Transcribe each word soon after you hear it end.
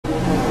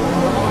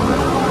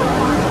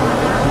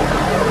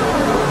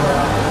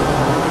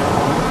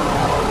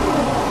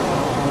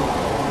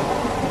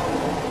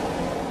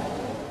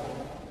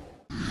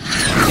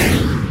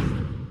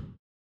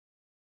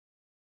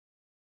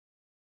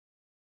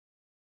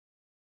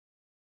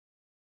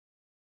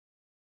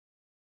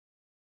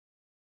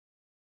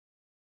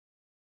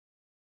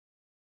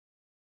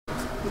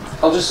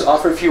I'll just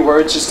offer a few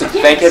words just to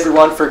thank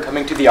everyone for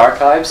coming to the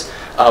archives.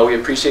 We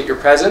appreciate your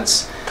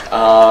presence,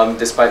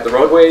 despite the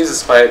roadways,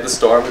 despite the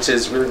storm, which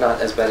is really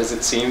not as bad as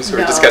it seems. We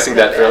were discussing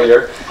that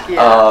earlier.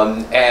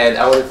 Yeah. And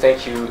I want to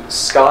thank you,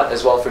 Scott,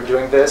 as well for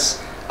doing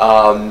this.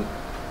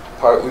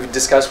 We've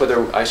discussed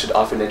whether I should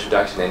offer an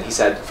introduction, and he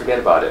said, forget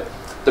about it.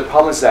 The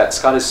problem is that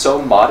Scott is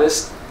so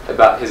modest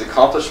about his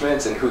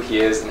accomplishments and who he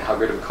is and how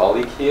great of a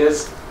colleague he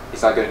is.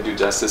 He's not going to do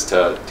justice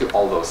to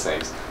all those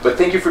things. But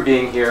thank you for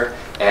being here,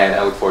 and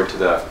I look forward to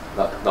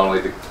not only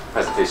the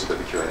presentation but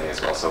the Q&A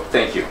as well. So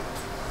thank you.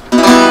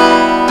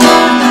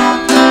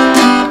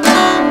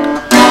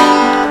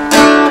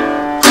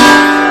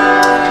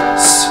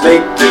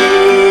 Sveiki,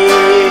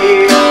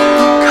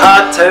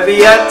 kā tev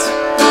iet?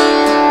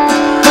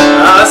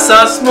 Es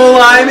esmu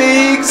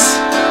laimīgs,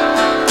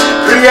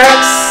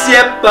 prieks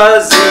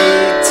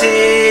iepazīties.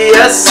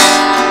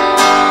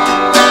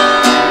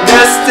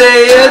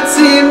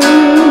 Nesteidzim,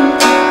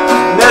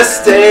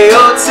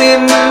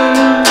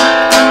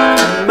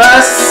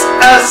 mēs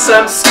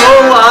esam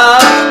skolā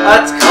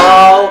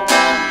atkal,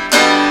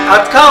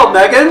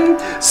 Megan.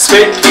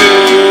 Sveiki,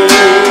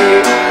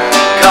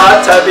 kā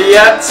tev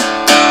iet?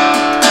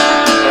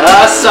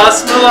 Es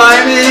esmu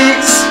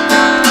laimīgs,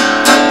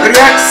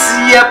 prieks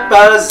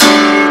iepazīties.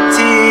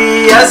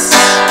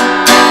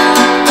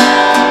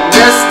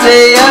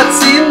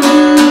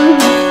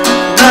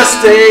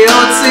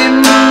 Nesteidzim,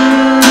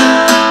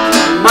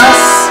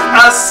 mēs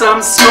esam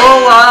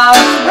skolā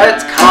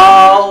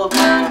atkal.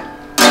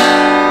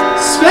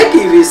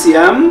 Sveiki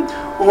visiem,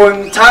 un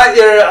tā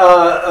ir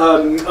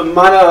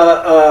mana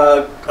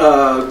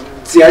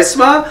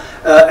dziesma,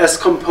 es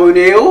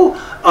komponēju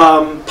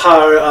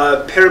par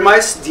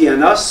pirmais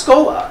dienas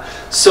skolā.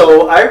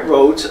 So I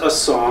wrote a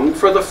song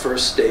for the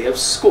first day of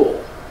school.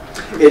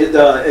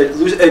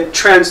 It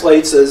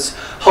translates as,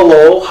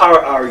 hello, how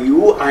are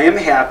you? I am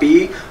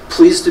happy,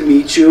 pleased to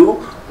meet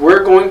you.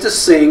 We're going to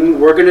sing,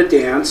 we're going to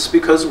dance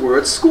because we're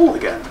at school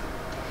again.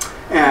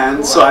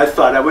 And so I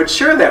thought I would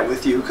share that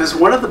with you, because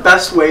one of the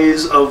best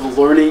ways of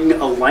learning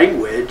a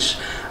language,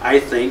 I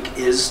think,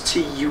 is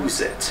to use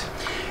it.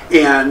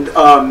 And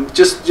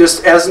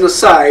just as an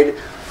aside,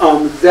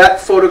 that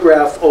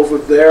photograph over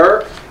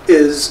there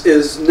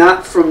is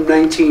not from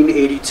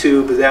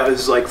 1982, but that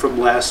was like from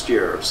last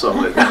year. So,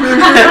 you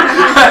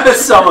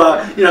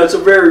know, it's a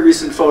very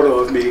recent photo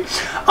of me.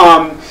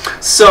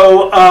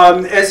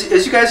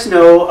 As you guys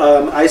know,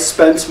 I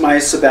spent my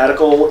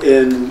sabbatical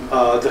in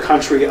the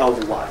country of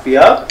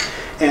Latvia,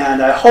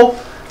 and I hope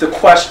the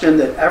question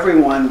that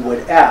everyone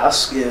would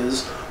ask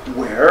is,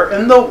 where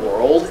in the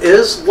world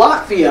is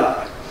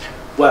Latvia?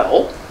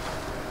 Well,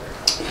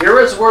 here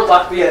is where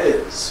Latvia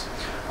is.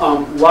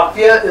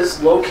 Latvia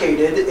is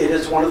located, it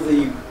is one of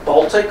the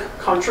Baltic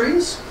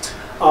countries,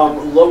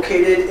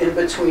 located in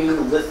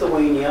between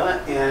Lithuania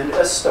and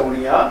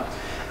Estonia.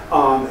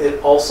 It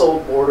also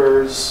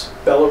borders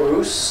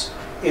Belarus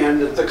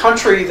and the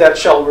country that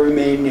shall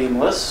remain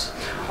nameless.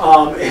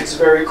 It's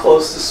very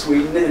close to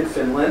Sweden and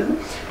Finland.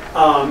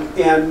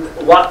 And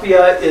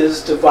Latvia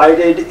is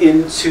divided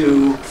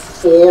into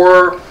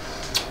 4,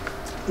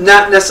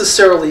 not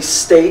necessarily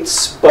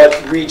states, but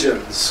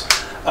regions.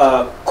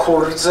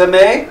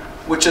 Kurzeme,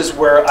 which is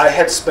where I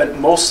had spent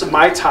most of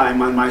my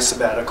time on my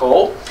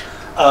sabbatical.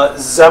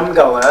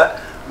 Zemgale,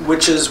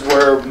 which is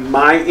where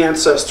my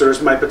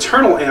ancestors, my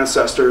paternal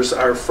ancestors,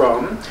 are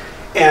from.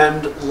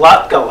 And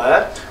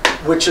Latgale,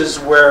 which is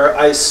where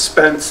I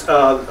spent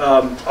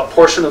a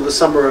portion of the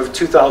summer of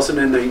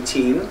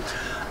 2019.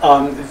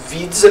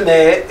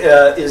 Vidzeme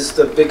is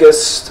the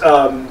biggest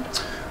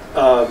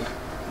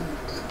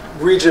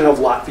region of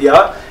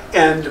Latvia,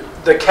 and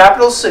the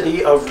capital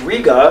city of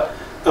Riga,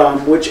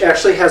 which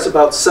actually has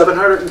about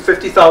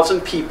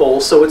 750,000 people,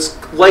 so it's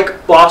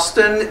like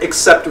Boston,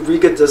 except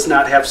Riga does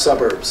not have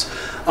suburbs,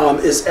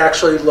 is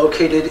actually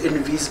located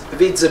in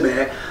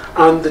Vidzeme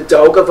on the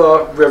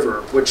Daugava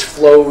River, which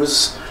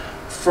flows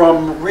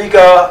from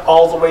Riga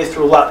all the way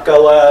through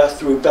Latgale,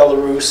 through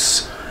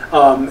Belarus,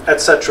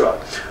 etc.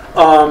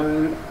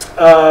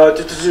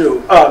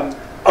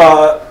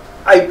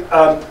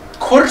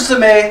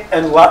 Kurzeme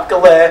and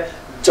Latgale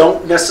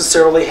don't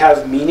necessarily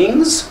have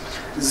meanings.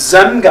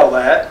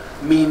 Zemgale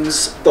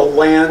means the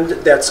land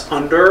that's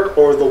under,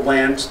 or the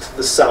land to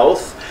the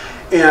south.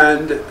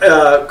 And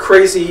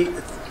crazy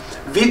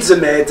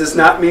Vidzeme does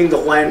not mean the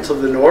land to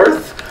the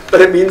north,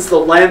 but it means the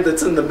land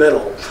that's in the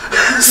middle.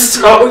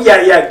 So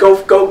yeah, go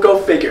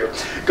figure.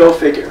 Go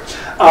figure.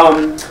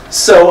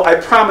 So I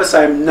promise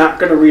I'm not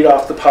going to read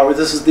off the power.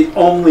 This is the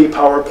only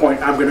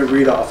PowerPoint I'm going to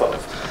read off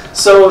of.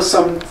 So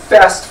some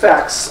fast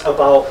facts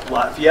about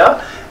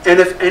Latvia. And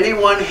if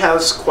anyone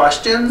has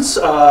questions,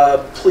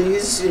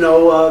 please,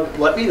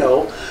 let me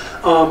know.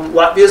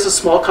 Latvia is a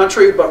small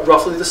country, but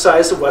roughly the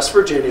size of West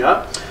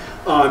Virginia.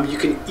 You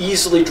can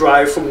easily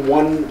drive from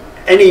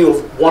any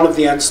of one of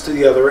the ends to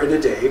the other in a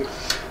day.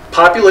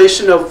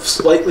 Population of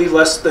slightly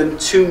less than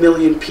 2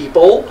 million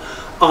people.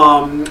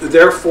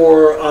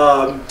 Therefore,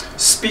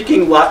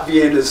 speaking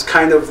Latvian is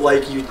kind of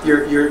like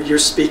you're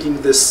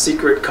speaking this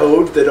secret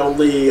code that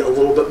only a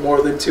little bit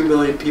more than 2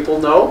 million people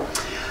know.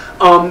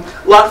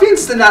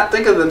 Latvians did not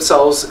think of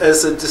themselves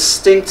as a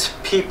distinct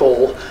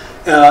people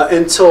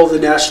until the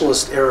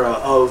nationalist era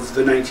of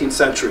the 19th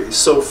century.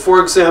 So,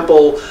 for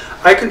example,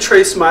 I can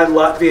trace my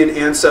Latvian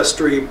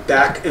ancestry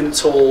back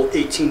until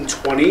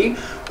 1820,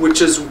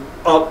 which is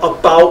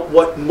about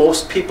what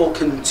most people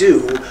can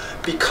do,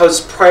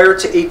 because prior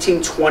to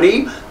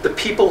 1820, the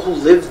people who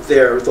lived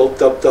there,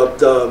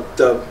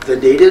 the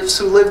natives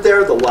who lived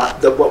there,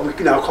 what we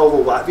now call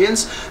the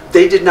Latvians,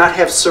 they did not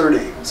have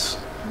surnames.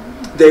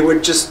 They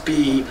would just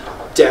be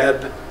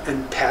Deb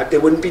and Pat. They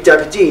wouldn't be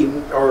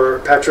Debadine or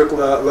Patrick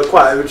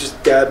Lacroix. It was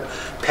just Deb,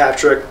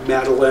 Patrick,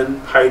 Madeline,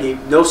 Heidi,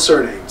 no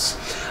surnames.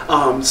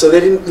 So they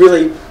didn't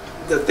really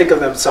think of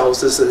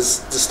themselves as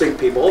distinct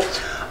people.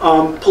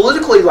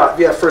 Politically,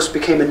 Latvia first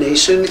became a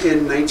nation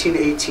in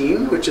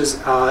 1918, which is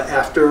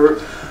after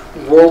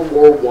World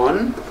War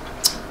I.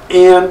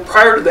 And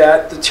prior to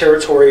that, the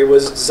territory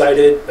was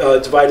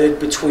divided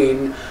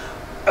between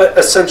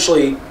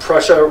essentially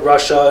Prussia,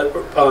 Russia,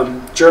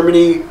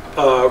 Germany,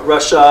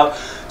 Russia,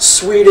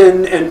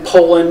 Sweden, and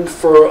Poland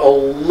for a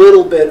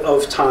little bit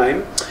of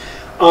time.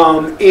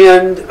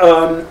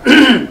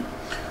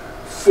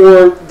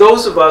 For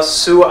those of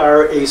us who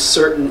are a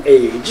certain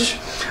age,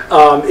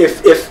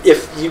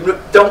 if you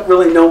don't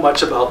really know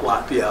much about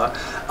Latvia,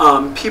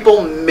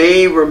 people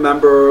may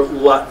remember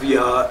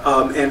Latvia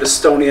and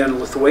Estonia and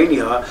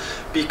Lithuania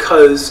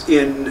because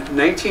in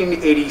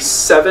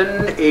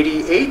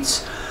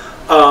 1987-88,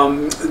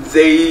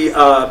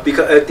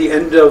 because at the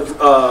end of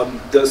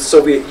the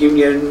Soviet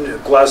Union,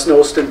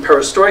 Glasnost and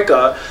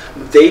Perestroika,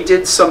 they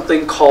did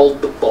something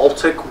called the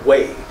Baltic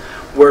Way,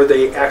 where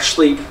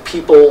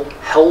people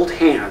held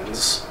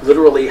hands,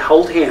 literally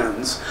held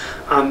hands,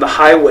 on the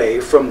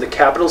highway from the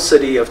capital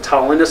city of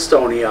Tallinn,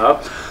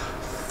 Estonia,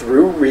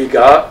 through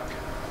Riga,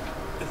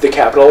 the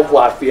capital of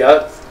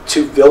Latvia,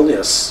 to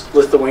Vilnius,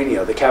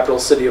 Lithuania, the capital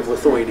city of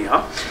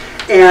Lithuania.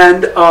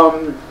 And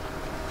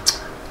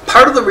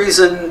part of the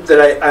reason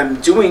that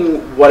I'm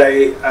doing what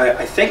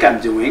I think I'm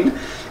doing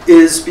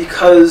is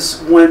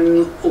because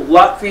when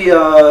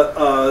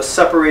Latvia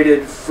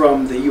separated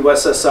from the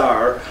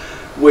USSR,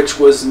 which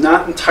was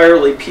not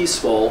entirely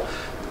peaceful,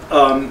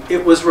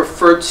 it was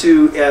referred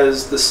to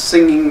as the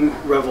Singing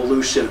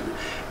Revolution.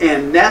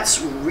 And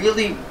that's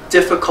really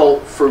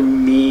difficult for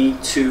me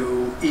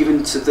to,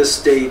 even to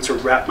this day, to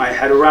wrap my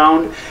head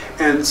around.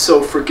 And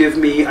so forgive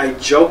me, I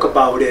joke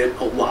about it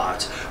a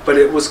lot. But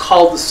it was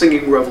called the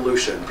Singing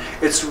Revolution.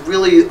 It's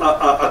really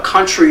a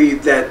country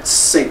that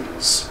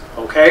sings,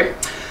 okay?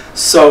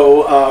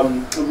 So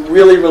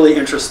really, really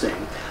interesting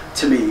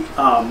to me.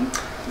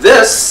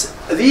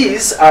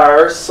 These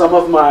are some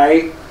of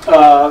my,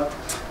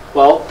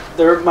 well,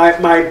 they're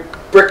my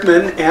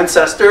Brickman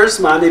ancestors,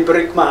 Mani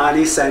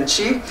Brickmani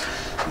Senchi.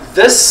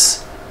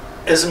 This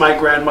is my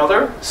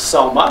grandmother,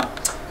 Selma.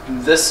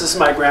 This is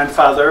my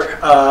grandfather.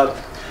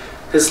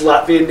 His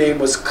Latvian name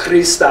was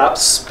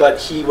Kristaps, but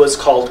he was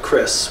called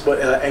Chris,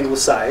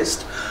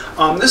 anglicized.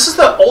 This is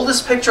the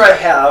oldest picture I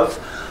have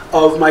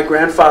of my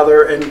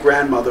grandfather and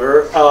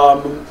grandmother,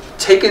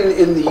 taken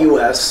in the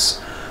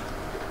U.S.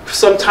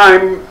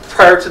 sometime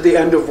prior to the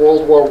end of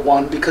World War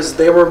I, because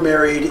they were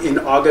married in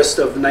August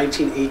of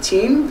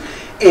 1918.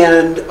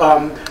 And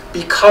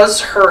because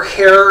her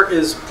hair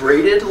is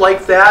braided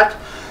like that,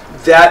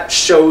 that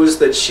shows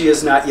that she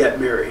is not yet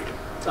married,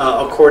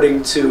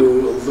 according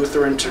to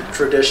Lutheran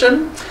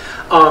tradition.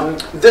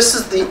 This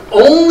is the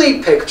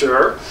only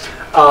picture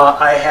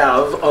I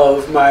have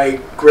of my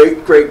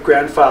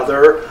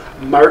great-great-grandfather,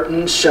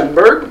 Martin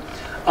Schemberg.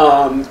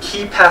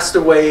 He passed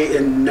away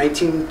in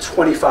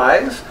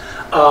 1925.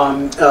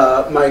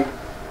 My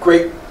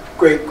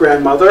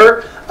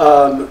great-great-grandmother,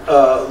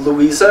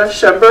 Louisa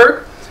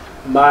Schemberg,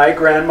 my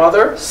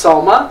grandmother,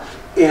 Selma,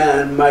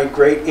 and my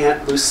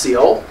great-aunt,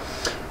 Lucille.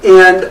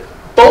 And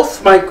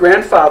both my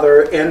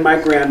grandfather and my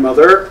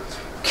grandmother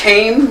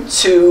came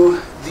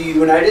to the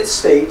United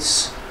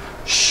States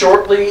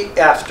shortly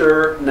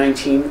after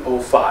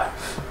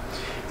 1905.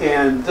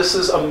 And this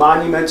is a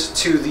monument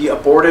to the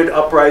aborted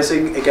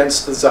uprising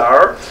against the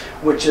Tsar,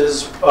 which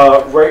is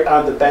right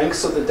on the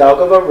banks of the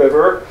Daugava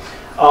River,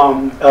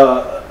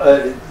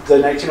 the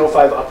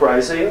 1905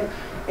 uprising.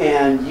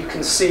 And you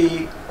can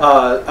see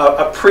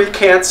a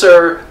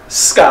pre-cancer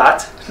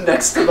Scott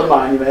next to the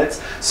monument.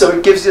 So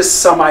it gives you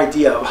some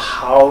idea of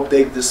how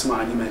big this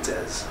monument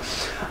is.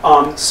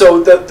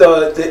 So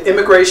the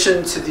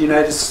immigration to the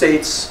United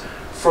States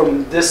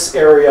from this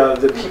area,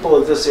 the people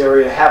of this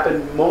area,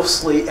 happened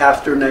mostly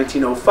after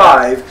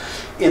 1905.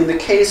 In the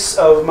case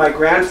of my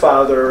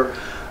grandfather,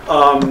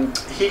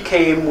 he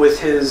came with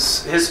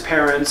his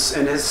parents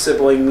and his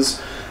siblings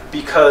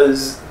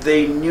because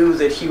they knew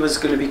that he was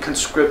going to be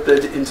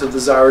conscripted into the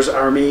Tsar's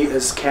army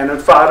as cannon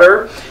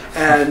fodder,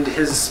 and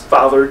his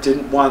father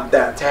didn't want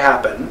that to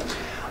happen.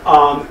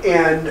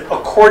 And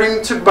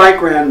according to my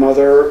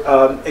grandmother,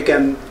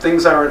 again,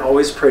 things aren't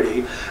always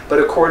pretty, but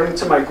according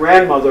to my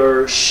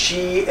grandmother,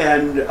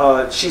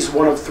 she's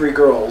one of 3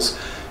 girls.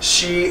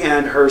 She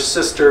and her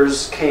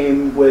sisters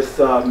came with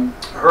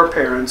her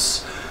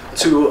parents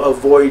to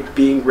avoid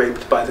being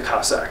raped by the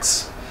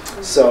Cossacks.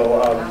 So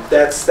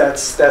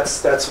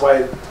that's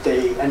why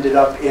they ended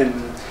up in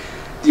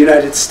the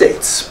United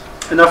States.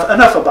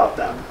 Enough about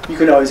them. You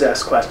can always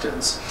ask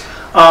questions.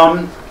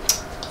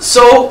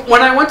 So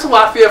when I went to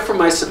Latvia for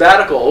my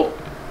sabbatical,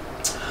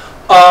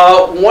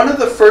 one of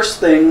the first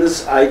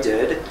things I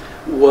did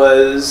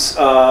was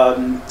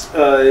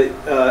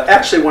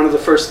actually one of the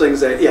first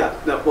things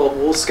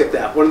we'll skip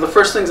that. One of the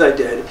first things I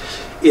did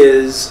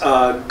is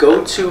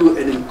go to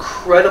an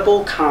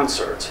incredible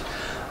concert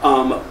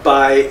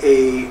by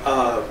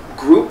a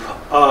group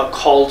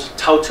called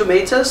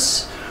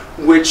Tautumetas,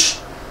 which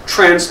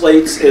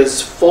translates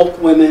as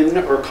folk women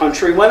or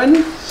country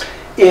women.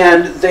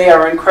 And they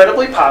are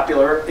incredibly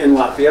popular in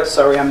Latvia.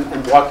 Sorry,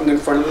 I'm walking in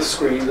front of the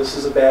screen. This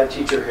is a bad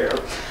teacher here.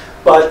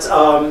 But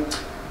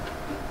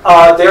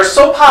they're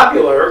so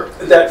popular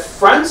that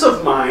friends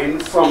of mine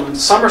from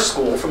summer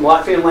school, from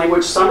Latvian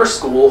language summer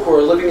school, who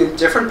are living in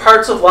different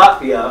parts of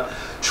Latvia,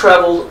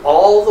 traveled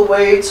all the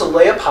way to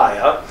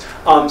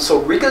Liepāja.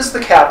 So Riga's the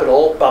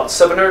capital, about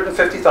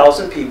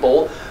 750,000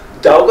 people.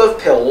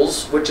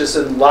 Daugavpils, which is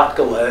in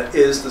Latgale,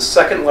 is the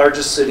second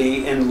largest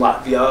city in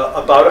Latvia,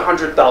 about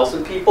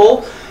 100,000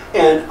 people.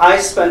 And I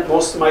spent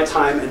most of my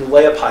time in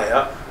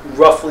Liepāja,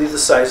 roughly the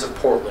size of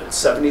Portland,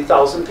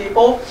 70,000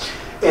 people.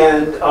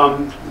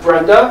 And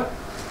Brenda,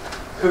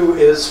 who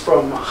is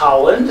from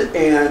Holland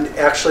and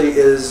actually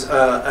is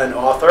an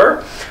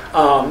author,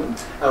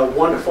 a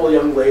wonderful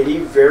young lady,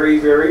 very,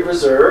 very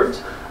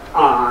reserved.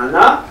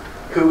 Anna,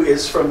 who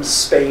is from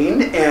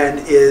Spain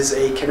and is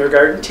a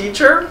kindergarten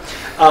teacher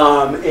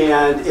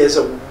and is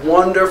a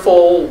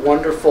wonderful,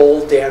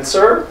 wonderful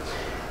dancer.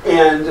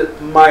 And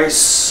my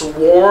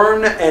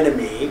sworn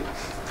enemy,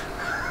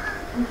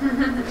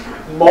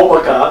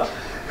 Momika,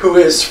 who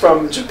is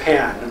from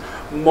Japan.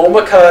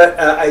 Momika,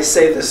 I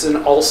say this in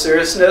all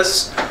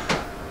seriousness,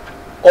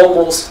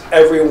 almost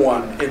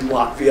everyone in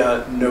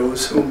Latvia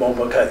knows who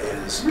Momika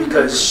is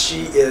because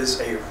she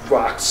is a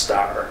rock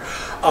star.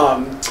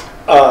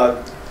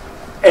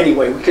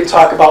 Anyway, we can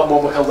talk about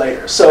Momika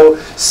later. So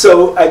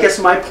I guess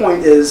my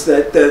point is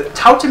that the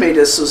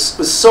Tautumetas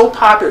was so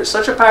popular,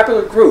 such a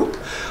popular group,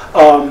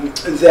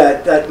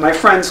 that my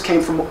friends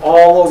came from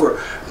all over.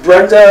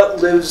 Brenda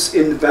lives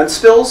in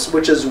Ventspils,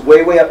 which is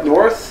way, way up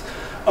north,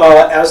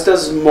 as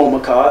does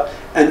Momika,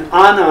 and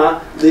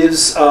Anna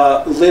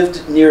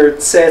lived near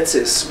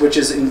Tsecis, which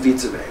is in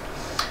Vidzeme.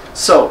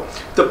 So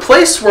the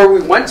place where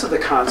we went to the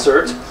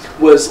concert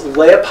was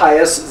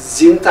Liepājas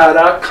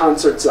Zintara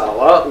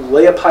Koncertzāle,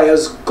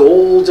 Liepājas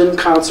Golden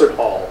Concert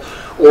Hall,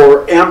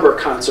 or Amber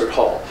Concert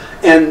Hall.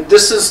 And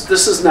this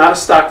is not a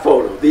stock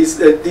photo.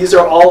 These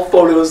are all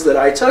photos that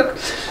I took.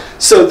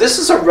 So this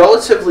is a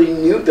relatively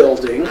new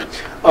building,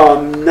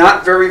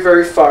 not very,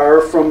 very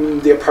far from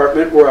the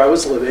apartment where I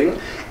was living,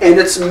 and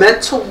it's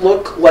meant to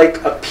look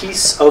like a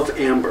piece of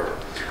amber.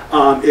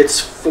 It's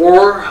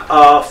four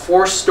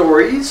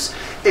stories.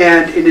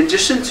 And in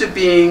addition to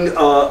being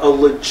a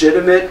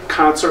legitimate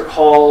concert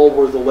hall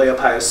where the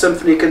Liepāja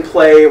Symphony can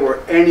play,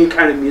 where any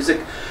kind of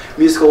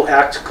musical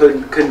act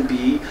can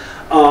be,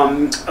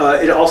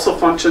 it also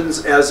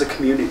functions as a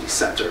community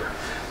center.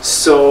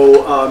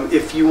 So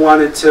if you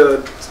wanted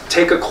to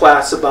take a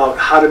class about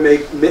how to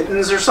make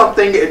mittens or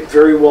something, it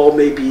very well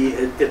may be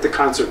at the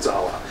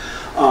Koncertzāle.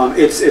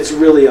 It's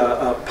really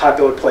a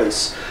popular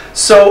place.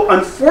 So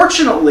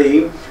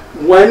unfortunately,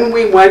 when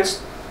we went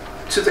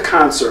to the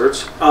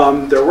concert,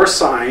 there were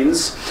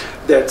signs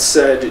that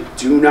said,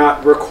 "Do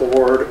not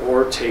record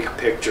or take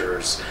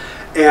pictures."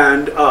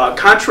 And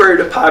contrary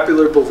to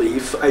popular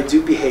belief, I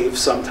do behave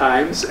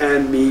sometimes,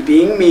 and me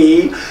being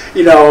me,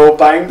 you know,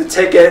 buying the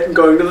ticket and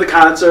going to the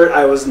concert,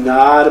 I was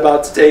not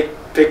about to take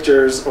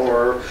pictures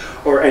or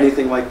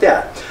anything like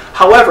that.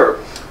 However,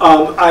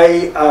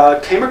 I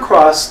came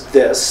across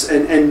this,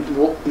 and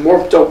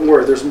more, don't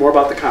worry, there's more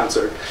about the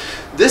concert.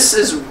 This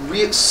is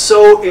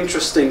so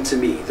interesting to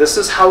me. This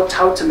is how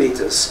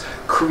Tautumetas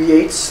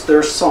creates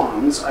their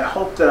songs. I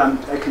hope that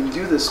I can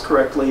do this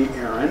correctly,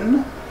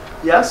 Aaron.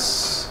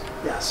 Yes?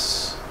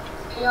 Yes.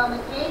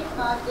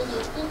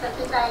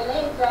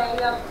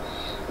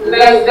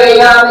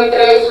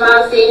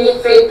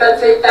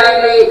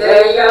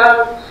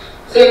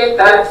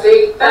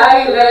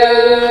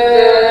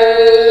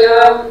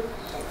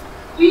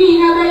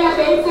 Vina bella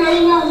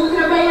penseña,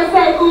 utra bella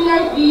secule,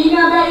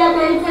 vina bella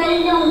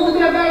penseña,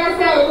 utra bella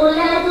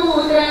secule,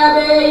 utra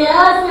bella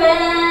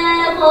secule.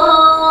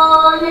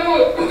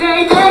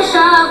 Dei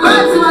tresha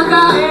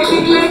vatsoka,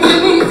 digle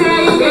digle,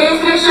 dei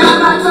tresha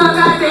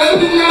vatsoka,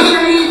 digle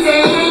digle,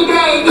 dei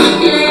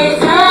digle.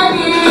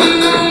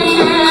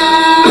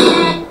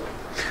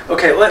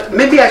 Okay,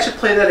 maybe I should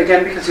play that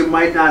again because you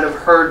might not have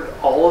heard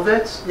all of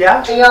it.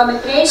 Yeah?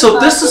 So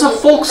this is a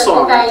folk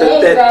song.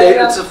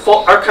 It's a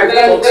folk, archive of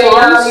folk songs.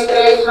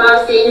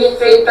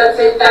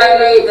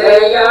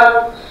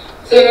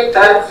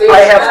 I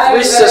have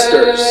 3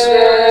 sisters.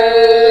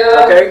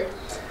 Okay?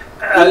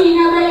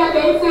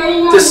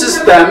 This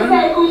is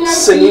them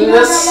singing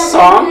this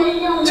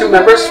song. 2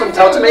 members from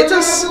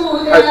Tautamatis.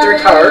 I have 3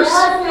 cars.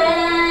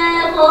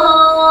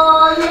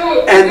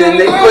 And then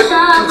they put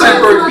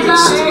contemporary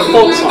beats to the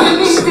folk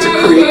songs to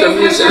create their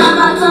music.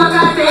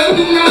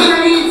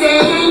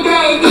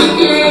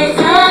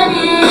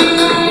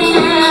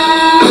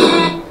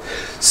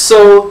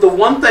 So the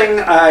one thing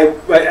I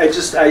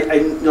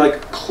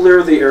like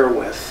clear the air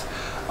with,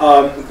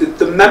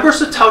 the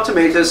members of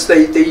Tautamatis,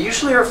 they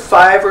usually are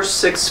 5 or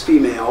 6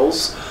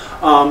 females.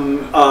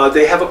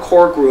 They have a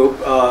core group.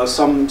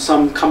 Some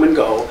come and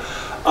go.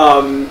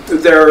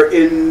 They're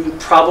in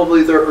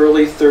probably their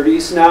early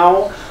 30s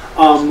now.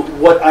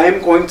 What I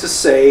am going to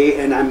say,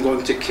 and I'm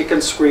going to kick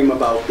and scream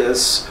about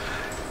this,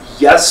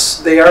 yes,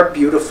 they are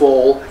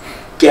beautiful.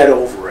 Get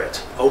over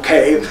it,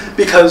 okay?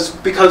 Because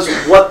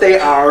what they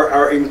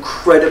are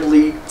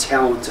incredibly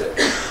talented.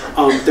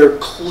 They're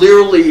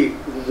clearly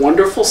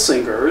wonderful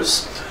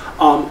singers.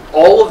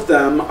 All of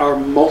them are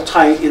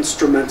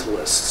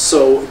multi-instrumentalists.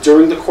 So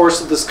during the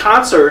course of this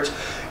concert,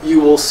 you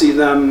will see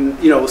them,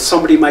 you know,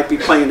 somebody might be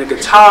playing a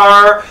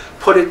guitar,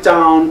 put it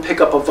down,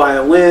 pick up a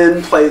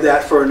violin, play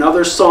that for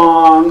another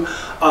song,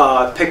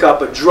 pick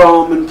up a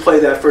drum and play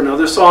that for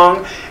another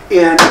song.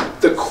 And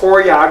the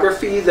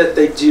choreography that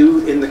they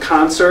do in the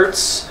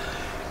concerts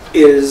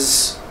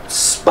is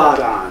spot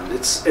on.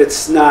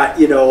 It's not,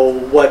 you know,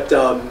 what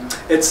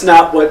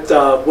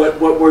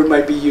we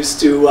might be used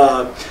to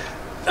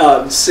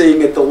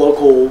seeing at the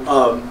local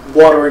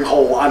watering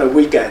hole on a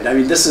weekend. I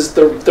mean,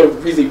 they're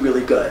really,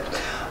 really good.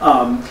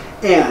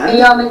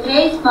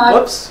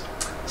 Whoops.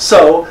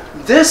 So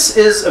this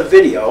is a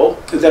video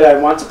that I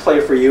want to play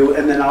for you,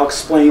 and then I'll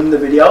explain the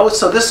video.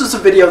 So this is a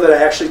video that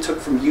I actually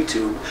took from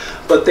YouTube,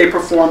 but they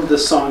performed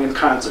this song in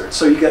concert.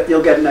 So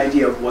you'll get an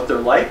idea of what they're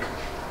like.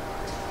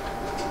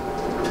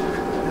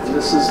 And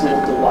this is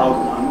the loud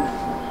one.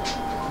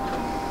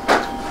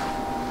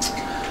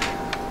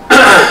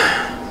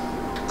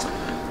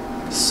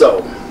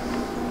 So.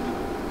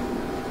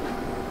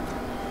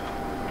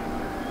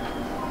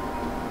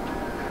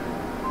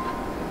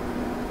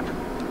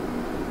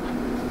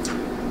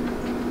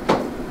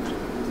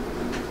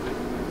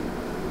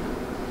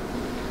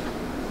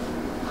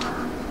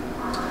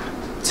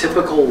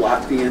 Typical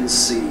Latvian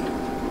sea.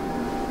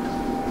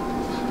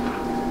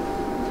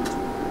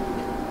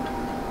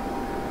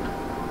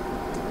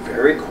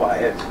 Very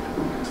quiet,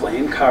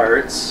 playing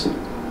cards.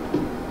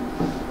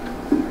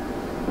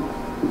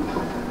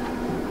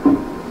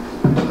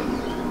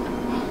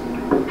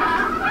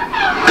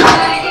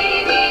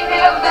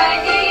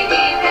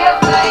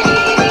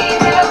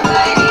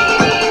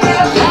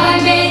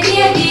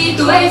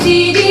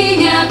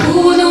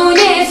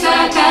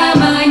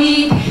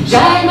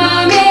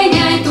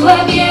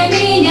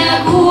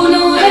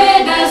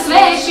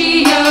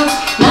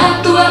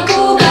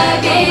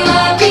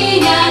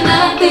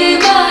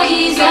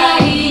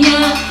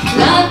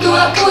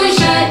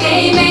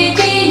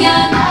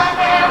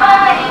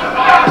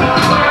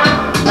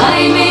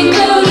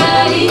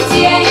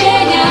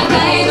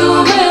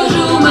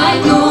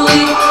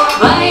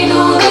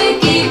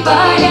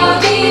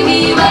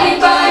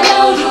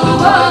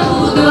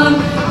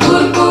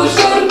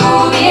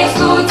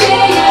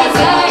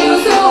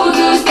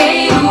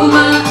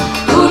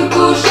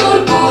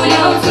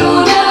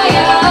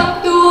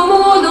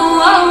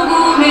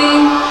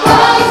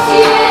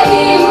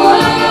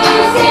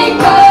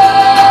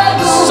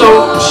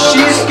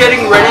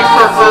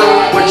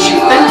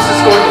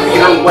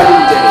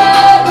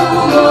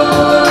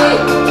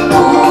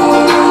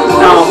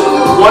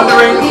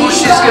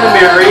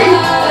 Marry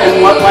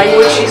and what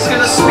language he's going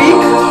to speak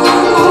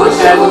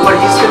and what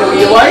he's going to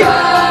be like.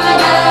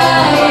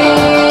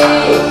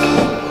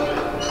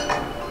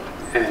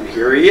 And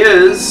here he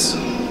is.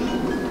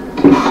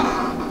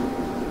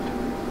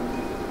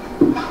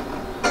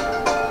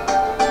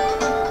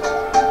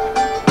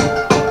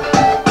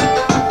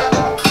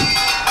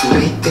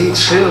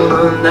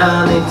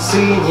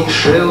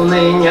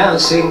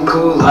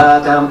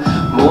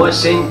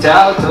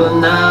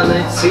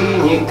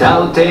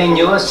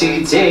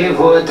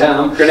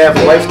 We're gonna have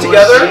life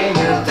together.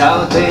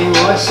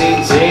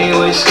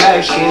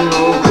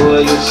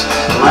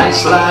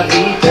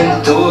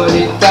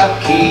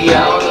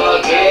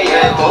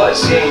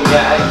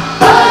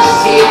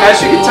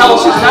 As you can tell,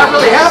 she's not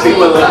really happy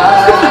with it.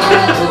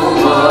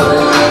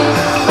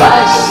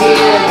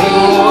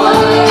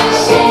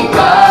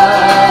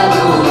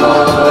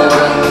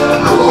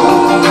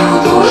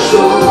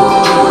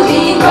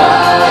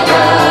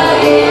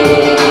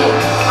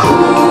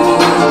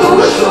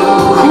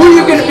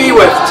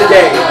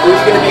 Today? Who are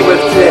you going to be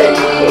with today?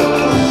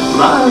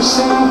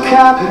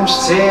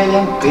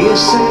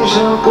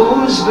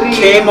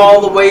 Came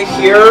all the way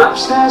here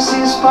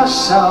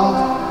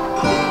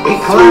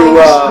through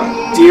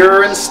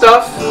deer and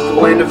stuff, the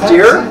land of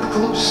deer.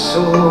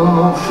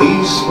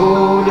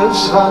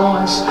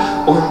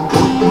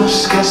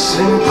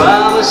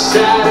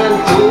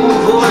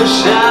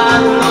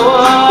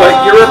 But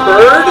you're a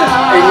bird,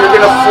 and you're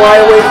gonna fly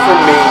away from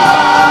me.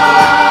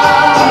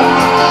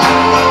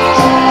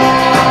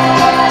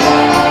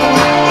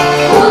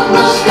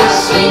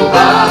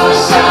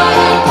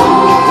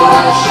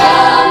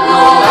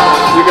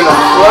 You're gonna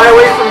fly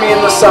away from me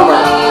in the summer.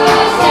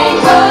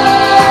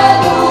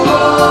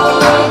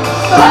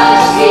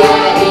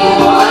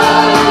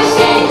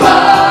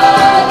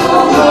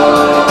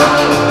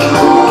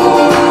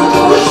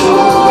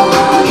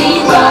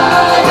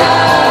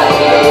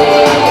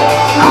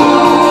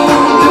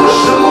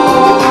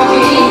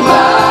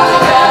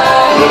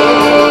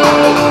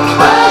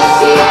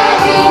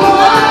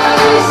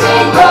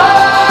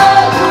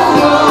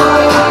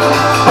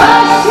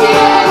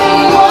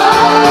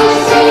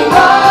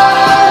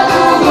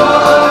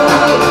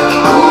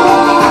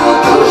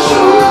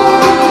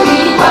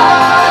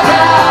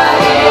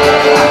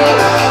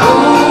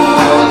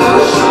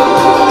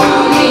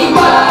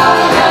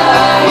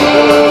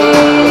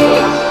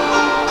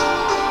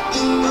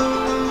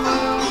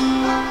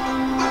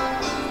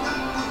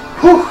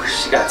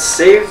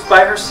 Saved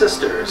by her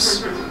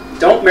sisters.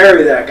 Don't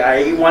marry that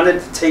guy. He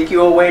wanted to take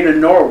you away to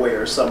Norway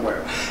or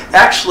somewhere.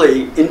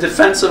 Actually, in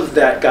defense of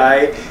that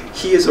guy,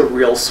 he is a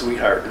real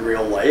sweetheart in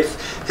real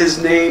life. His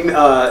name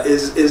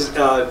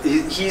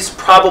he's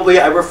probably,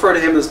 I refer to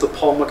him as the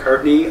Paul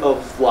McCartney of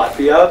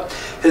Latvia.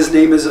 His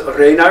name is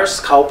Reinars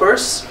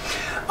Kaupers,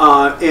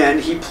 and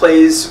he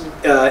plays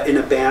in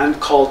a band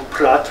called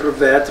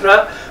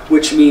Pratravetra,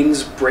 which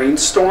means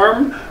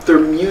brainstorm. Their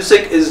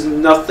music is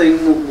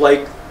nothing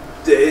like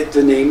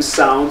the name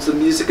sounds. The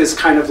music is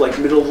kind of like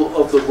middle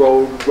of the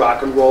road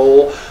rock and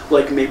roll,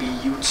 like maybe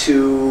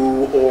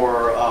U2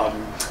 or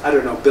I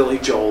don't know, Billy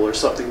Joel or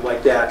something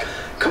like that.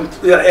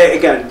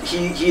 Again,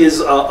 he is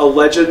a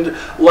legend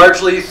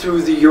largely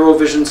through the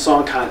Eurovision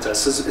Song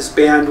Contest. His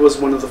band was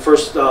one of the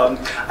first,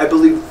 I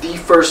believe the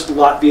first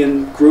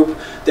Latvian group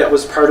that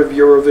was part of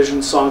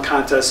Eurovision Song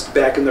Contest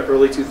back in the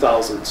early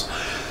 2000s.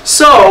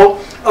 So,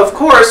 of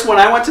course, when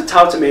I went to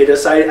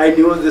Tautamatis, I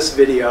knew of this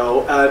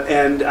video,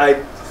 and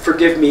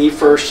forgive me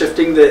for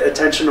shifting the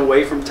attention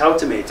away from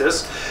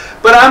Tautamatis,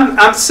 but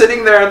I'm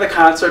sitting there in the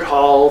concert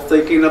hall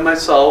thinking to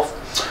myself,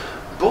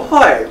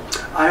 boy,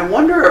 I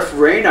wonder if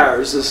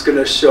Reinars is going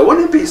to show.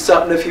 Wouldn't it be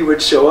something if he would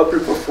show up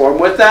and perform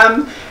with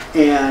them?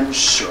 And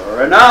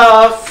sure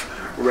enough,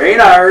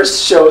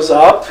 Reinars shows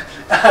up,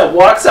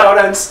 walks out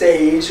on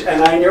stage,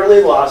 and I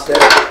nearly lost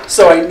it.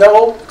 So I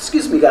know,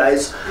 excuse me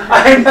guys,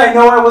 I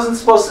know I wasn't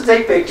supposed to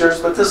take pictures,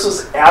 but this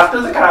was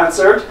after the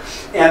concert,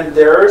 and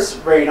there's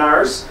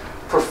Reinars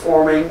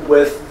performing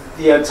with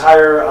the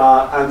entire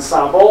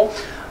ensemble,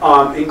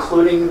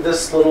 including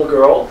this little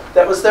girl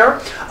that was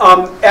there.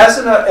 As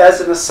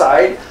an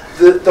aside,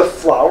 the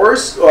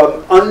flowers,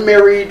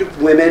 unmarried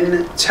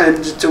women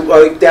tend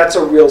to, that's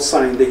a real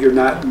sign that you're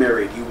not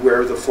married. You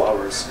wear the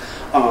flowers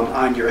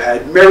on your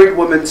head. Married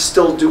women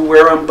still do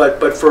wear them,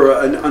 but for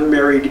an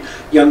unmarried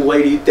young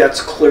lady,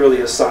 that's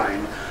clearly a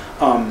sign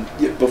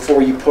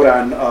before you put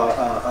on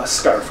a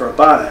scarf or a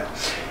bonnet.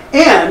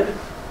 And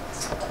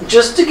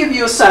just to give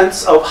you a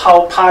sense of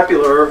how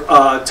popular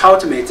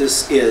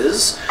Tautamatis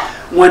is,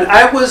 when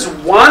I was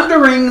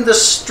wandering the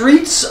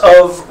streets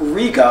of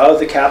Riga,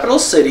 the capital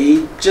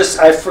city,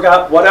 I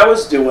forgot what I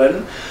was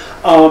doing,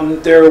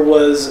 there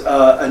was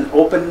an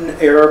open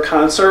air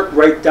concert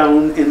right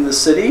down in the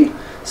city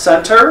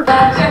center.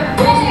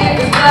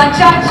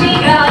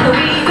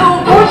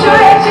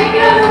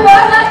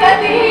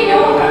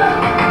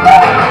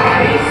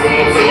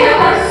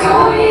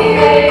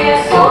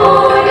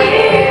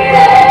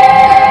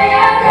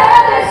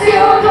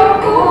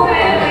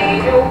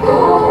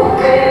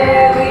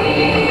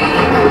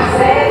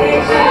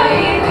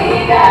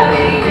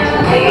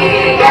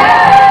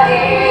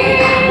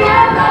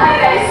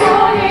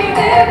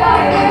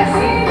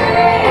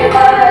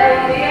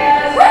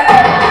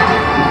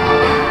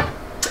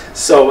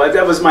 So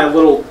that was my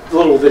little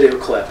video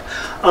clip.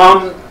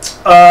 A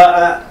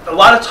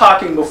lot of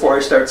talking before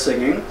I start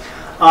singing.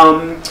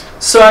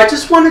 So I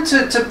just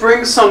wanted to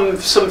bring some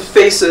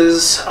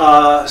faces,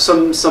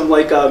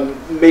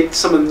 make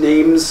some of the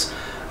names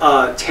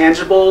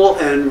tangible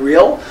and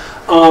real.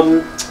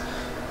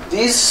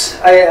 These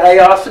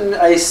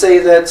I say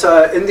that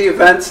in the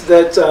event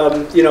that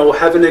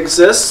heaven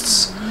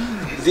exists,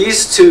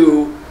 these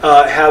two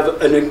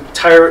have an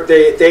entire,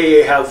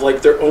 they have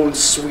like their own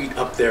suite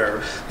up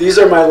there. These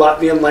are my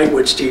Latvian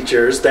language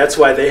teachers. That's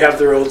why they have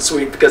their own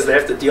suite, because they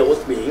have to deal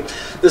with me.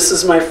 This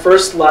is my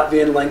first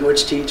Latvian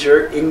language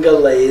teacher, Inga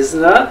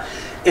Leizna,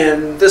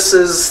 and this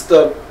is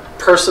the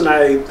person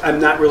I'm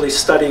not really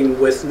studying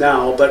with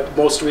now, but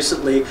most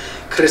recently,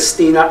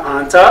 Kristina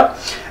Anta.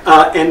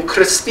 And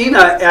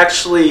Kristina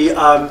actually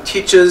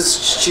teaches,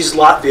 she's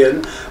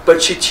Latvian,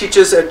 but she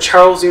teaches at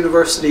Charles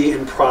University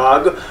in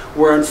Prague,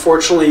 where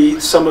unfortunately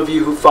some of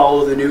you who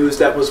follow the news,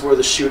 that was where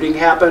the shooting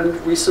happened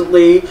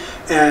recently,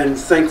 and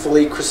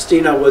thankfully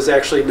Kristina was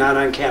actually not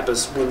on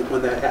campus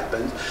when that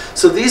happened.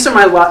 So these are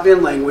my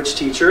Latvian language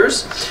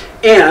teachers,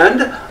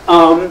 and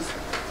I'm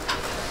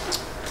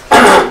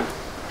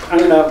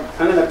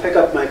gonna pick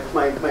up my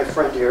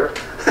friend here,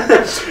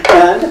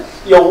 and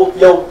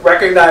you'll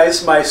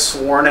recognize my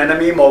sworn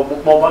enemy,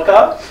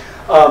 Monica,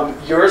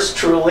 yours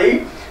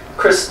truly,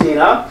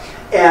 Christina,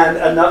 and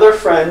another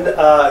friend,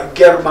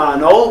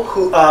 Germano,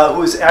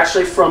 who's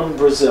actually from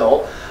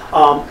Brazil.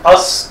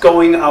 Us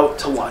going out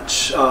to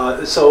lunch.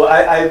 So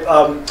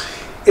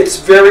it's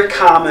very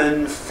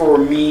common for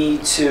me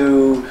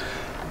to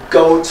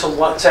go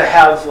to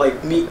have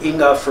like meet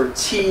Inga for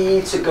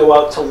tea, to go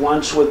out to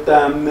lunch with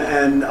them,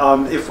 and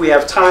if we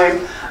have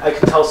time, I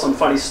can tell some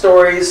funny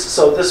stories.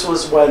 So this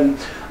was when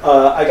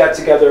I got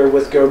together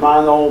with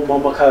Germano,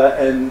 Monica,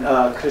 and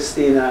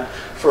Christina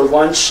for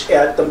lunch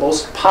at the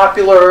most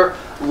popular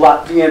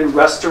Latvian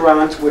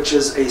restaurant, which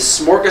is a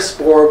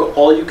smorgasbord,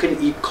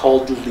 all-you-can-eat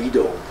called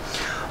Lido.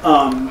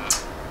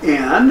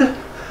 And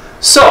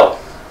so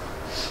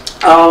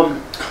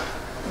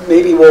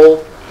maybe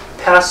we'll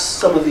pass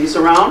some of these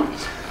around.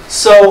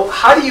 So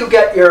how do you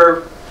get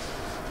your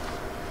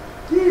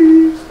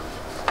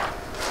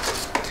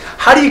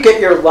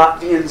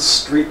Latvian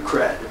street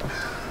cred?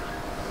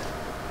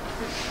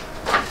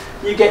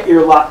 You get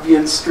your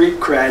Latvian street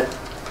cred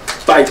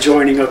by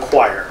joining a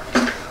choir.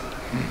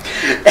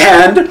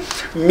 And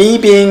me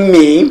being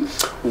me,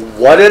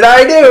 what did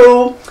I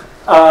do?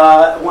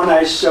 When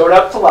I showed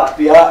up to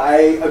Latvia,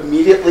 I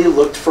immediately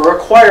looked for a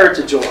choir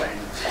to join.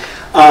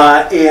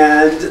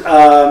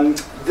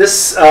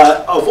 This,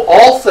 of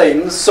all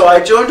things, so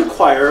I joined a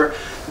choir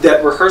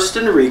that rehearsed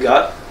in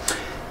Riga,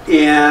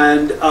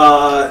 and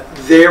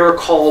they were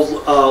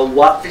called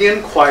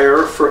Latvian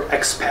Choir for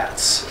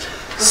Expats.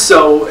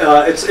 So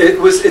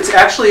it's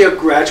actually a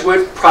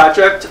graduate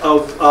project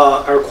of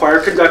our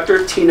choir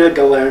conductor, Tina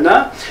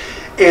Galerna,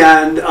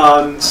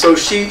 and so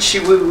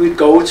we would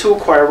go to a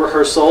choir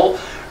rehearsal.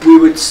 We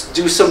would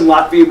do some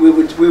Latvian.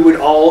 We would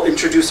all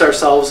introduce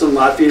ourselves in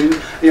Latvian.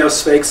 You know,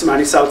 sveiks,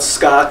 mani sauc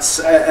Scots.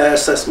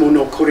 Es esmu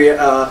no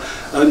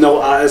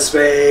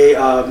ASV.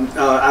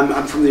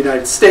 I'm from the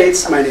United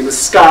States. My name is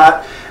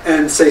Scott.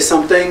 And say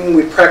something.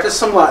 We'd practice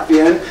some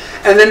Latvian,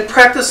 and then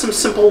practice some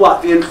simple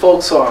Latvian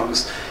folk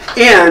songs.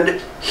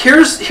 And here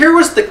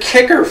was the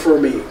kicker for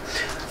me: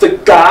 the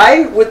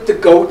guy with the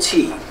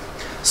goatee.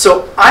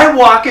 So I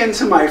walk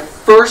into my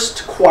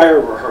first choir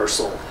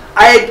rehearsal.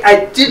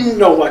 I didn't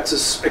know what to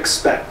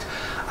expect.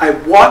 I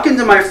walk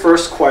into my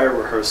first choir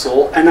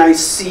rehearsal and I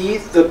see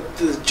the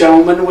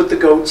gentleman with the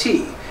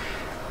goatee,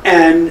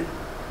 and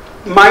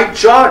my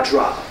jaw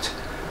dropped.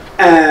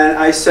 And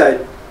I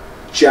said,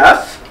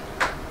 "Jeff?"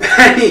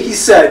 And he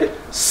said,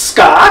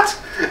 "Scott?"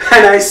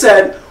 And I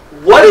said,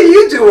 "What are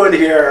you doing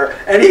here?"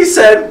 And he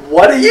said,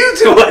 "What are you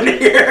doing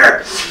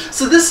here?"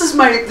 So this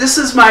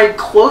is my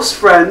close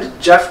friend,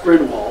 Jeff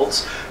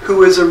Grinwalds,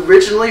 who is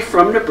originally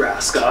from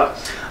Nebraska.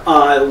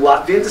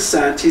 Latvian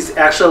descent. He's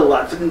actually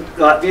a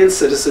Latvian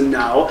citizen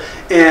now,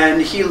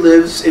 and he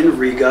lives in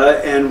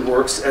Riga and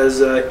works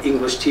as an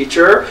English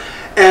teacher.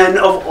 And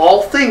of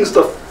all things,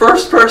 the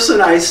first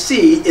person I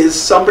see is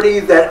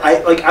somebody that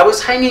I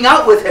was hanging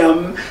out with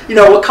him, you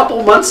know, a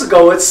couple months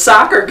ago at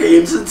soccer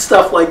games and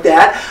stuff like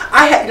that.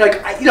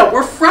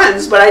 We're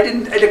friends, but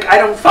I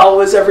don't follow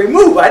his every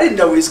move. I didn't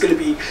know he was going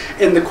to be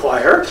in the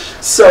choir.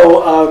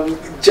 So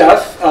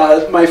Jeff,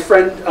 my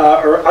friend,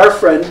 or our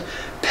friend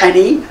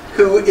Penny,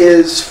 who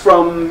is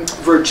from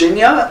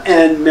Virginia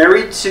and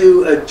married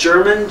to a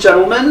German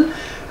gentleman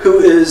who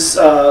is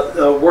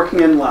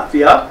working in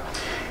Latvia.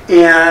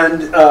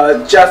 And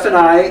Jeff and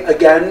I,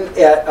 again,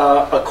 at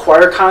a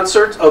choir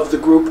concert of the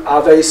group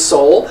Ave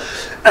Soul.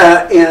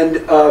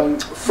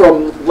 And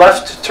from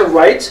left to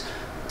right,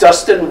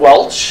 Dustin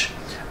Welch.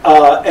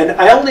 And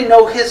I only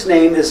know his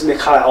name is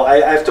Mikhail. I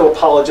have to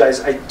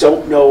apologize, I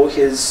don't know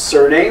his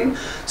surname.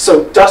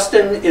 So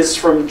Dustin is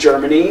from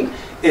Germany,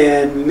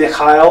 and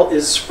Mikhail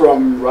is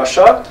from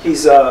Russia.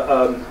 He's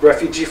a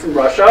refugee from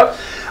Russia.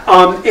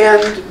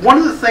 And one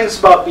of the things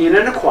about being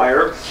in a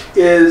choir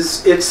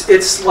is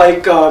it's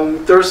like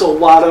there's a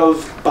lot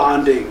of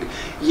bonding.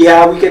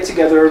 Yeah, we get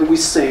together and we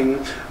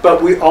sing,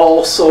 but we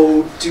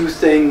also do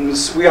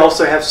things. We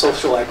also have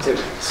social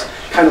activities,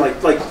 kind of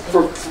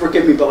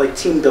forgive me, but like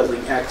team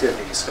building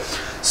activities.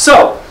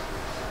 So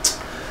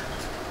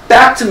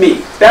back to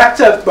me.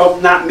 Well,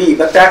 not me,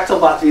 but back to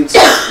Latvian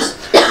songs.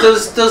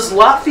 Does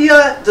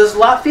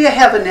Latvia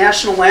have a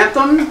national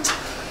anthem?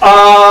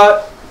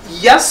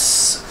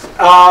 Yes.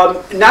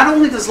 Not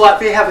only does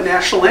Latvia have a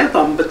national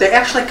anthem, but they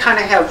actually kind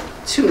of have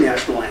two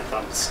national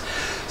anthems.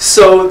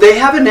 So they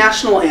have a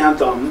national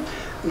anthem,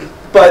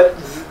 but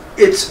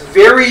it's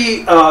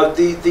very,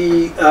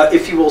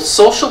 if you will,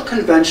 social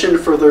convention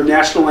for their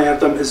national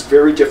anthem is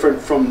very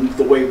different from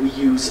the way we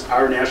use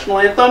our national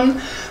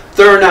anthem.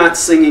 They're not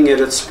singing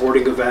it at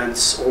sporting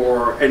events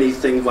or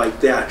anything like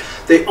that.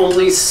 They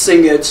only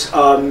sing it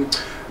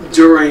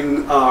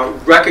during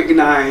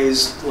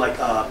recognized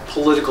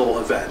political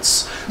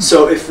events.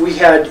 So if we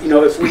had,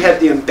 if we had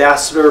the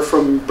ambassador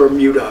from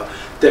Bermuda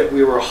that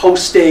we were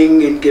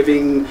hosting and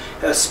giving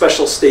a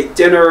special state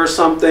dinner or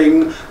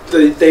something,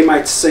 they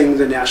might sing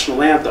the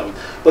national anthem.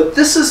 But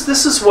this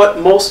is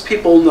what most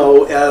people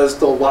know as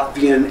the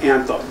Latvian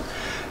anthem.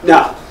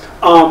 Now,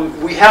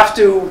 we have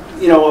to,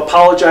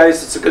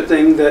 apologize. It's a good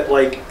thing that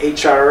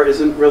HR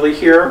isn't really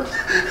here.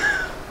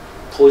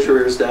 Close your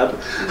ears, Deb.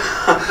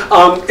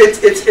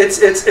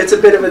 It's a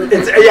bit of a,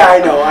 yeah,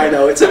 I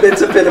know. It's a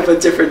bit of a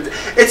different.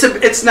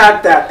 It's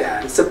not that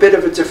bad. It's a bit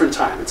of a different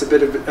time. It's a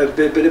bit of a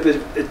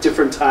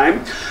different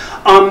time.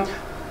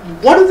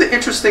 One of the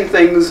interesting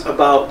things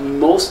about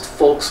most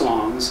folk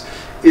songs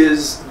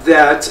is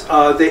that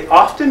they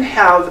often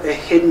have a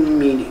hidden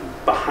meaning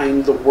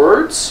behind the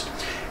words,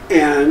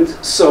 and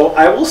so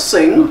I will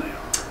sing,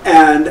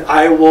 and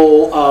I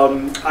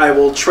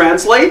will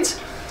translate.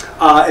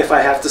 If I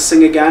have to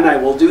sing again, I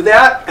will do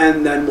that,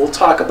 and then we'll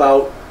talk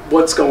about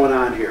what's going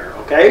on here,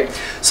 okay?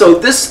 So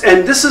this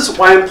is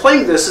why I'm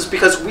playing this, is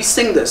because we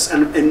sing this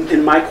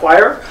in my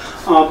choir.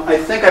 I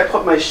think I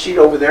put my sheet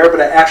over there, but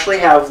I actually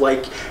have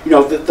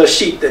the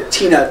sheet that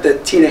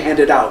Tina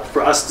handed out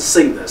for us to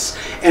sing this,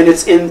 and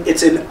it's in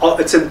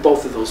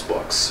both of those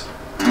books.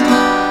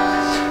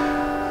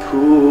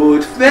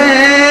 Put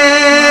veni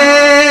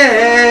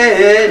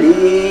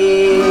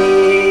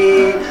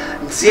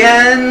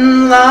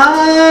Dien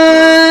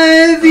laivinu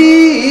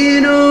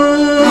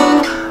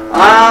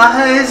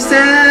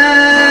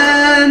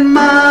aizden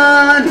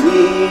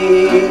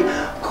mani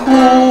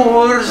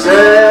kur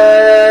zemnice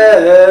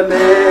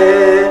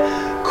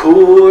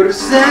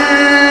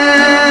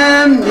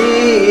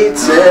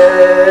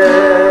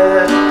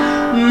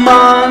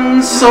man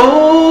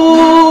solia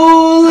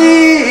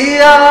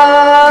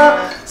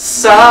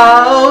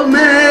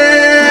salmetenu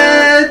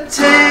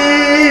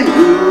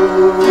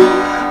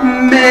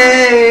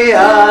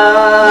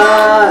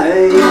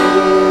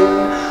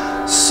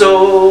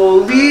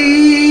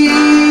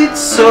solit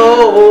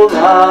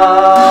sola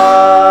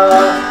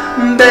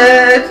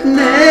bet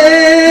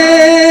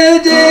ne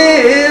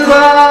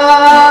deva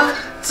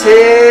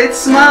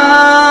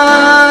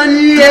tetsman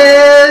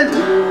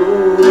yelu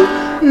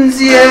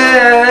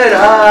zierain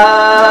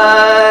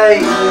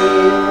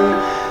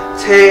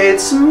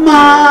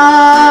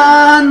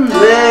tetsman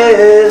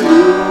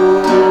lelu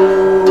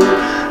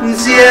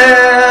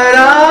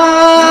zierain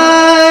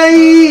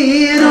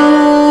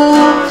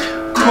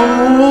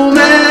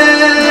kumelina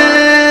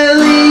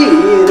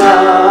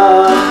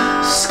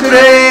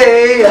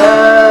skrein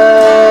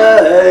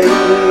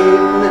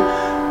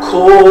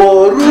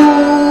koru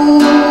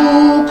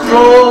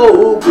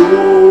krogu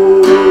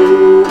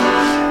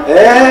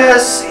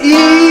es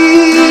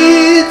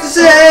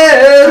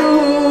idzeru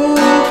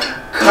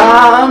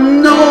kam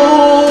no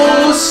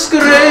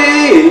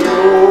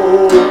skreinu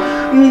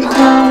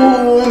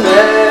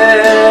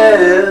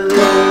kumelin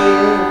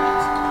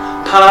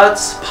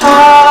pats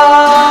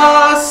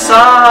pasavu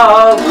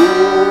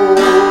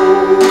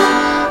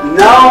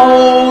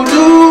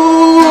naudu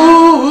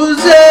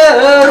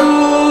zeru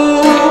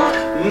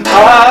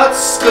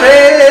pats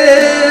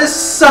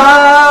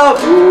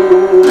kresavu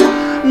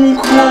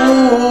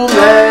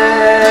kumelin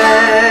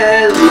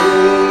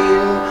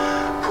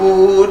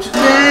put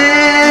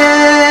veni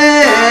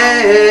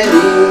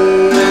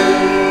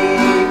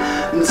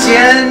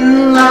dien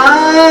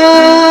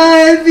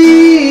laivinu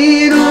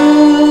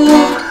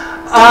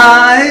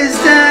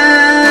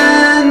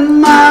aizden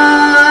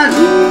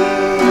mani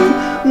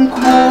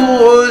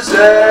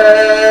kuzeme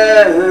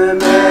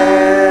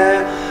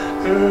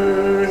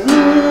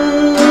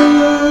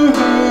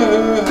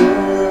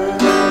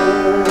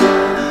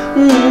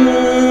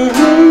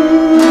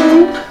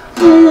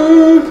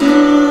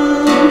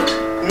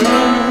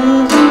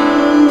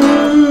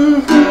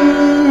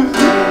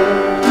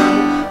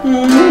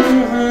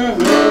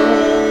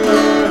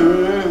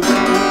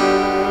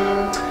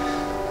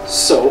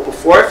So,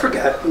 before I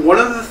forget, one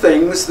of the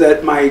things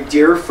that my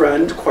dear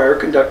friend, choir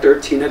conductor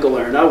Tina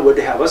Galerna would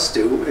have us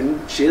do, and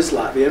she is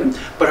Latvian,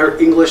 but her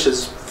English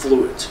is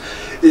fluent,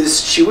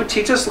 is she would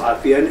teach us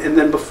Latvian, and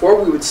then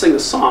before we would sing a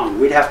song,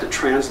 we'd have to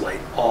translate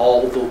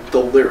all the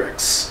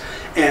lyrics.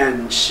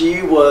 And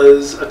she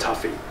was a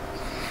toughie.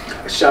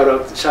 Shout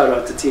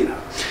out to Tina.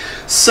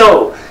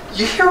 So,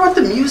 you hear what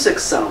the music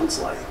sounds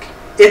like.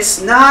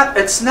 It's not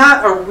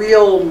a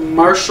real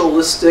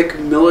martialistic,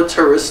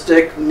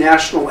 militaristic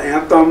national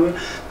anthem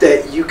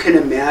that you can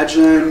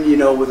imagine,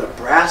 with a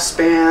brass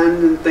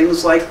band and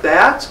things like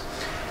that.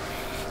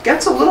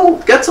 Gets a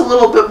little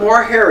bit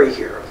more hairy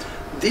here.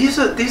 These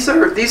are.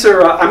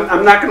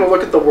 I'm not going to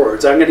look at the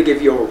words. I'm going to give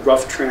you a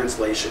rough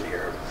translation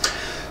here.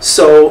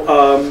 So,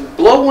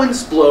 blow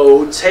winds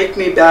blow, take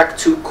me back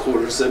to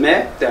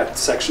Kurzeme, that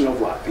section of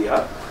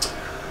Latvia.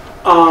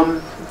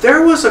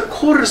 there was a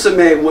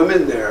kurzeme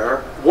woman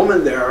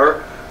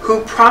there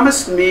who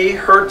promised me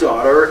her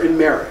daughter in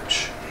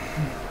marriage.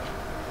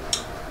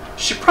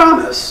 She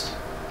promised,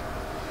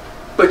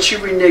 but she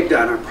reneged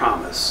on her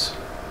promise.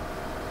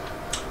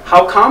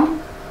 How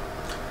come?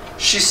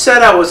 She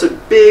said I was a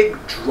big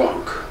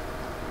drunk.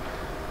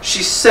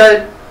 She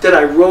said that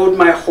I rode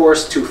my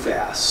horse too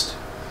fast.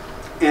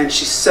 And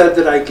she said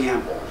that I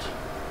gambled.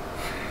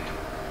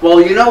 Well,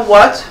 you know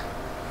what?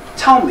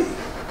 Tell me,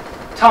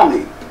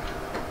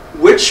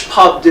 which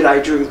pub did I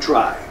drink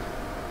dry?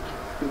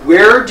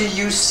 Where do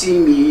you see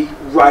me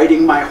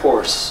riding my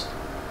horse?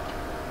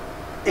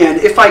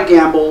 And if I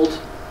gambled,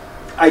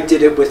 I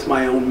did it with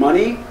my own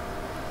money,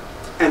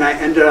 and I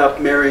ended up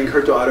marrying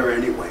her daughter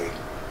anyway.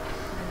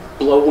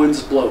 Blow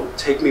winds blow.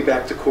 Take me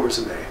back to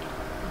Corzine.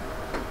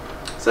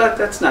 So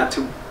that's not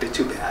too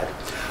bad.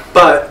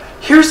 But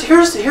here's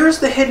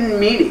the hidden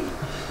meaning.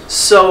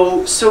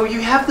 So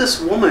you have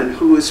this woman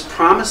who is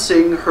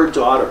promising her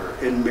daughter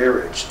in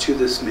marriage to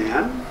this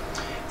man,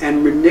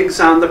 and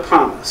reneges on the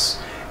promise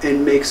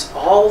and makes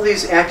all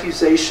these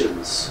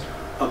accusations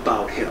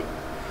about him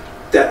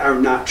that are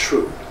not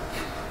true.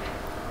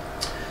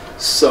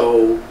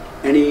 So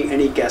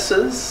any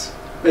guesses?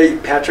 Hey,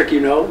 Patrick,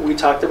 you know, we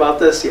talked about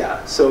this,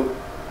 yeah. So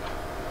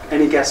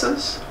any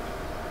guesses?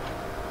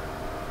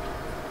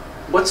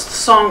 What's the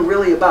song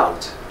really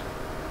about?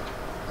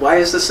 Why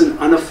is this an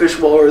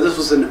unofficial, or this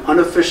was an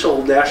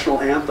unofficial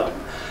national anthem?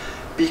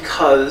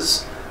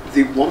 Because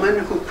the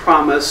woman who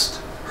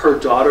promised her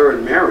daughter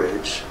in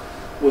marriage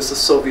was the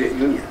Soviet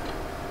Union.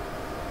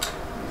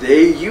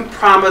 You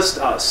promised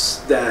us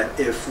that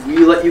if we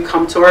let you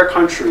come to our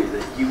country,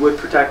 that you would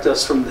protect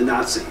us from the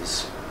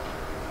Nazis.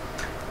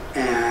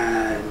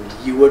 And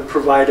you would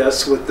provide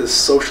us with this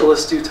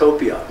socialist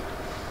utopia.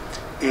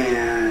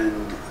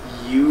 And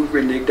you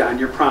reneged on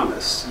your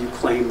promise. You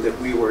claimed that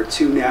we were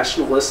too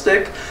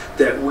nationalistic,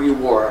 that we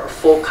wore our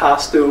full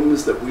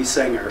costumes, that we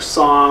sang our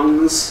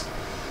songs.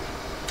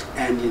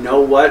 And you know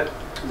what?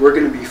 We're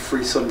going to be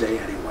free someday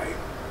anyway.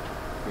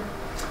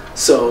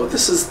 So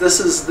this is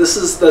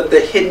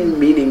the hidden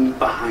meaning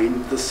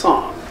behind the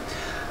song,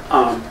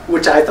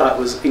 which I thought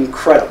was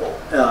incredible.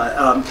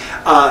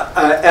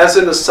 As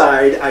an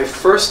aside, I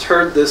first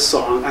heard this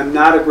song. I'm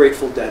not a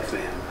Grateful Dead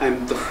fan.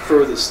 I'm the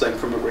furthest thing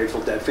from a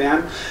Grateful Dead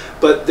fan.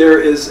 But there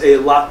is a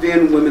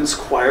Latvian women's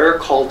choir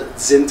called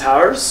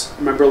Dzintars.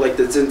 Remember, like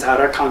the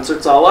Dzintara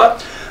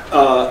Koncertsala?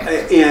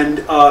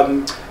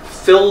 And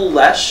Phil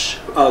Lesh,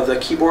 the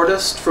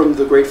keyboardist from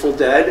the Grateful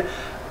Dead,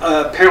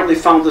 apparently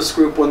found this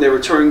group when they were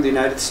touring the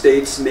United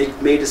States,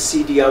 made a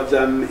CD of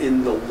them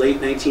in the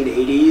late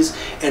 1980s,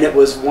 and it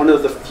was one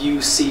of the few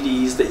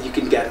CDs that you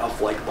can get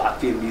of like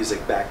Latvian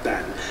music back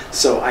then.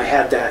 So I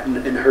had that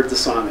and heard the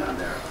song on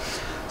there.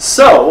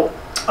 So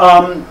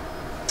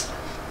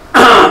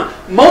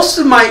most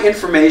of my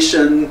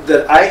information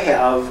that I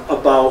have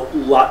about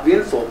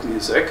Latvian folk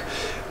music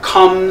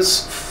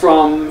comes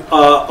from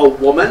a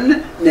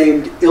woman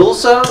named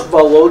Ilza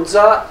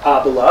Valodza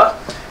Abela,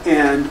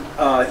 and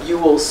you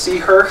will see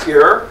her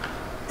here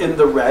in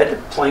the red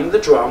playing the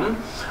drum.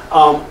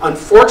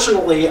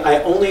 Unfortunately,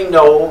 I only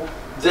know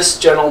this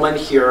gentleman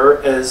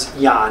here as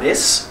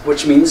Janis,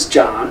 which means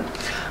John.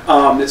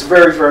 It's a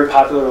very, very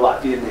popular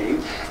Latvian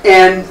name.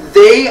 And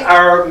they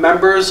are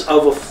members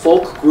of a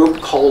folk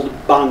group called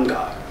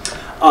Banga.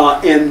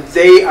 And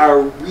they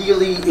are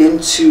really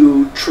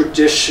into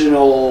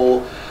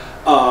traditional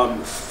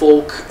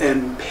folk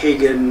and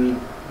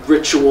pagan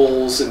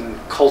rituals and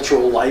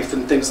cultural life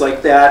and things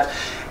like that.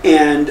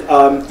 And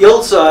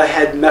Ilza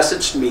had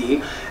messaged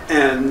me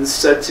and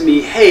said to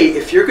me, "Hey,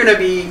 if you're going to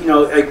be,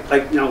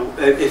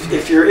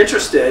 if you're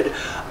interested,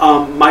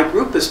 my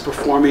group is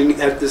performing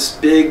at this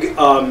big,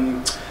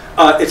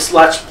 it's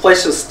Lech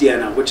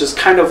Plesasdiena, which is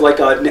kind of like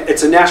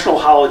it's a national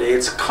holiday.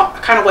 It's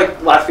kind of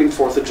like Latvian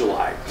 4th of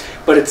July,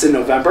 but it's in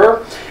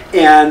November.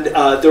 And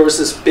there was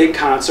this big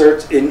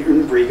concert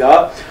in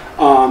Riga,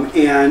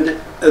 and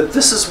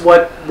this is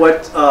what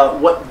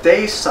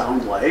they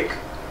sound like."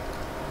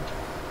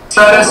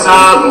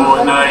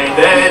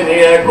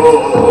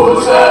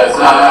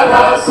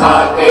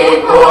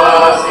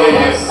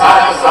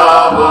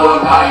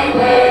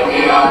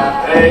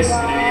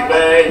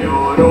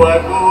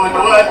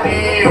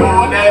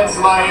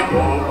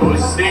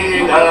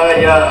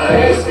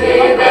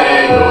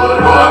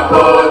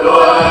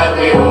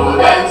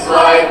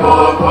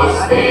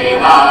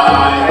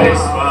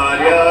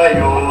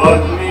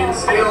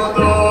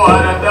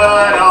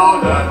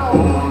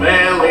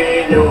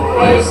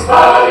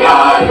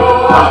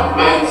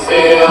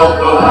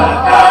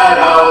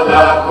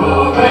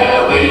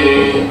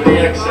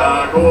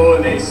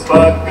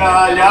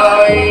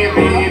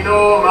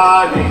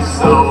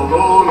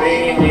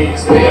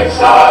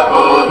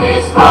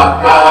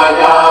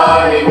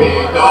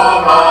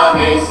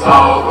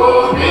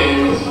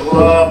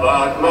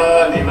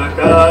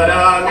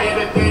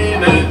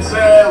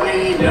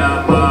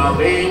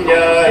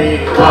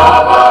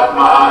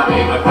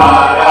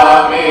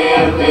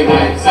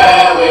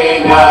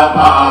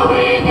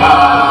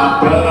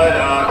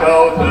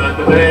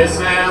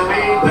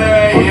 Veselī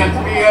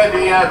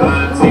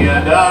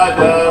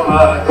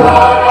dziedādama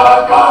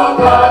kara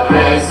kauta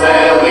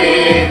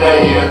dvēselīte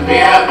iet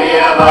pie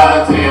Dieva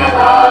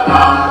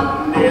dziedādam.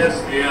 Dievs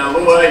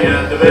mieloja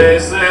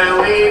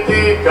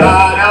dvēselīti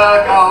kara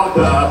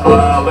kauta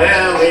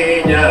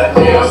paleliņa.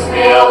 Dievs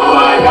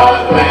mieloja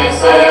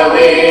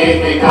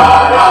dvēselīti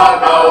kara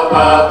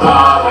kauta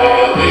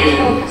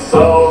paleliņa.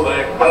 Saule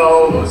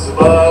kaulus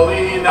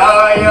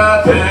balināja,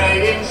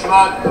 vējiņš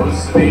matus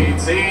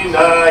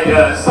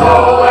vicināja.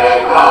 Saule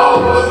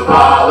kaulus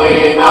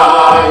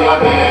balināja,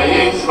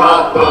 vējiņš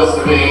matus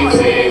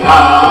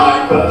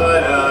vicināja.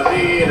 Kara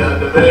vīra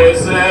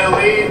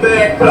dvēselīte,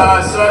 kā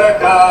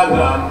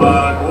sarkana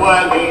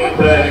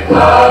magonīte.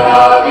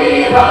 Kara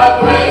vīra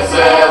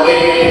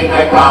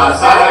dvēselīte, kā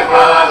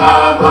sarkana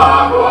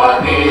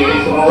magonīte.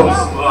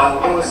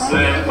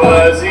 Uzplaukuse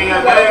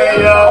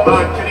paziedēja,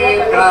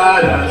 pakrīt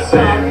kara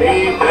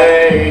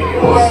zemītei.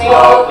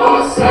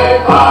 Uzplaukuse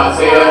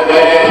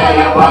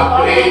paziedēja,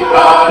 pakrīt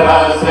kara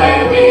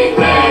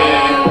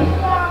zemītei.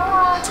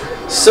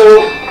 So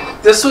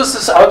this was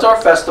this outdoor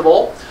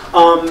festival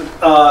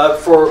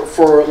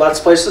for Let's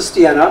Play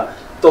Sistiena.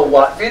 The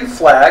Latvian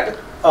flag,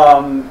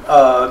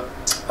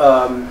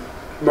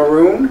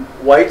 maroon,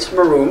 white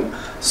maroon,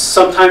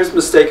 sometimes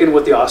mistaken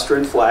with the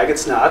Austrian flag.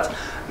 It's not.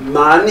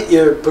 Man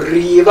ir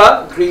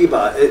brīva,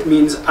 brīva. It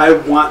means I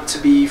want to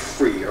be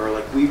free, or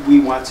like we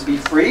want to be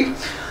free.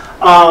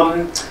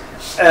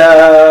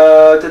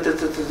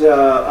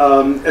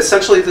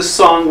 Essentially, this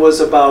song was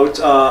about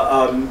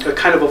a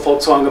kind of a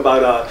folk song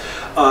about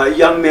a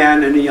young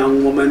man and a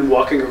young woman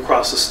walking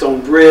across a stone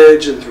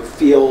bridge and through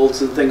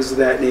fields and things of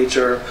that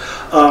nature.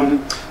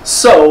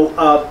 So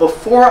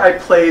before I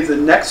play the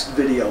next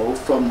video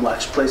from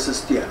Let's Play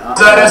Sistiena,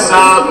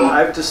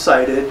 I've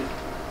decided.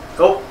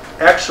 Oh,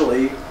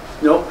 actually,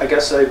 no. I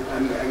guess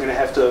I'm going to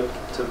have to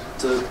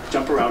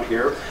jump around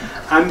here.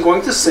 I'm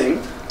going to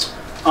sing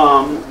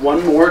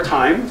one more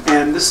time,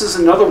 and this is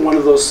another one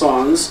of those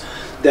songs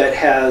that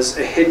has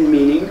a hidden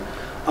meaning.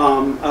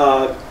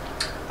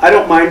 I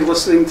don't mind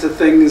listening to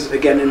things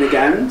again and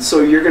again,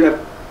 so you're going to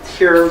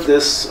hear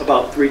this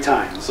about 3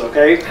 times,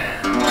 okay?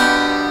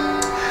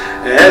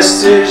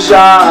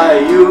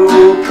 Estižaju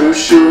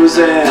pušu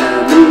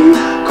zemi,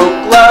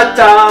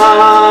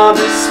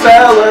 kokladamis,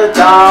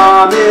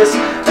 veladamis.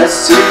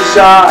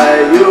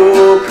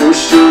 Estižaju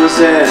pušu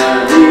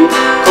zemi,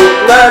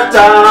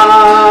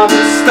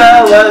 kokladamis,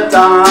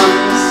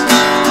 veladamis.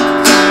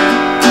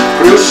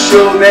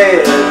 Pušu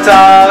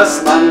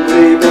metas man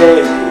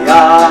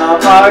gribēja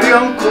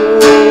parjunku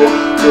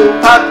tu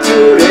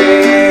paturē.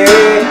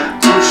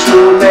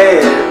 Pušu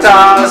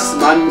metas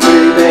man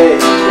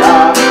gribēja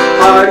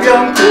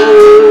parjunku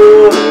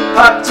tu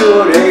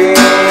paturē.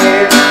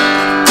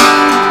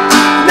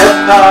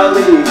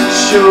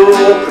 Nepalīšu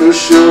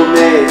pušu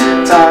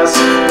metas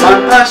man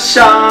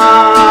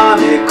pašām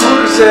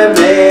kur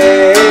zemē.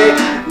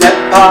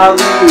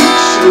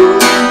 Nepalīšu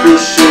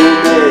pušu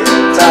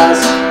metas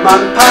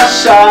man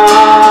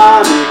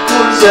pašām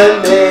kur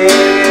zemē.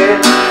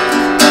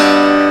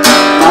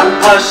 Man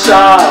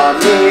pašām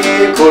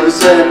kur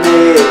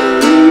zemē.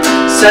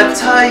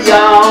 Seta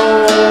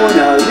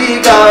jauna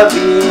līga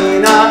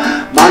vīna.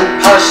 Man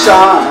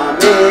pašām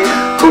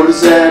kur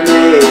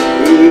zemē.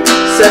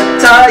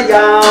 Seta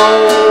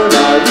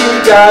jauna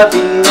līga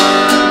vīna.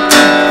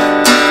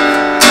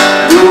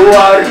 Nu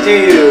ar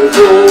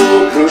Dievu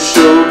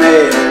pušu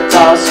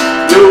metas,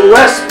 nu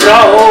es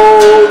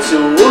braucu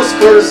uz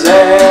kur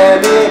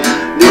zemi.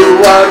 Nu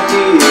ar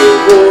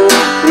Dievu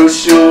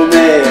pušu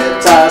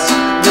metas,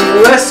 nu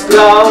es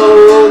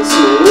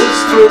braucu uz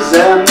kur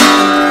zemi.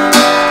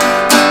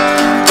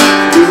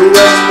 Nu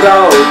es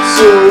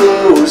braucu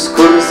uz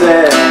kur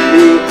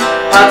zemi,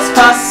 pats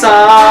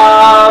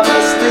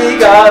pasaules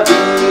līga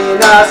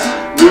vīnas.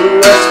 Nu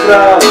es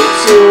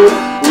braucu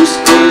uz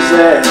kur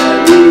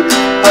zemi,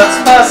 pats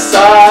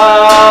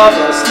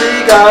pasaules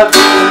līga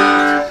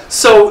vīnas.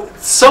 So,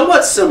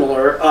 somewhat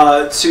similar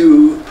to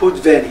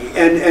Pudveni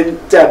and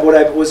Deb, what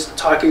I was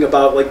talking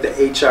about, like the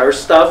HR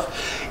stuff.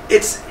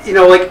 It's, you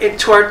know, like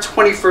to our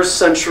 21st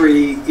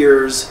century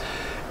ears,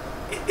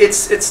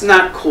 it's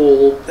not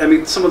cool. I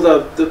mean, some of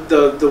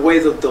the way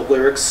that the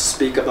lyrics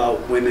speak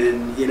about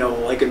women, you know,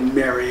 like in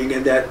marrying,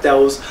 and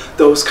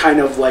those kind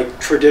of like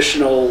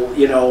traditional,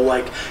 you know,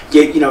 like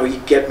you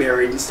get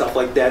married and stuff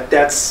like that.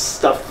 That's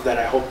stuff that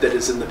I hope that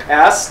is in the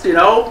past, you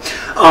know.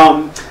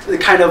 The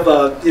kind of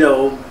you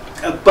know.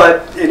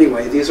 But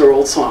anyway, these are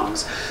old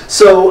songs.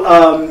 So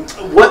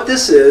what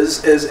this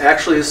is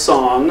actually a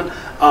song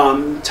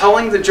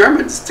telling the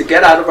Germans to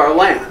get out of our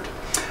land.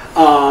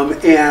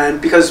 And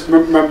because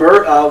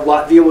remember,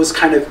 Latvia was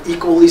kind of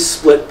equally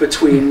split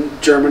between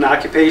German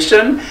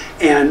occupation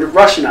and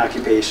Russian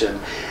occupation.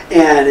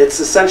 And it's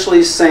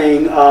essentially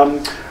saying,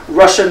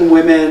 Russian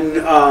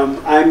women,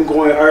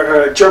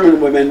 or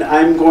German women,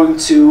 I'm going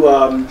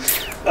to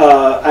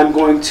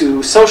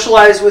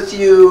socialize with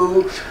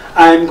you.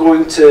 I'm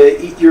going to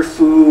eat your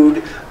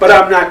food, but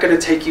I'm not going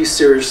to take you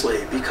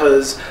seriously,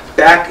 because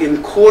back in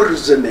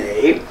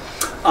Kurzeme,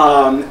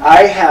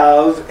 I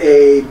have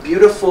a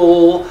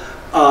beautiful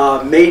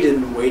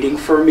maiden waiting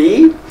for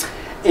me.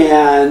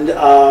 And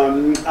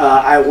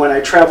when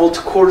I travel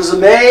to Quarters of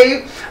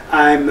May,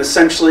 I'm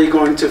essentially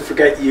going to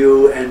forget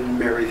you and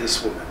marry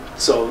this woman.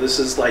 So this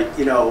is like,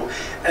 you know,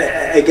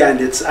 again,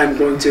 I'm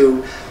going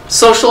to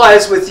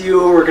socialize with you,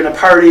 we're going to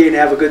party and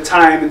have a good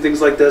time and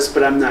things like this,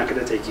 but I'm not going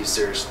to take you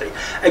seriously.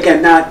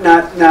 Again,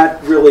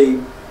 not really,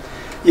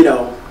 you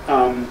know,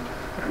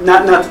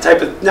 not the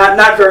type of,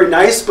 not very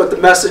nice, but the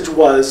message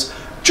was,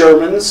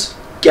 Germans,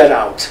 get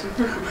out.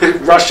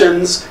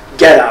 Russians,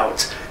 get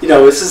out. You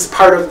know, this is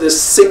part of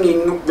this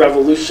singing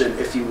revolution,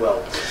 if you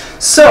will.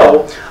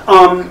 So,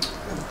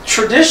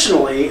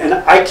 traditionally, and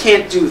I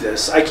can't do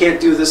this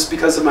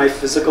because of my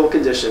physical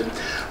condition,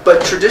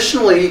 but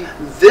traditionally,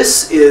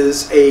 this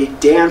is a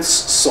dance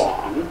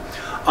song.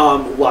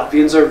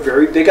 Latvians are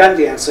very big on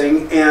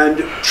dancing, and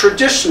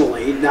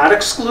traditionally, not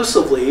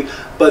exclusively,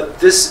 but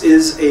this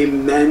is a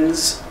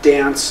men's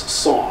dance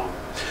song.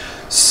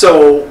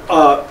 So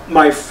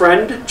my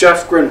friend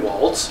Jeff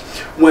Grinwald,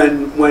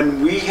 when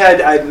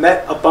I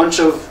met a bunch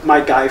of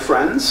my guy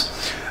friends,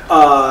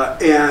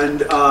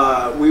 and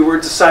we were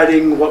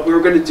deciding what we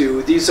were going to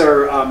do. These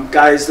are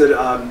guys that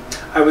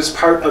I was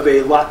part of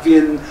a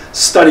Latvian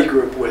study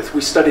group with.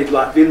 We studied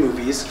Latvian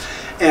movies,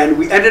 and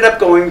we ended up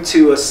going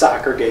to a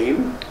soccer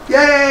game.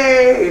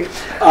 Yay!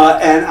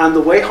 And on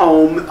the way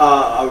home,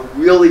 a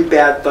really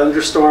bad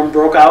thunderstorm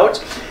broke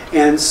out.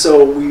 And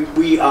so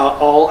we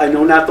all, I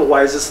know not the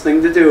wisest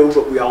thing to do,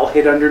 but we all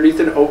hid underneath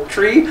an oak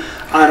tree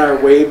on our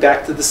way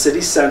back to the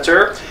city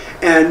center.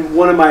 And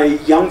one of my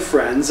young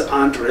friends,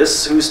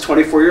 Andres, who's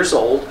 24 years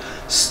old,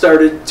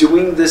 started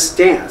doing this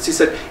dance. He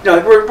said, you know,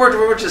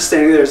 we're just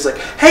standing there. It's like,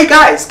 hey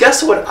guys,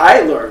 guess what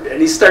I learned? And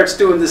he starts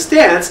doing this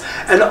dance,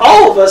 and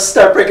all of us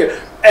start breaking,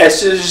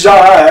 because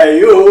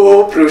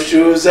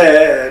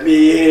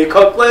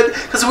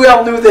we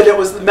all knew that it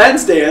was the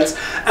men's dance,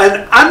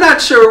 and I'm not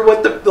sure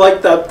what the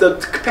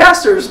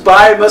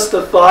passers-by must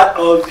have thought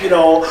of, you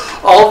know,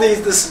 all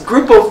this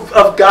group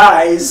of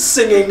guys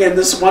singing and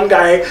this one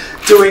guy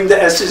doing the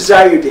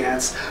Eshizayu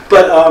dance.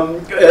 But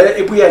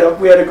we had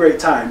a great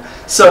time.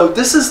 So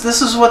this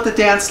is what the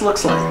dance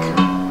looks like,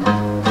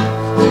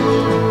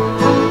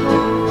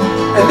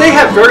 and they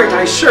have very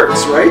nice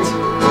shirts, right?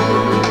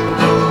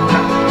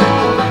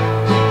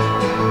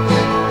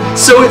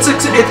 So it's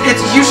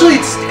usually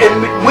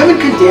and women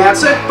can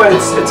dance it, but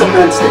it's a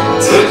men's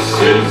dance.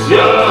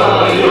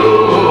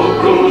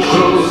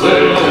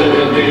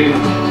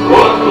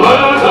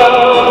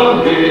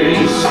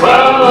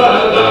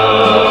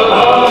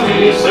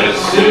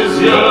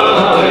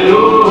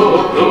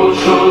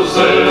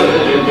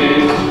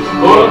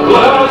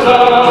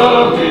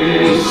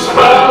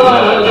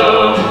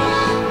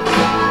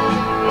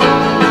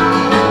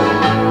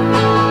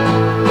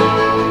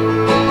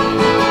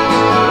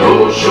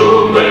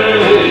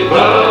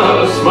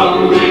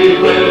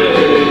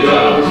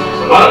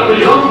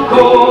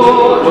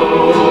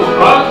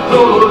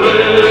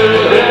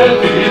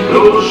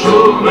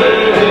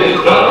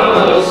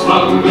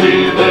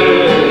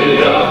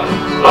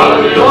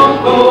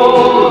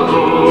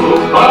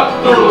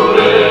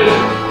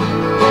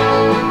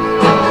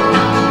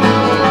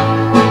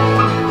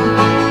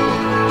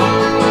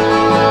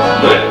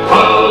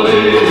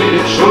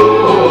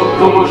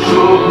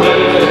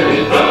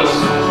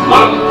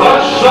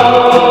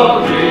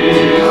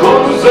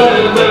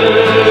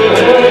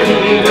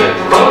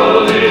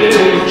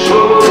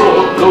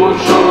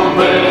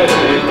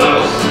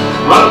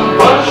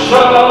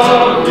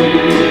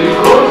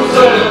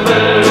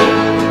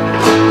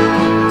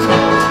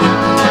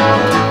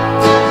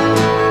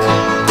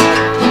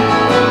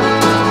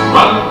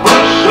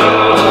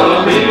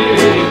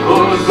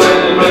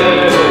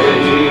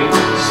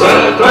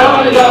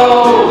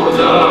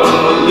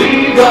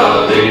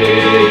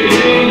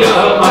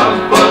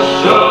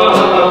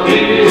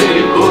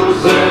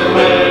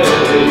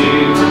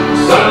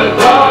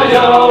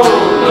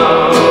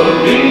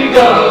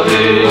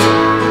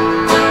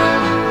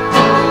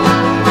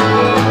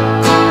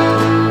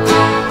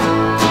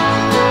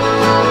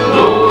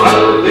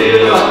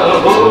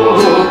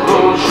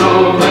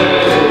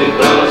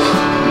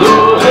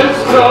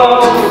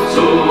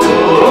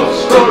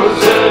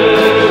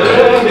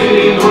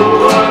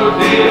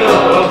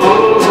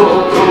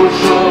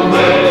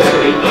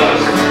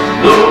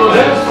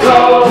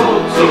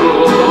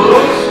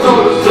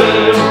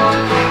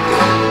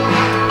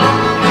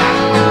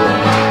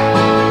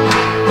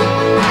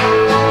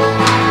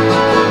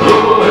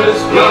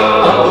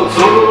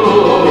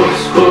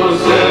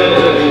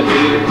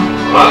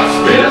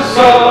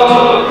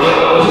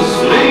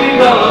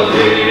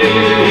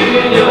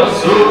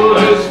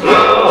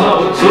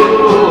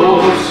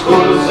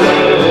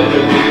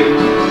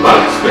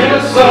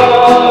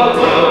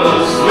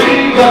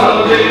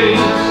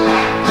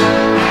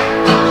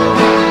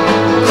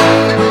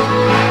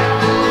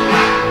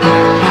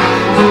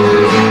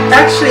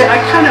 Actually, I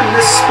kind of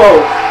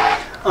misspoke.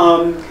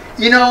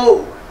 You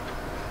know,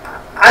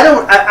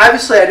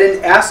 obviously I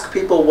didn't ask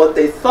people what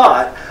they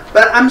thought,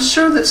 But I'm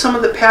sure that some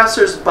of the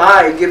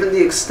passers-by, given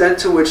the extent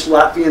to which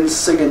Latvians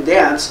sing and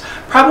dance,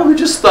 probably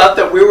just thought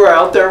that we were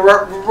out there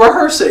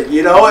rehearsing,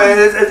 you know?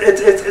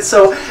 And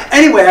so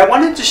anyway, I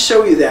wanted to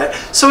show you that.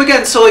 So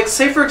again, so like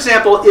say for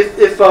example,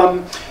 if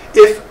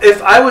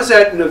I was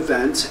at an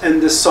event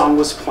and this song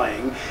was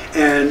playing,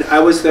 and I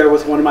was there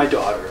with one of my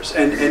daughters,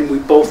 and we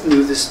both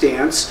knew this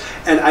dance,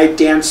 and I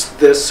danced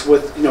this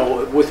with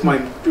my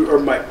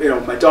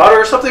daughter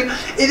or something,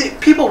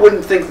 people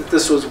wouldn't think that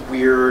this was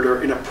weird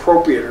or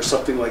inappropriate or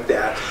something like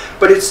that.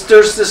 But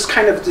there's this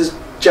kind of this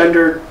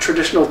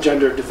traditional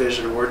gender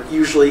division where it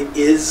usually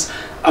is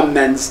a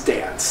men's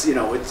dance.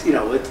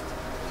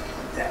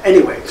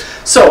 Anyway.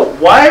 So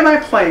why am I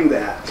playing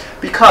that?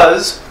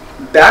 Because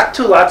back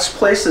to Las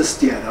Places,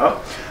 Diana,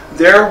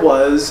 there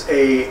was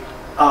a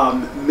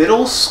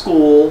middle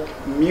school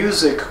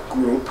music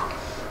group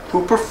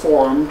who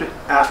performed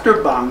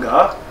after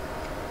Banga.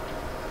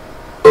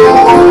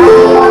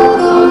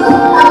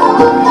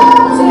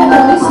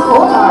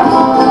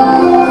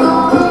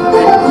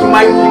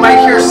 You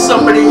might hear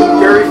somebody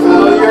very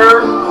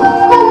familiar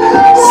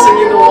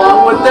singing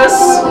along with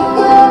this.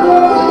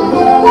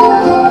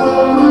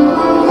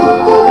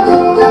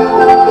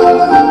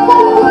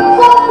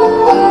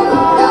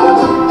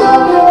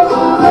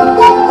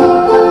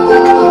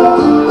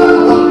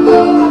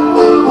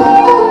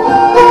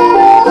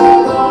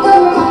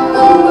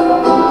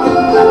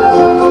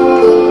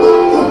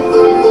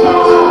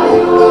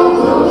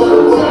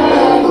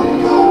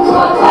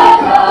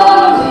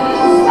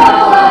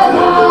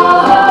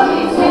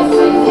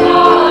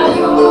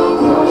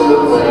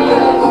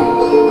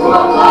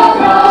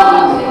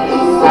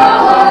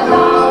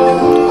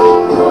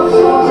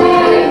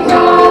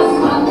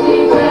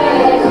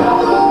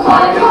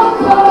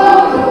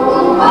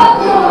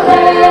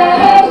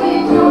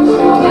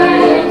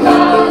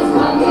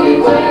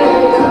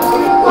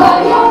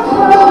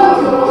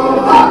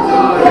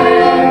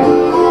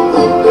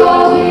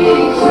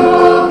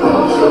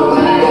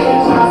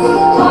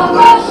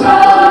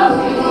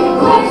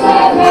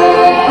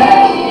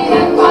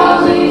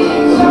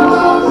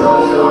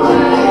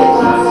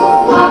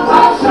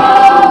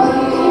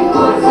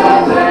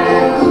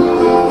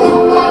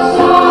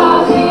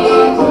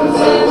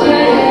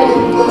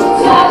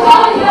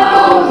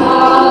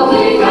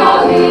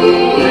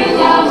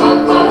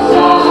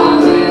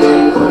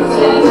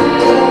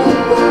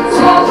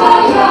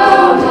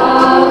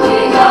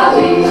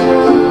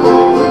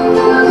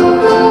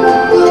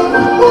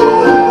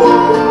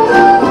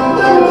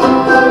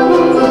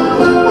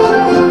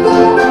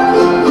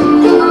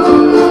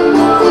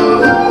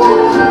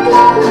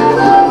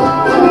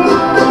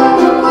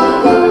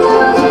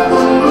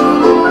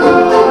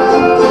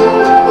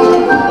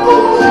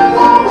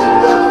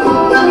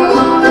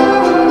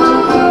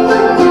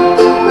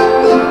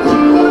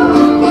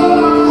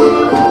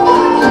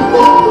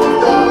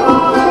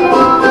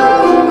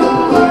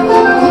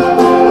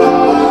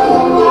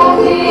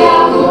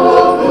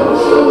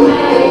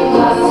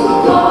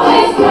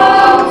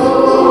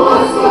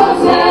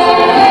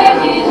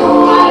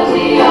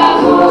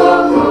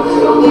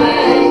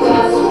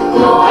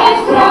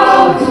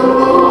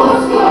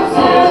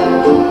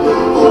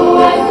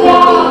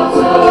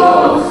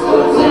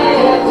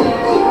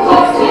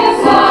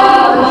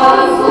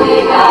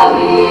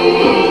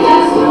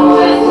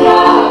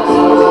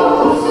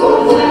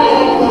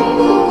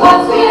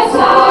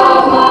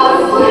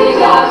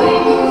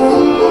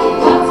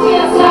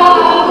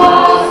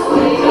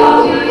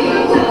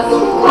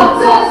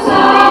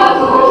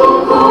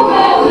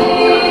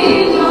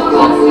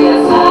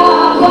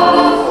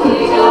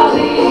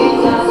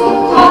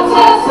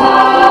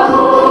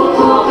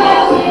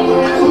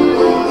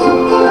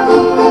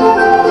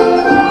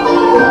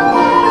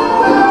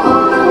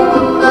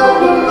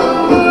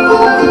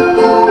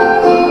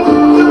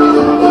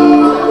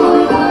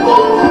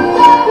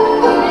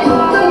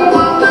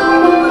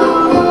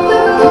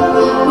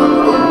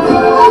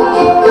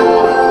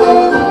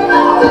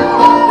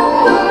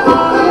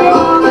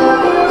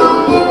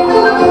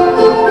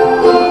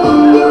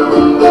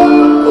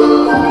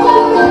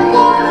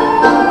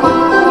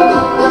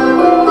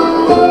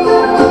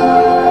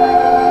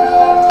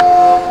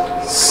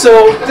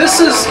 So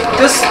this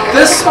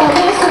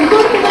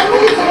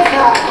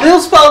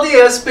Nils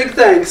Baldias, big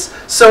thanks.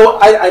 So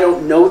I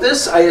don't know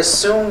this. I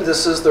assume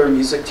this is their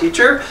music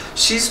teacher.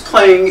 She's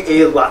playing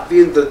a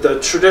Latvian, the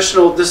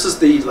traditional. This is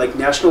the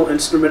national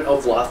instrument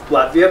of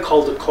Latvia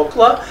called a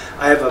kokla.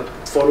 I have a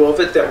photo of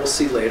it that we'll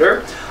see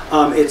later.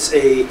 It's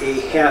a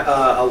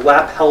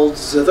lap-held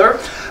zither.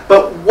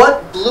 But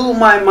what blew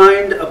my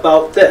mind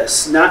about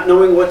this, not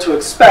knowing what to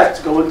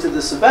expect going to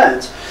this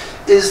event,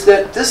 is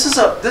that this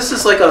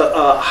is like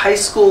a high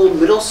school,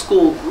 middle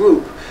school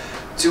group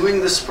doing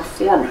this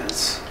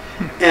performance,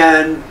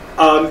 and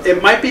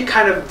it might be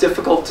kind of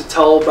difficult to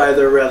tell by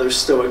their rather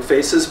stoic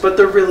faces, but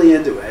they're really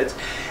into it.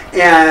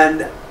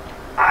 And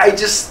I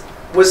just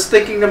was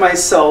thinking to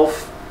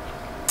myself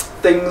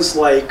things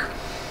like,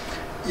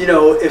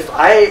 if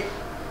I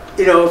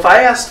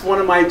asked one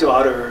of my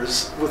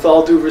daughters, with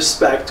all due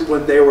respect,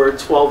 when they were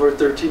 12 or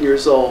 13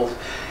 years old,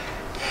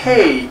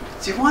 hey,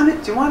 do you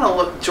want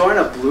to join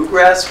a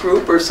bluegrass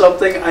group or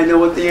something? I know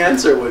what the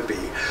answer would be.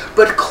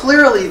 But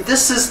clearly,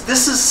 this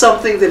is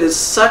something that is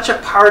such a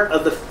part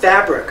of the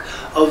fabric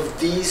of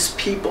these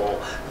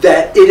people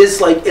that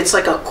it's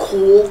like a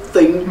cool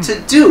thing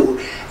to do.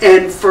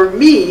 And for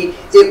me,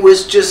 it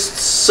was just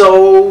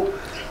so,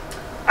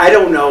 I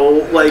don't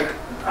know, like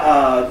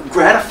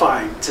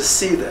gratifying to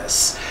see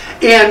this.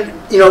 And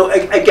you know,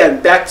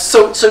 again,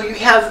 so you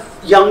have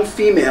young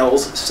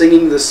females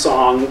singing this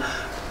song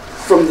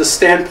from the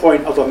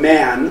standpoint of a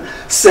man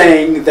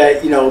saying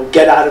that, you know,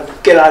 get out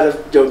of,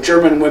 you know,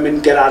 German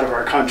women, get out of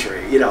our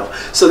country, you know.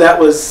 So that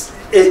was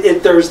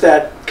there's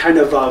that kind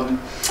of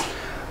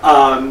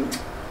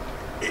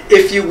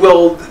if you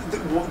will,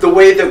 the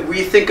way that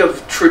we think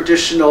of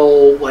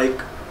traditional, like,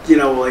 you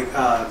know, like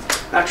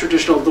not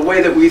traditional, the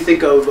way that we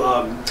think of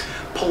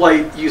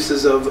polite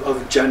uses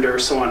of gender,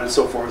 so on and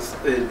so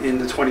forth, in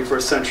the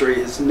 21st century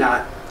is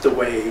not the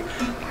way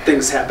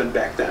things happened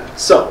back then.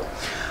 So,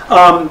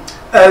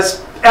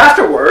 as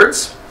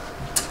afterwards,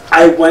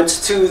 I went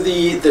to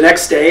the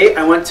next day,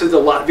 I went to the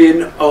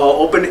Latvian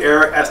Open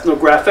Air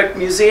Ethnographic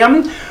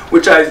Museum,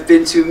 which I've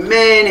been to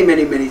many,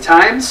 many, many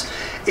times.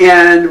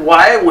 And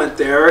why I went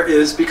there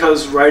is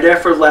because right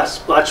after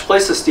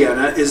Lāčplēsas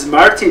is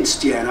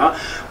Mārtiņas,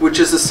 which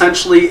is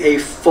essentially a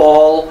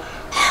fall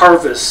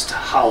harvest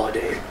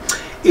holiday.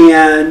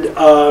 And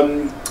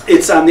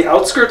it's on the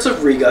outskirts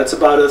of Riga. It's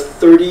about a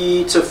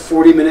 30 to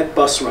 40 minute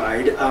bus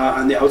ride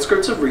on the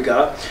outskirts of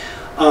Riga.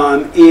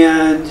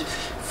 And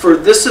for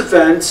this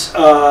event,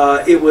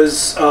 it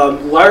was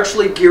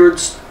largely geared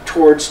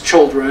towards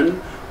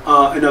children,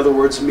 in other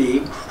words,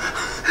 me.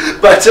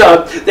 But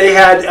they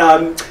had,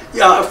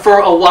 for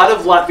a lot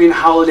of Latvian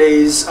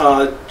holidays,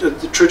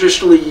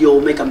 traditionally you'll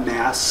make a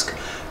mask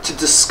to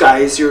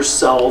disguise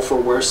yourself or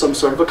wear some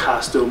sort of a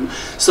costume.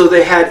 So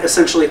they had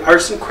essentially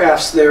arts and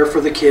crafts there for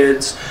the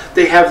kids.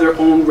 They have their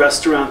own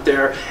restaurant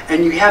there,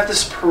 and you have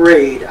this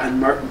parade on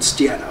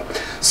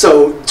Mārtiņas.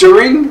 So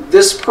during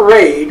this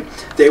parade,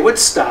 they would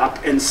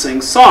stop and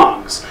sing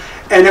songs.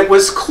 And it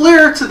was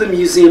clear to the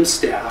museum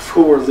staff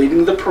who were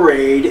leading the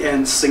parade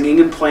and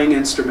singing and playing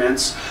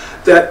instruments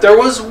that there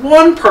was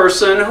one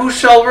person who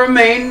shall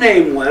remain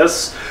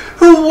nameless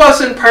who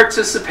wasn't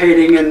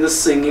participating in the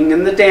singing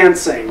and the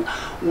dancing.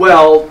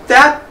 Well,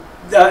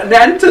 an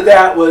end to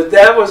that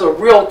was a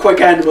real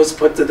quick end was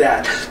put to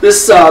that.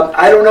 This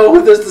I don't know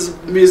who this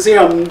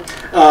museum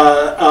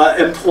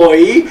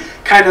employee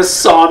kind of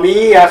saw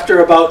me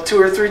after about 2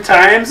 or 3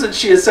 times, and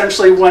she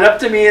essentially went up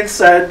to me and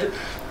said,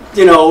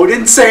 you know,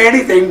 didn't say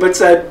anything, but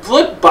said,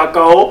 "Look,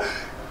 bucko,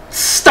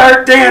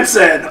 start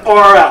dancing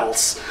or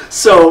else."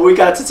 So I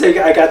got to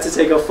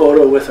take a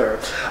photo with her.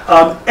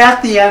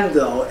 At the end,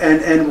 though,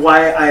 and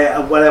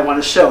what I want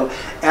to show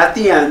at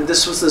the end,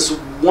 this was this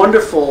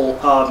wonderful,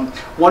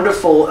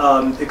 wonderful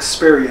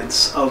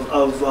experience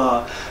of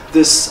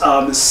this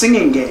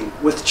singing game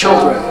with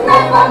children.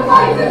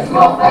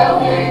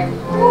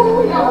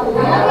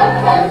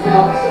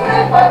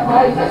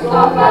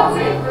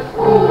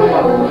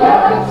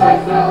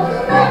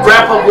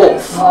 Grandpa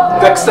Wolf,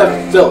 Vexta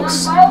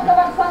Vilks.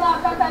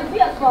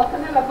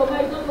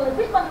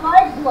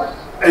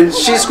 And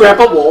she's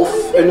Grandpa Wolf,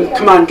 and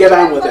come on, get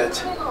on with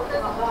it.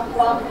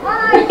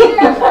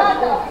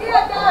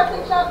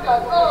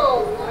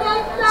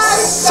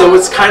 So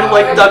it's kind of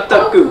like Duck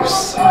Duck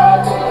Goose.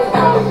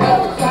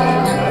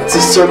 It's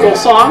a circle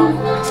song.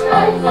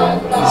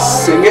 You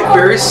sing it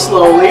very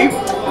slowly,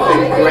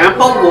 and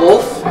Grandpa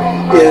Wolf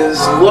is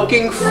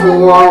looking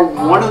for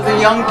one of the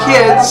young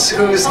kids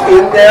who's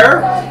in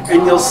there,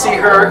 and you'll see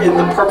her in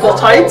the purple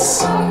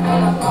tights.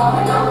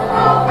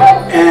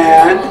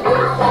 And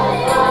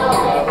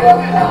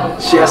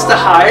she has to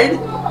hide.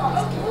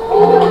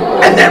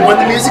 And then when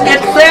the music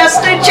gets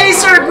fast, they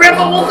chase her.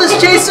 Grandpa Wolf is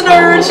chasing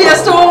her, and she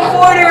has to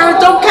avoid her.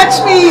 Don't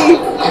catch me.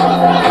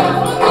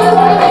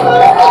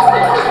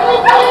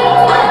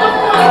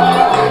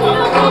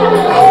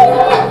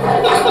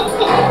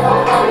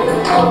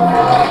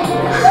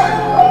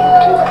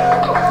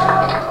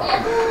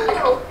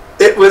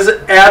 It was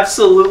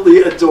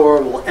absolutely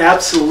adorable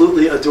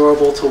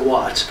to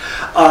watch.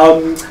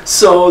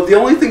 So the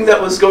only thing that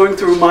was going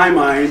through my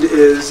mind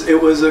is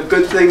it was a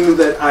good thing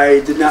that I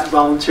did not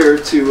volunteer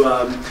to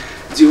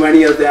do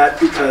any of that,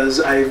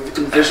 because I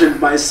envisioned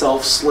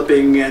myself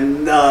slipping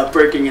and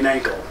breaking an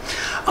ankle.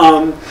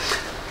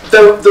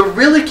 The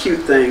really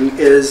cute thing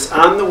is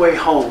on the way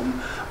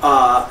home,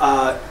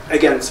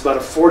 again, it's about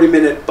a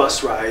 40-minute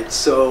bus ride,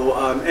 so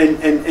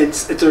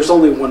there's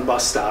only one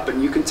bus stop,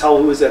 and you can tell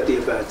who was at the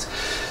event.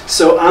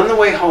 So on the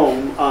way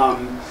home,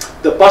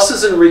 the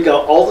buses in Riga,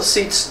 all the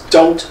seats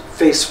don't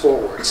face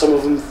forward. Some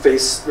of them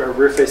are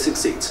rear-facing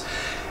seats.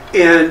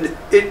 And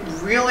it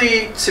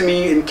really, to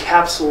me,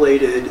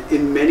 encapsulated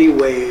in many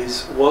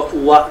ways what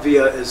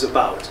Latvia is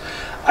about.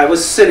 I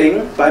was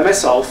sitting by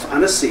myself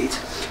on a seat,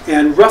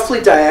 and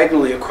roughly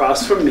diagonally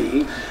across from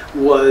me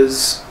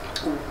was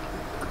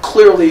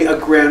clearly a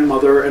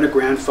grandmother and a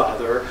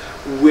grandfather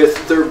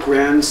with their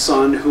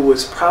grandson, who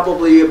was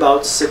probably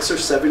about 6 or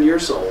 7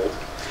 years old.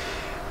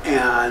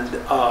 And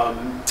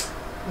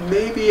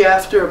maybe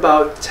after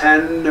about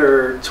 10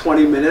 or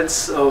 20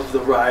 minutes of the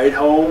ride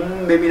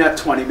home, maybe not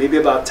 20, maybe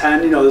about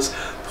 10, you know, this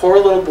poor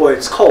little boy,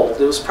 it's cold.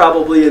 It was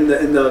probably in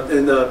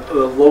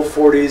the low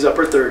 40s,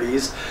 upper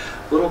 30s.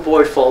 Little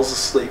boy falls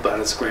asleep on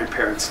his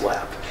grandparents'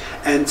 lap.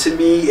 And to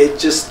me, it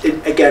just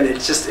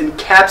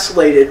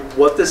encapsulated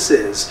what this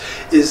is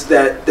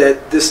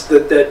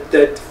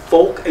that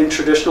folk and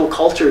traditional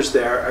cultures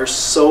there are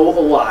so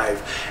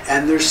alive,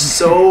 and they're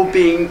so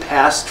being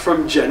passed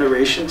from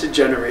generation to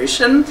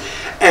generation.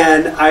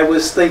 And I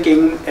was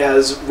thinking,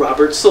 as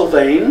Robert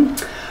Sylvain,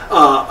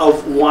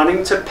 of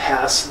wanting to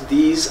pass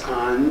these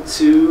on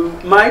to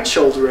my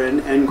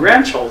children and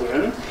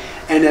grandchildren.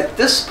 And at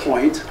this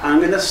point, I'm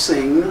going to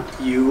sing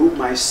you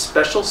my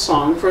special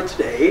song for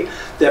today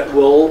that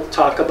we'll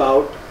talk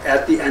about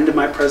at the end of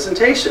my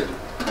presentation.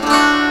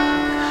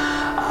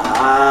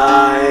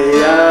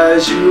 Ai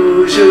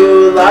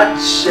juju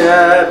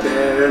lacha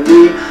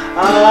berni,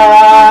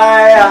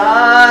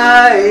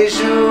 ai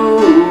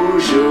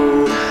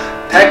juju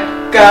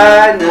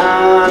pekka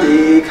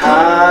nami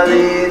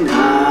kali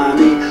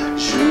nami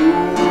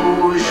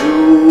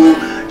juju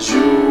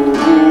juju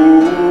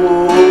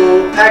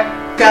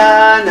pekka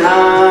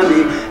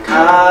nami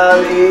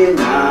kali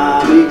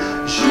nami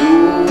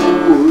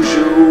juju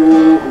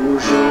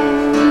juju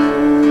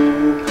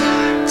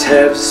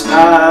Tevs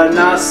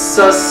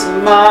parnasas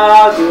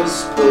magus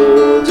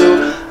podu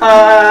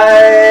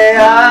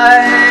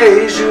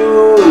ai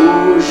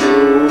juju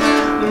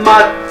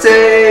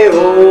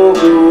Mateo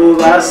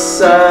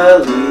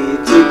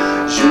vasaliti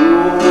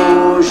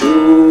juju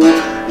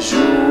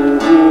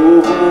juju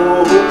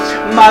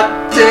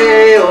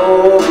Mateo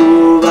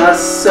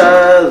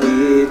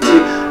vasaliti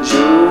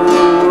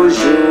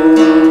juju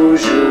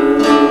juju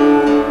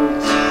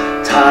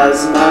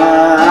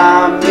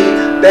Tasmami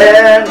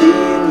berni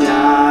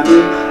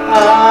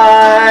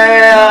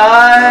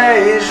ai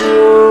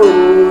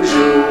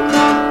juju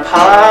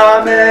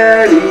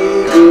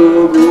pamerigo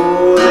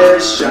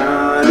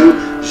gureshanu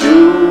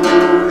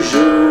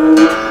juju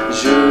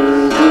juju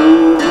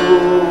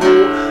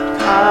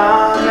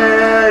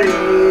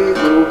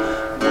pamerigo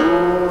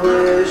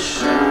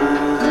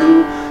gureshanu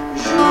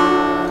juju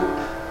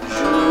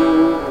juju.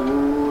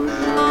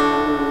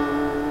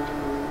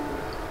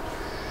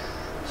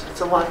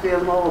 It's a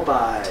Latvian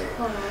lullaby.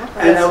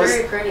 And I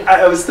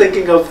was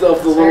thinking of the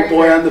little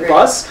boy on the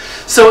bus.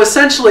 So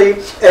essentially,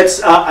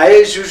 it's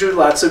Ai Juju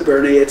Latsa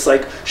Bernie. It's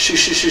like shoo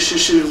shoo shoo shoo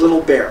shoo little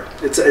bear.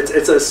 It's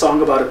a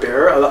song about a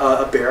bear,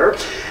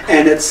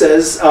 and it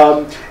says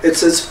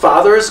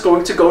Father is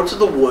going to go to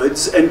the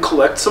woods and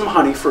collect some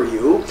honey for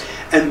you,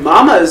 and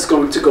Mama is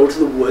going to go to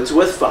the woods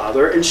with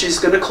Father, and she's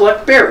going to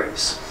collect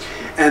berries,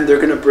 and they're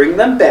going to bring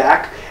them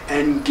back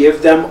and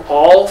give them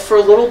all for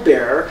little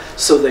bear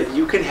so that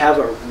you can have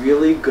a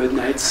really good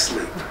night's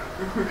sleep.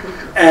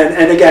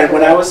 And again,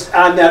 when I was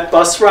on that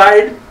bus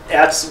ride,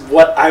 that's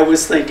what I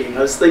was thinking.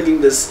 I was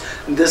thinking this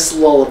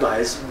lullaby,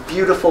 this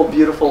beautiful,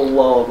 beautiful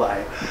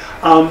lullaby.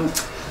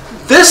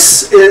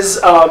 This is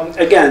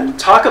again,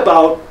 talk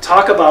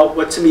about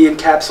what to me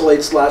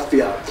encapsulates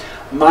Latvia.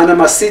 Mana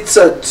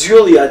masitsa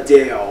Julia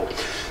Deo.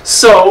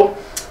 So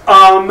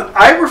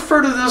I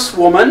refer to this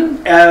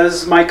woman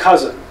as my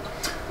cousin.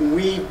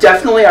 We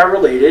definitely are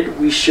related.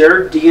 We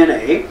share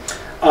DNA.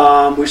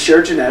 We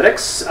share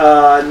genetics.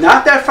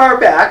 Not that far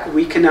back.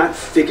 We cannot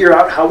figure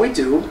out how we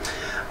do.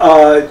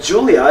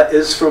 Julia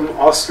is from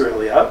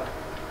Australia,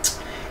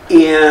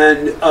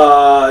 and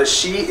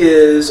she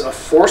is a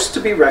force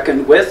to be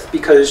reckoned with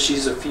because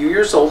she's a few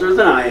years older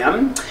than I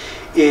am,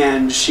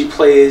 and she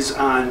plays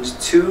on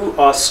two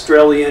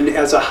Australian,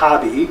 as a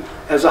hobby,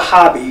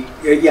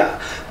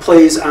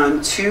 plays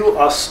on two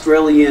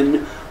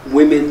Australian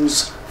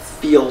women's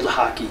field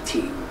hockey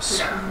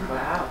teams.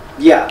 Wow.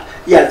 Yeah,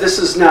 this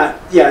is not,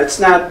 it's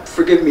not,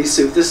 forgive me,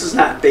 Sue, this is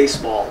not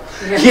baseball.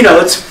 You know,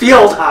 it's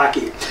field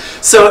hockey.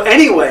 So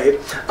anyway,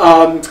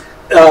 my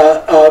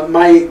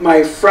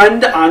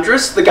friend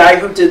Andres, the guy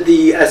who did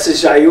the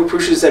Esejaju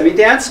Pushuzemi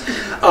dance,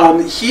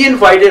 he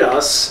invited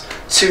us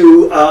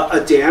to a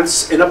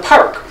dance in a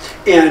park.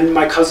 And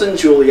my cousin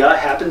Julia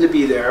happened to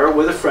be there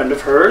with a friend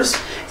of hers,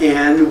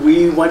 and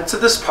we went to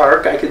this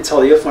park. I can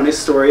tell you a funny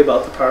story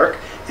about the park.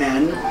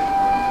 And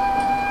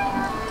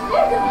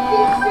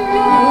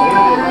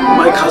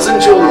my cousin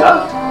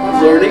Julia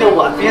learning a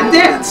Latvian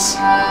dance.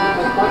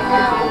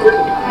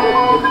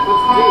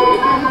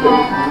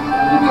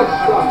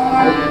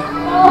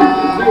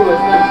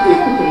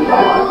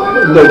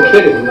 No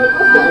kidding.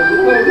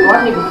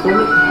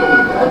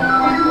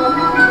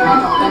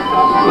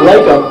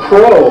 Like a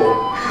pro.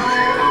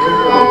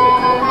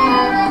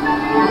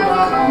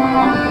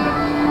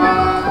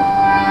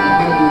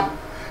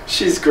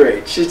 She's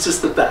great. She's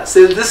just the best.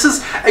 This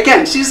is,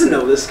 again, she doesn't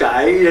know this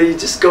guy. You know, you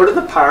just go to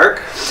the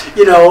park,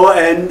 you know,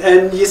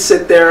 and you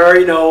sit there,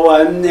 you know,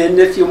 and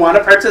if you want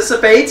to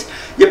participate,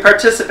 you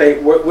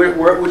participate,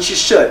 which you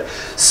should.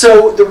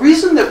 So the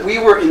reason that we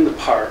were in the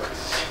park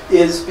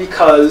is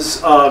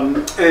because,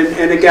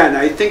 and again,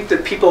 I think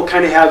that people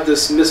kind of have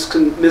this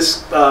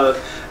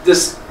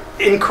this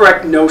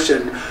incorrect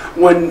notion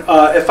when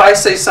if I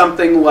say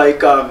something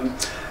like,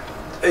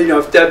 you know,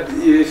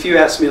 if you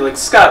ask me like,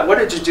 Scott, what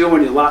did you do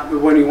when you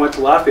went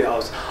to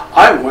Latvia?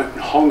 I went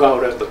and hung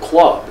out at the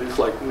club. It's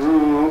like,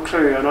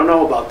 okay, I don't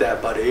know about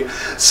that, buddy.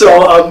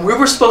 So we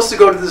were supposed to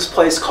go to this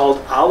place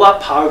called Ala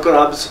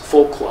Pagreb's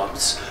Folk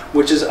Clubs,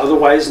 which is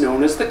otherwise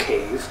known as the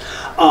Cave.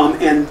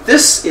 And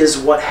this is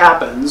what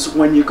happens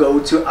when you go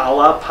to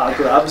Ala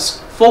Pagreb's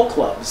Folk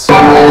Clubs.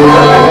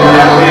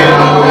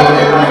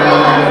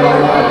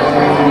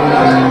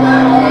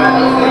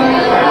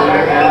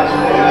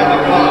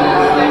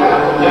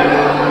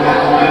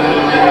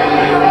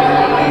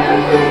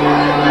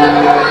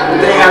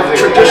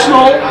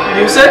 Traditional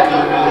music,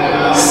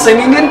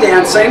 singing and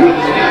dancing,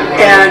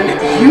 and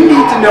you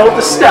need to know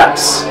the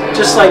steps.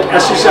 Just like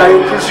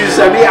Eshishayu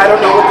Kushuzemi, I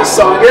don't know what this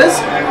song is,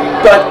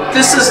 but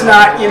this is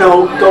not, you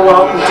know, go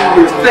out and do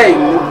your thing.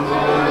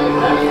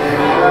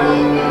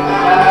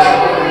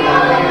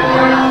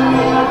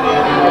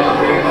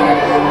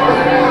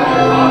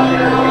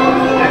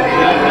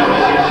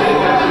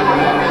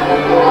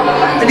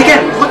 And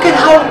again, look at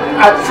how,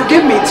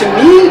 forgive me, to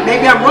me,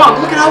 maybe I'm wrong,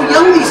 look at how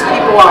young these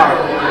people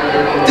are.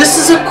 This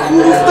is a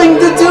cool thing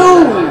to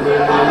do.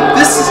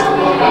 This is...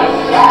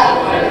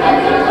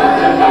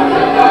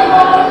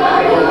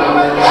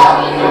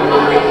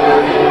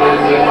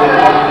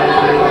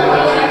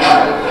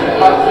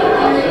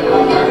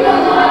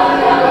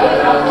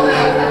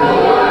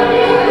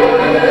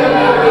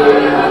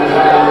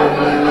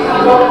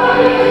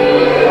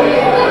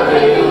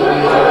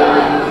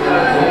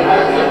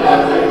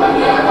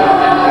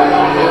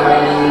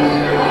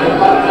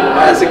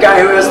 As a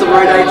guy who has the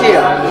right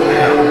idea.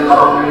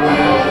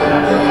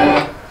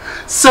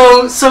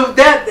 So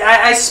that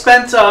I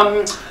spent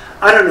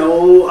I don't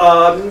know,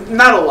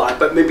 not a lot,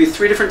 but maybe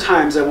 3 different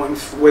times I went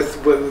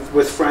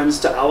with friends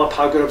to Ala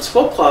Pagreb's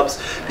Folk Clubs,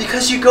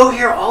 because you go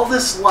hear all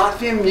this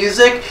Latvian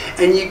music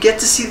and you get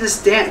to see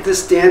this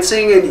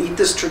dancing and eat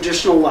this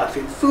traditional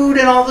Latvian food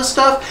and all this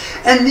stuff.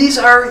 And these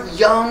are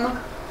young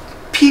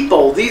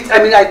people.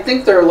 I mean, I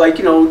think they're like,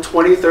 you know,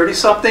 20, 30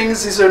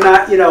 somethings. These are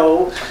not, you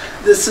know,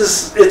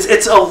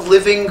 it's a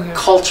living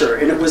culture,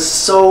 and it was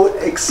so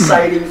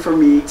exciting for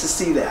me to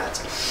see that.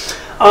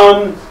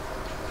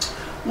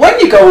 When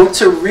you go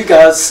to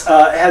Riga's,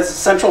 it has a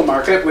central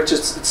market, which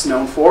it's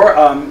known for.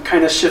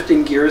 Kind of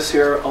shifting gears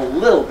here a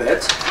little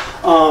bit.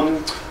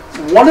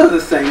 One of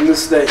the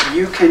things that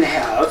you can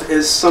have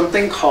is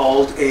something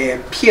called a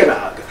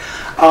pirag.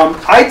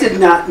 I did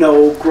not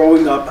know,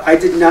 growing up, I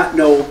did not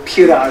know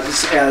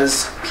pirags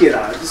as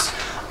pirags.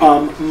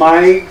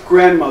 My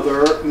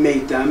grandmother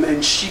made them,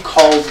 and she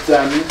called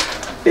them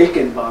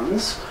bacon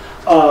buns.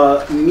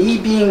 Me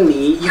being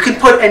me, you can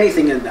put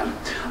anything in them,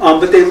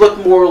 but they look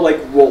more like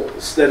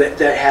rolls that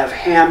have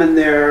ham in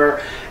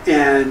there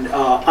and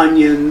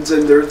onions,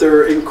 and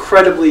they're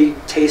incredibly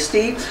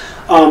tasty.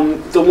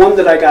 The one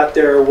that I got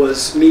there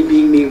was, me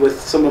being me with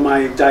some of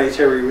my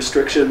dietary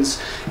restrictions,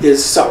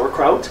 is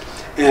sauerkraut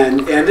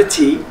and a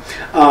tea,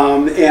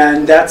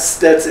 and it's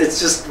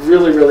just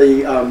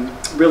really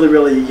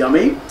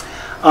yummy.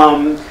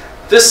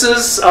 This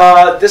is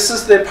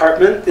the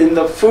apartment, in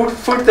the food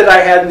that I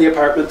had in the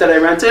apartment that I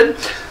rented.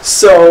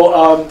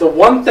 So the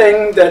one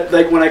thing that,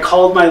 like, when I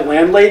called my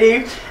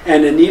landlady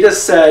and Anita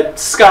said,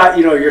 Scott,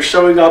 you know, you're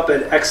showing up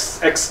at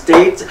X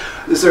date,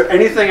 is there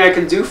anything I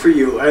can do for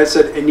you? And I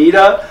said,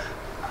 Anita,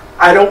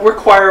 I don't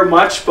require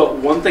much, but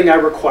one thing I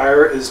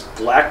require is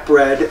black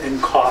bread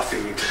and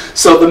coffee.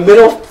 So the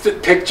middle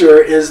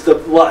picture is the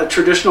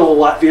traditional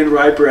Latvian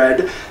rye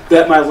bread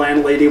that my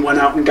landlady went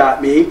out and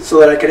got me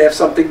so that I could have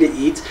something to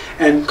eat,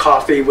 and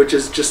coffee, which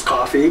is just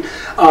coffee.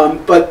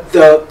 But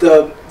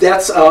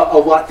that's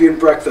a Latvian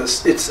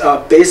breakfast. It's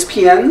base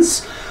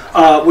piens,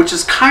 which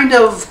is kind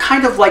of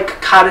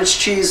like cottage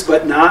cheese,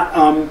 but not,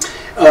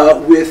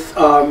 with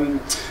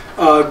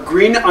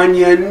green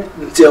onion,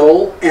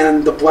 dill,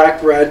 and the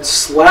black bread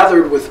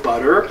slathered with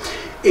butter.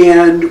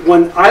 And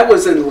when I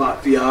was in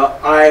Latvia,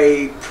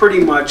 I pretty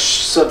much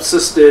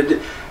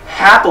subsisted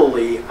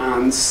happily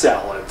on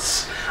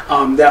salads.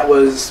 That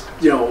was,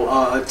 you know,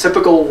 a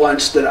typical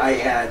lunch that I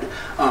had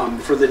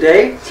for the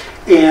day.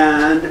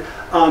 And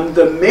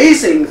the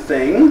amazing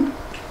thing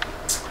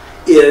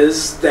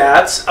is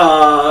that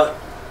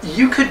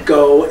you could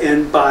go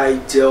and buy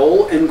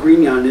dill and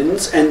green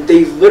onions, and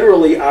they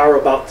literally are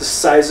about the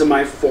size of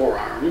my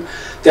forearm.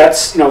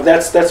 That's my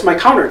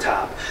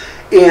countertop.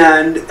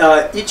 And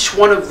each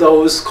one of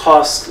those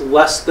costs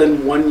less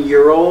than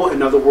 €1.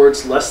 In other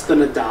words, less than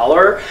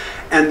 $1.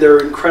 And they're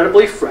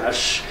incredibly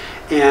fresh.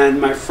 And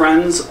my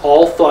friends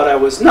all thought I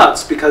was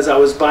nuts because I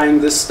was buying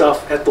this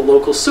stuff at the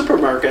local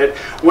supermarket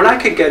when I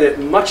could get it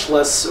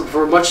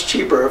for much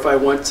cheaper if I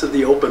went to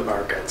the open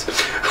market.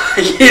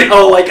 You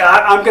know, like,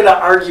 I'm going to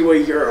argue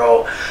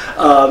 €1.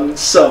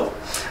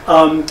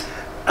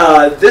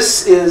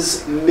 This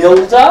is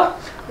Milda,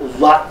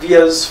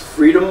 Latvia's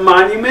freedom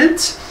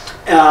monument.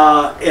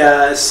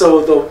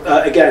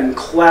 Again,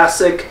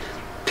 classic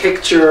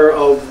picture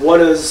of what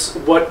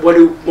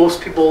do most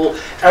people,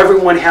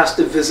 everyone has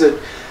to visit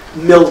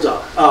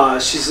Milda.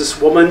 She's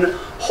this woman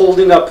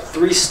holding up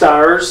 3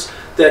 stars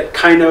that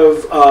kind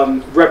of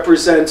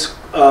represent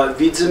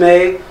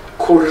Vidzime,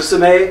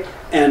 Kurzime,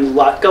 and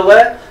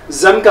Latgale.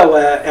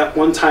 Zemgale at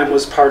one time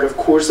was part of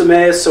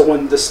Kurzime, so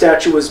when the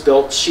statue was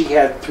built, she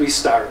had 3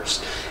 stars.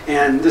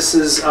 And this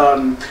is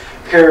her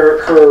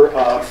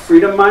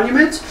Freedom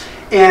Monument.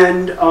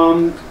 And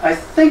I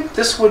think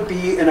this would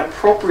be an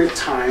appropriate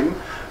time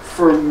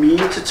for me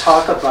to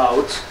talk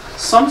about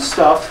some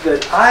stuff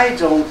that I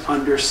don't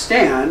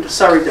understand.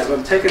 Sorry, Deb,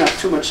 I'm taking up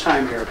too much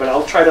time here, but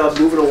I'll try to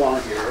move it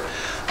along here.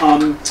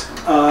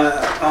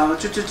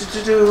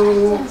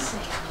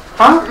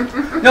 Huh?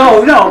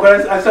 No,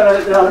 but I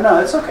thought, no,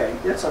 it's okay.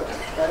 It's okay.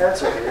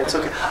 That's okay. It's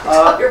okay.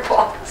 It's your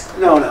fault.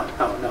 No,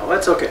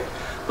 that's okay.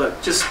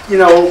 Look, just, you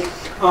know,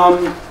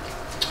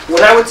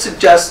 what I would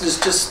suggest is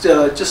just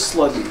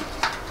slug me.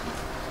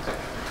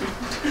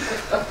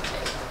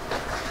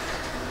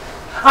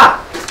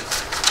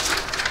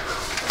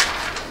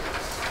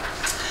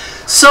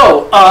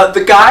 So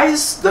the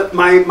guys,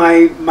 my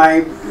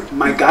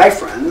guy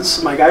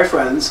friends,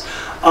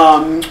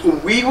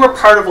 we were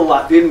part of a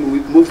Latvian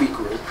movie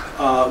group.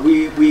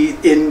 We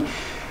in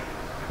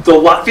the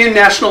Latvian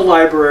National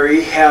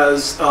Library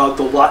has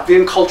the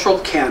Latvian cultural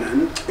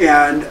canon,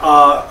 and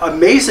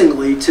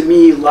amazingly to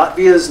me,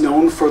 Latvia is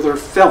known for their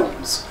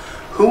films.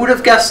 Who would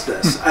have guessed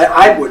this?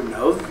 I wouldn't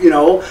have, you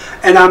know.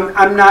 And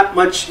I'm not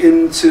much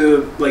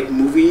into like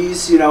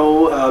movies, you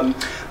know.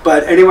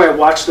 But anyway, I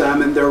watch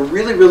them, and they're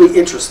really, really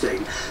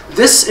interesting.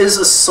 This is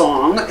a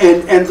song,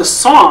 and the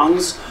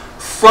songs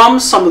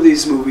from some of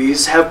these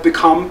movies have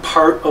become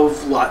part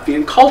of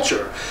Latvian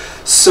culture.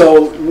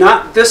 So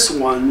not this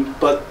one,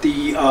 but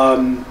the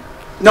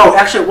no,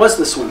 actually it was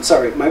this one.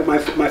 Sorry, my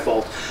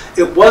fault.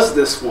 It was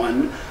this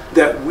one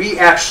that we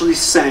actually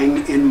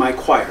sang in my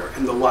choir,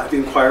 in the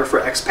Latvian choir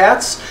for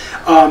expats.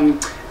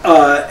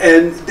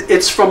 And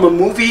it's from a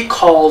movie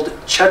called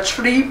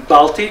Četri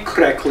balti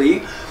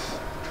krekli,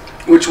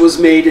 which was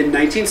made in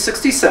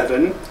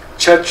 1967.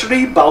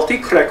 Četri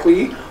balti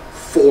krekli,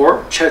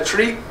 4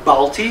 Četri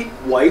balti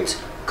white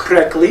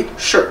krekli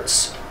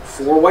shirts,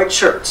 4 white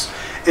shirts.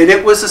 And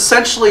it was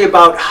essentially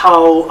about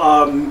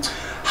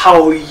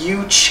how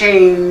you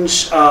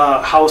change,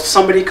 how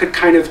somebody could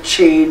kind of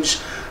change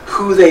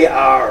who they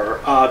are.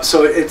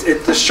 So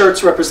the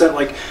shirts represent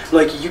like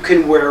you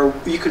can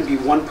be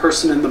one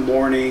person in the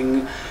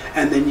morning,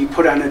 and then you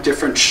put on a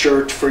different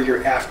shirt for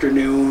your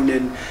afternoon,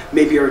 and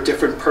maybe you're a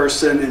different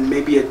person, and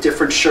maybe a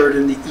different shirt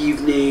in the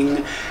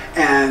evening,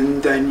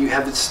 and then you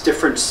have this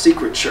different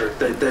secret shirt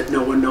that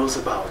no one knows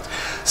about.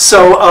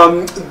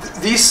 So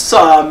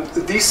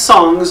these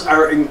songs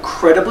are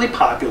incredibly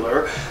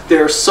popular.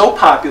 They're so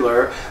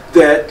popular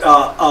that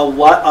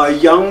a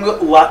young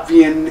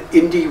Latvian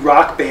indie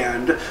rock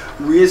band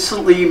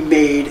recently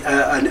made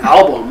an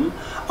album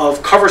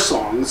of cover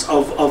songs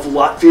of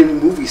Latvian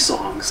movie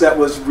songs that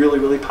was really,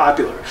 really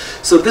popular.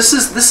 So this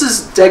is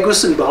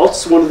Degus and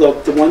Belts, one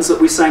of the ones that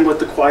we sang with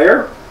the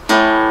choir.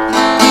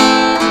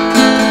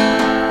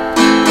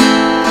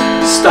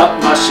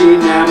 Stop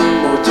machinem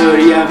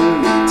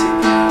motoriem meeting.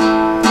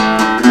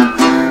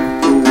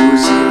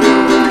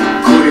 Uzilum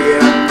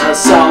kuriem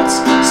kasalts.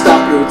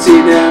 Stop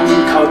routinem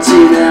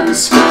kautinem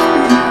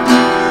spirinem.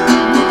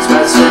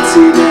 Mutvets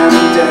vecinem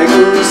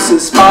Degus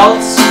is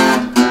Belts.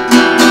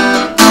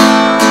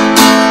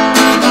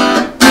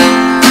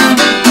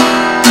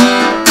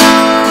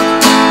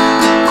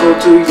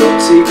 Tu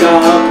yotsiga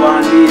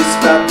bandis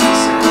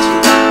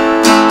baptisentu.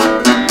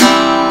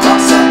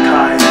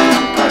 Pasakainen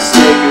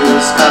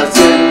pastegus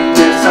kazin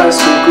neftas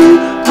kuku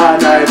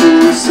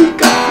panaibu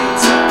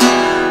sikafitsa.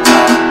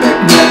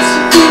 Beknet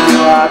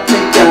sikinyo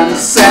apikan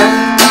sen.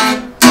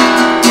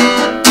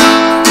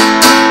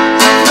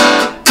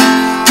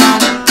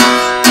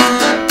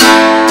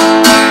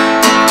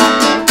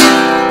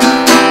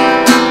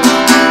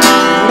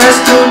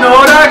 Mestu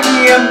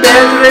norakiem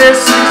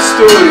bedres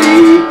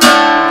histori.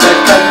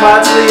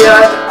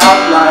 Matliat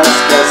atlas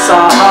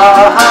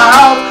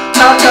kesahal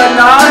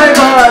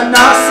takanaiva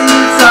nasi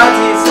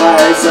zatis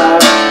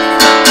laisa.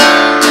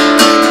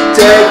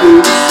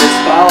 Degus is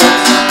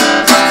Belts.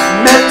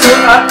 Metu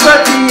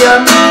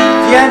atpatiam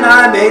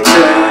vienai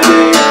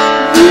metene.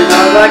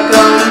 Vina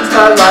lakam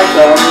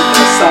talakam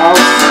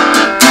kasals.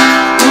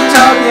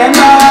 Uta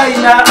viena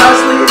ina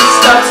asli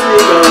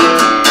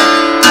statsligam.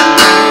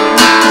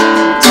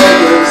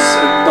 Degus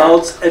and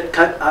Belts et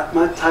kat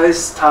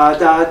atmatais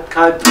tadat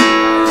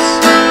kadus.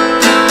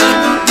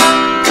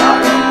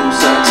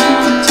 Garamus atin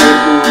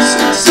tebus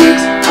and six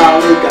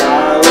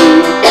haligali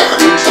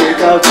in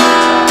shake out the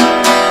time.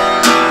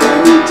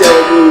 Then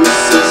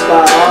Degus is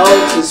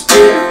Belts and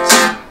spirit.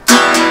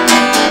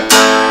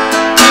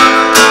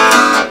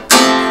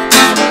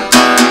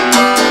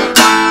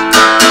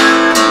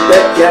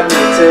 Bet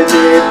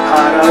yemetene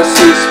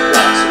parasus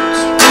plasus.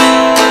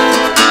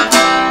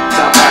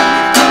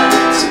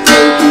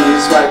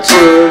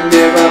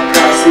 Neva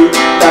prasi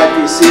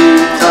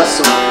visita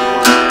son.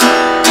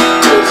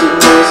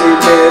 Nosi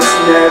mes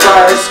neva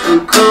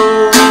escucu.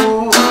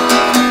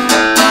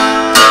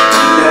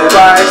 Neva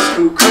Nevis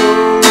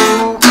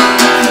cuckoo,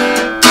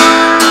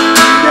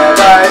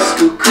 Nevis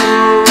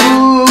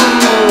cuckoo,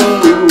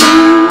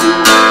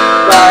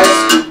 Nevis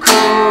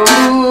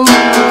cuckoo.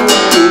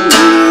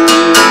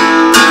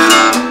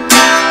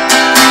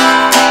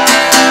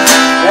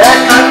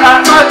 Ekan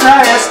atmata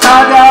jest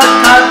tadat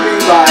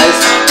nadrivais,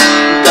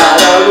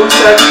 dada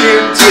lusa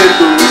kim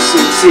tirgus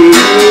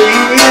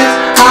succeeds.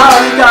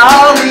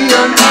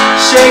 Galion,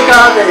 shake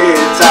of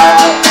its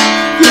eye,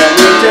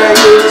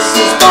 Yemedeus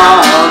is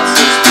bounds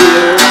its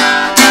tears.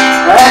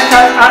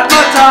 Ekat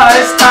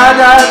atmatais,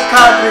 tadat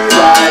kadri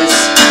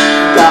rise,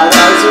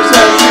 Dadas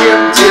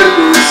usakim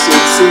tirgus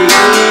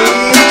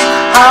succeeds.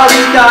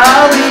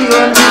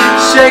 Galion,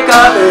 shake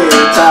of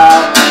its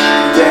eye,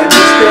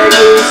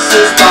 Yemedeus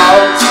is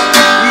bounds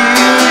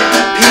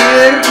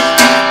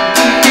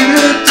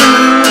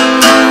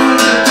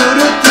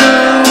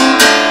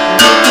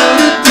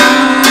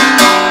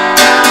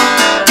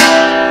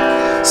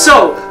So,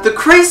 the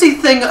crazy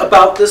thing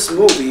about this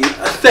movie,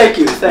 thank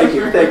you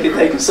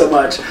so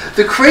much.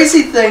 The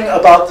crazy thing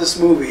about this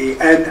movie,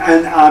 and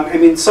I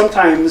mean,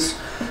 sometimes,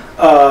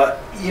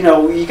 you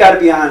know, you got to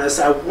be honest,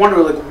 I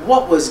wonder, like,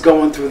 what was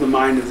going through the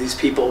mind of these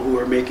people who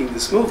are making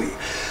this movie.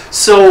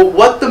 So,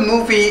 what the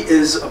movie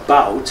is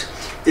about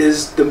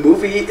is, the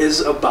movie is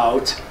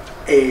about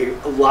a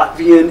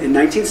Latvian, in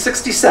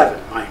 1967,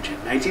 mind you,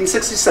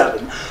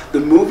 1967, the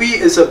movie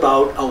is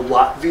about a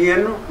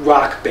Latvian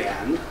rock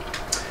band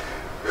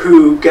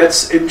who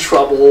gets in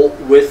trouble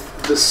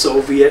with the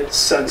Soviet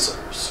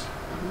censors.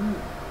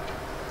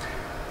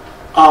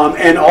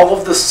 And all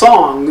of the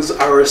songs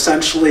are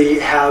essentially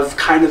have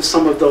kind of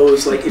some of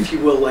those, like, if you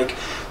will, like,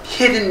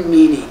 hidden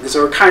meanings,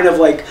 or kind of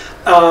like,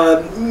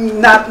 I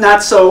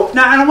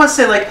don't want to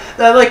say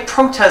like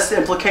protest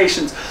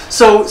implications.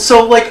 So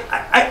like,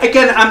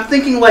 again, I'm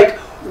thinking, like,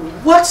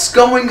 what's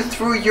going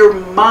through your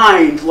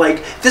mind?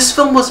 Like, this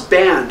film was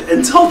banned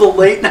until the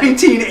late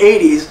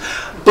 1980s.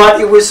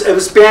 But it was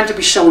banned to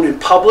be shown in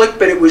public,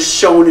 but it was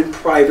shown in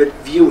private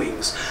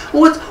viewings.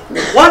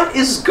 What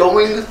is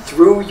going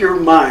through your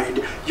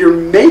mind? You're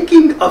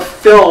making a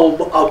film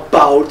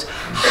about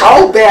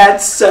how bad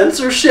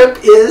censorship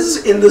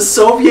is in the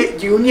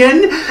Soviet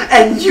Union,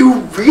 and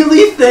you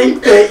really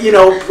think that, you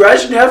know,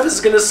 Brezhnev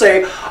is going to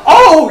say,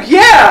 "Oh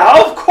yeah,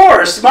 of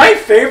course, my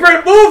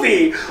favorite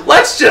movie.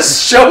 Let's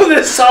just show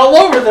this all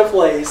over the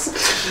place."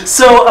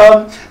 So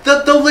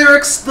the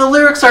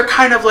lyrics are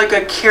kind of like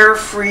a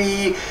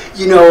carefree,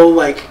 you know,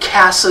 like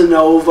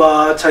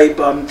Casanova type,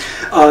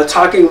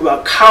 talking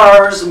about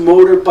cars,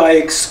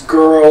 motorbikes,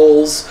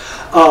 girls,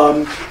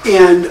 and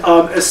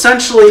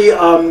essentially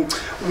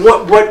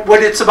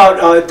what it's about.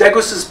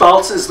 Degus's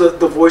Balts is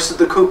the voice of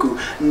the cuckoo.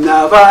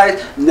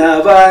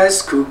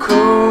 Nevis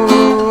cuckoo.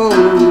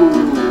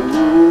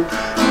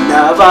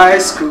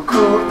 Nevis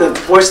cuckoo, the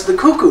voice of the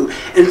cuckoo,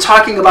 and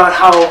talking about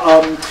how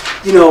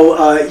you know,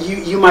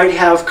 you might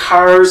have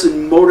cars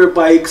and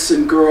motorbikes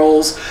and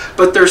girls,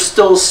 but there's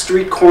still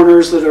street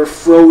corners that are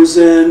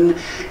frozen,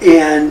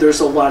 and there's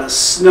a lot of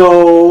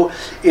snow,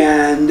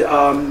 and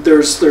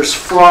there's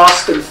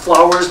frost, and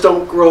flowers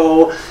don't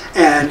grow.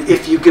 And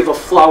if you give a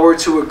flower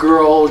to a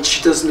girl and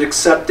she doesn't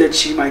accept it,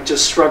 she might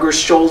just shrug her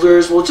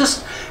shoulders. Well,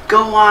 just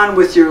go on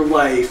with your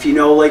life, you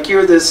know, like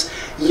you're this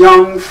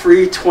young,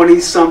 free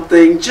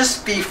 20-something.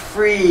 Just be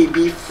free,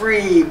 be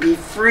free, be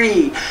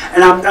free.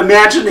 And I'm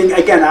imagining,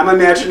 again, like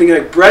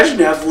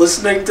Brezhnev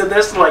listening to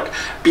this, like,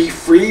 be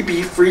free,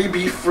 be free,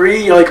 be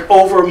free, like,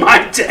 over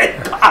my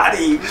dead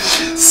body.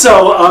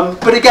 So,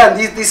 but again,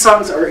 these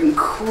songs are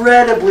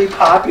incredibly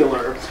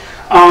popular,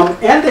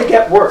 and they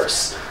get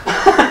worse.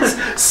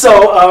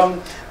 So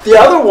the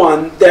other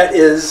one that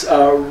is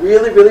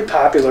really, really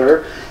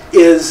popular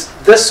is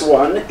this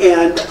one,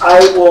 and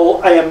I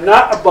am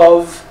not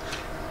above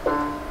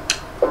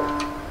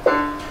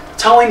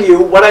telling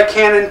you what I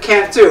can and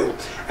can't do.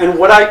 And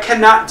what I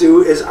cannot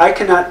do is I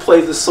cannot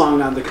play the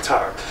song on the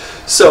guitar.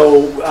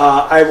 So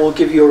I will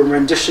give you a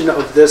rendition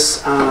of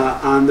this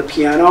on the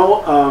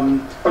piano.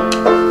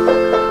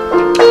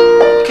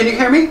 Can you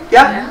hear me?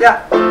 Yeah?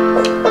 Yeah.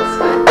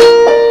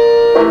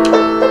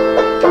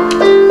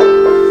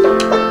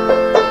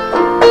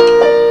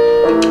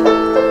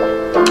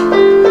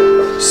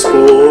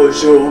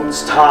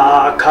 Spojums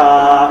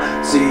taka,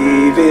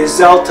 zivi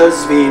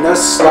zeltas vina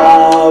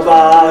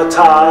slava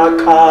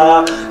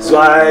taka,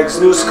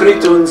 zvaigznu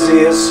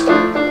skritunzis.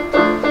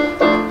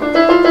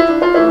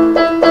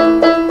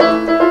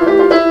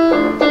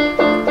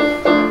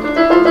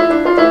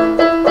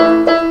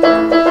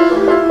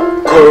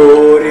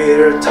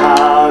 Kurir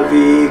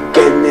tavi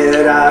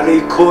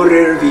generali,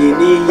 kurir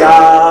vini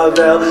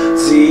javel,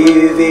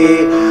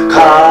 zivi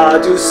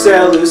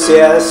caducelus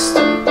est.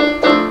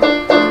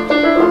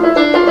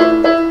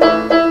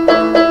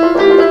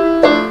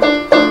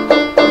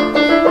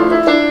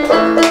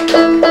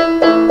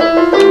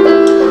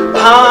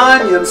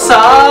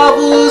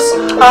 Savus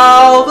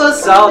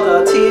albas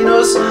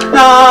aldatinus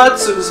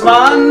natus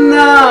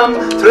manam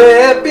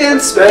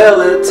trepiens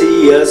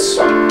veletias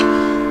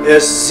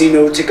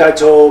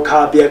Zinutikato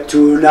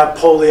kabietu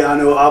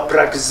Napoleano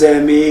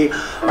aprakzemi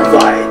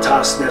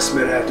Vaitas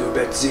nesmeredu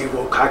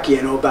betzivo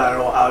kakieno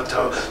baro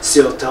alto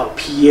silta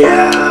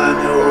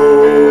piano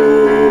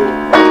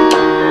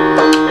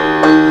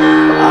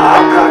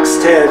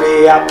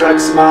Apraxtevi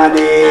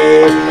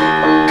apraxmani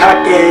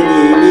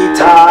Kakeni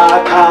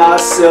mitaka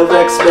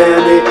silvex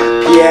bene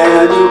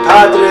pianu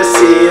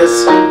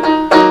padresias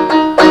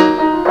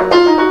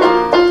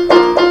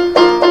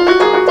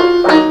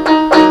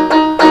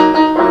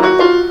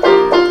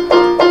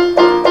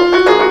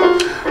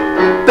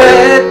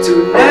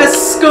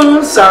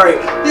Sorry,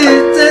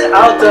 it's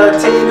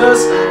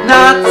Altatinus,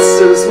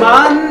 Natsus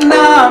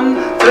manam,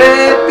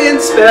 trepin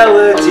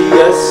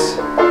spelitius.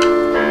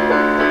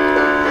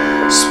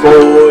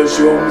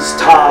 Spojums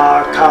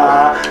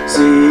taka,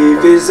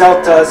 zivis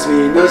altas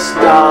vinus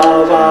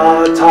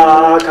dava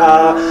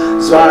taka,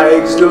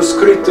 zweigs nus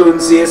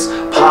critunsis,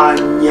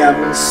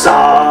 paniam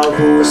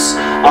savus,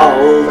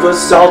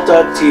 alvus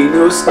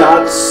altatinus,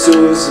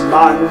 natsus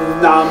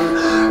manam,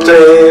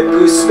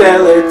 trepus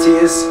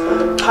spelitius.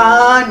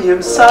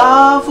 Panium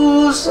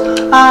savus,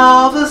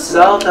 alvus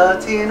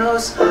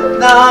altatinus,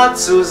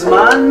 natsus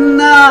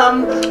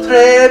manam,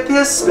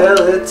 trepies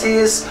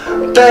spelitis,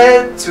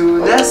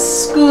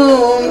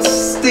 betunescum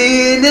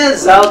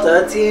stines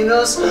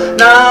altatinus,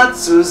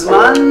 natsus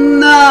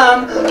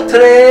manam,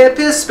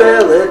 trepies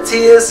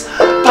spelitis,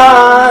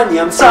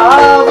 panium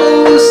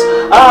savus,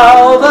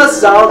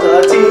 alvus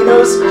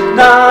altatinus,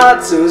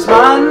 natsus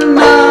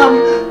manam,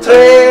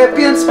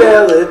 trepies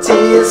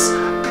spelitis,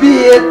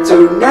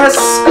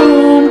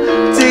 Pietunescum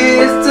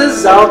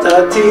tistis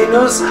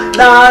altatinus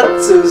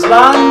natsus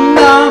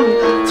manam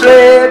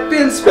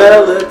trepin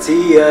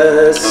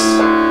spelitius.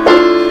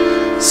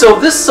 So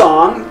this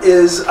song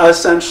is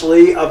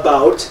essentially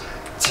about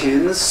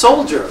tin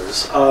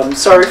soldiers.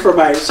 Sorry for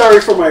my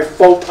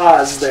faux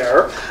pas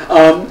there.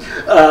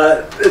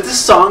 This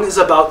song is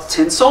about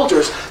tin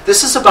soldiers.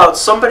 This is about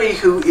somebody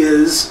who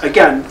is,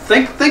 again,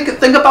 think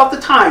about the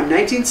time,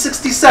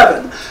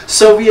 1967,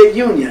 Soviet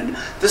Union.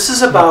 This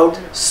is about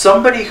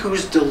somebody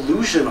who's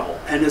delusional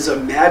and is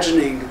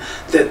imagining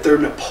that they're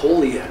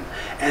Napoleon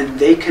and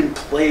they can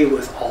play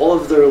with all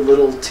of their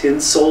little tin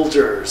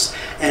soldiers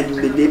and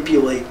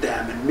manipulate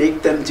them and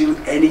make them do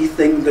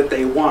anything that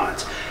they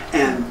want.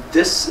 And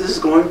this is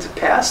going to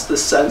pass the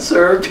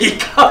censor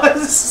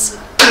because,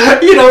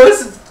 you know,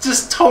 it's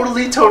just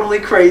totally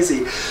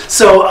crazy.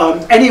 So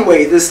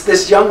anyway,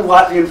 this young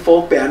Latvian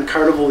folk band,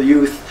 Carnival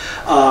Youth,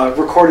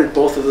 recorded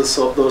both of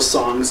those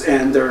songs,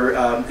 and they're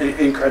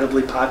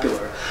incredibly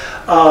popular.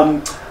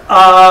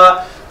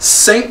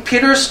 St.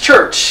 Peter's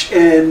Church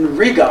in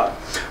Riga,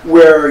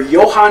 where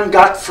Johann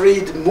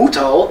Gottfried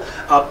Muthel,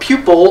 a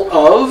pupil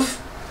of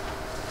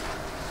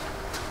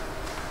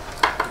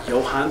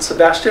Johann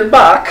Sebastian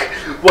Bach,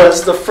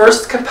 was the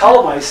first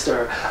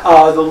Kapellmeister.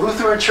 The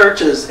Lutheran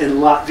churches in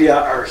Latvia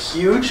are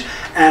huge,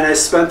 and I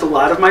spent a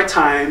lot of my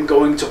time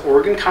going to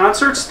organ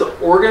concerts. The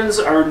organs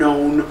are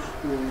known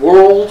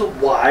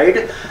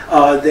worldwide.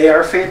 They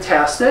are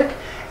fantastic,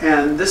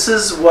 and this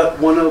is what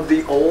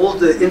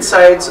the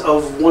insides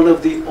of one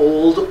of the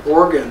old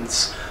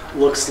organs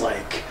looks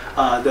like.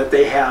 That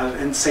they have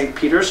in St.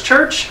 Peter's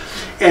Church.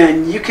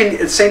 And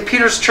St.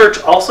 Peter's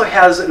Church also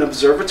has an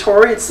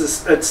observatory.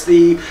 It's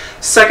the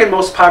second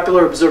most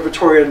popular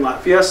observatory in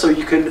Latvia, so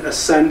you can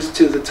ascend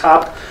to the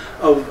top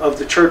of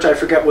the church. I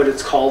forget what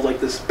it's called, like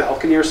this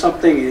balcony or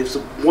something. It's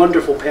a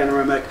wonderful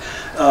panoramic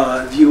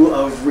view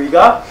of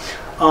Riga.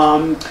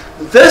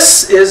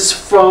 This is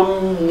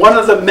from one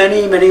of the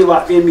many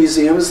Latvian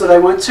museums that I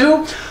went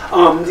to.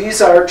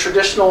 These are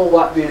traditional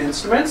Latvian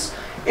instruments.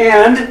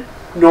 And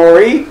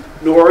Nori,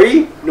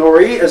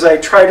 as I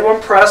try to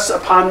impress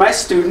upon my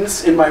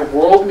students in my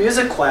world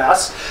music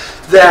class,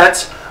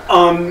 that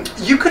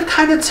you could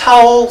kind of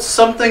tell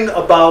something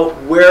about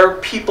where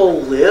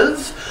people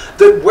live,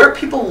 that where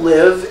people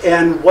live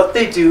and what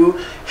they do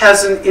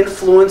has an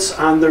influence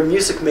on their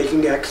music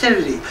making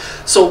activity.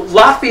 So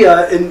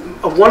Latvia, and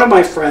one of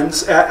my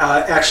friends,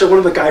 actually one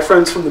of the guy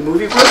friends from the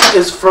movie group,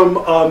 is from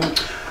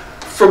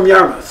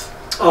Yarmouth.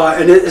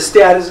 And his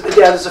dad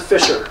is a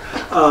fisher,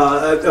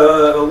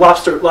 a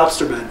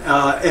lobsterman,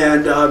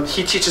 and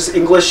he teaches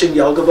English in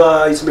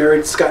Jelgava. He's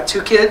married, he's got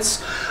 2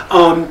 kids.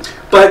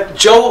 But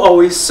Joe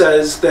always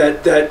says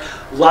that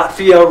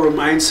Latvia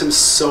reminds him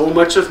so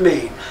much of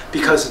Maine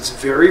because it's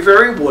very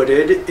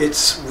wooded.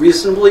 It's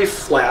reasonably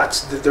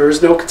flat. There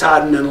is no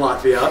katahdin in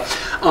Latvia.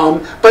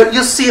 But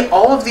you'll see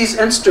all of these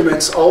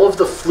instruments, all of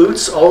the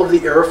flutes, all of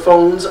the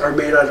aerophones are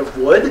made out of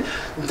wood.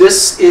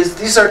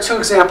 These are 2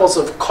 examples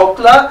of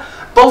kokla.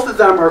 Both of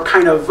them are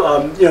kind of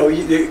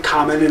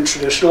common and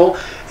traditional.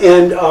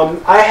 And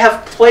I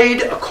have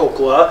played a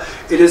kokla.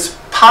 It is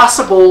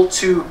possible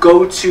to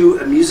go to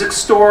a music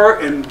store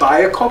and buy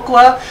a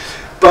kokla.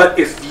 But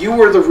if you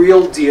were the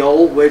real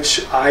deal,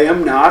 which I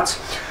am not,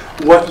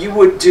 what you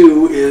would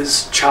do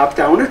is chop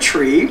down a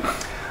tree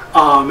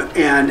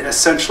and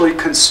essentially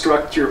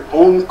construct your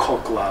own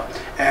kokla.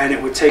 And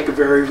it would take a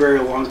very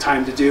long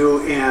time to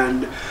do.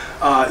 And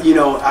You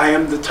know, I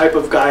am the type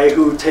of guy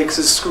who takes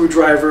his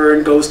screwdriver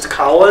and goes to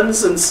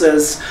Collins and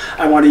says,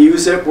 I want to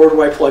use it, where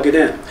do I plug it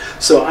in?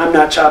 So I'm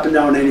not chopping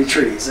down any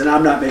trees, and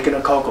I'm not making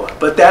a cocoa.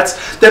 But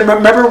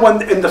remember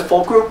when in the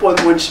folk group, when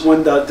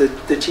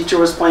the teacher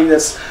was playing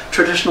this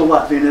traditional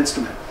Latvian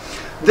instrument?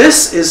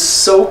 This is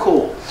so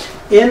cool.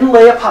 In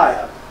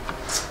Liepāja,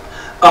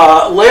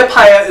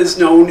 Liepāja is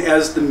known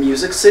as the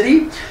Music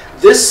City.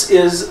 This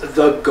is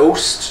the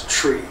ghost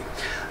tree.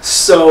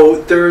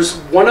 So there's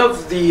one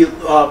of the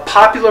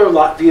popular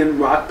Latvian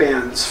rock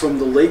bands from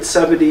the late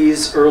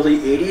 70s, early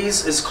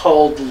 80s is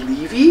called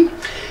Levi.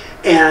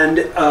 And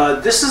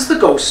this is the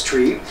ghost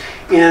tree.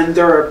 And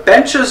there are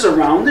benches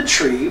around the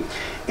tree.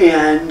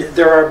 And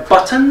there are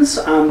buttons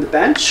on the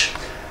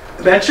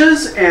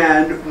benches.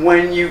 And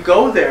when you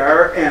go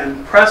there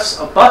and press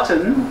a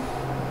button,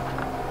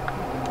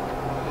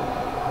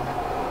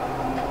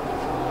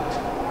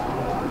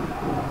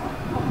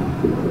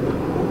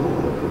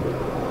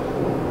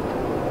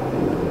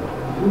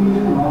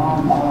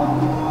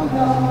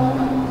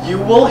 you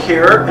will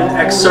hear an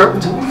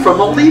excerpt from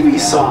a Levi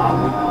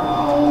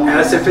song,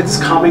 as if it's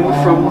coming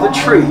from the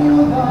tree.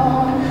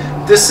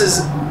 This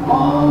is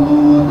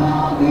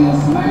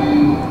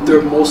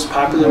their most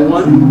popular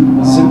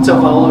one, Zinta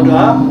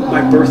Valoda,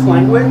 My Birth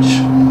Language,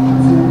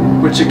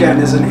 which again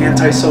is an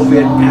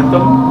anti-Soviet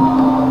anthem.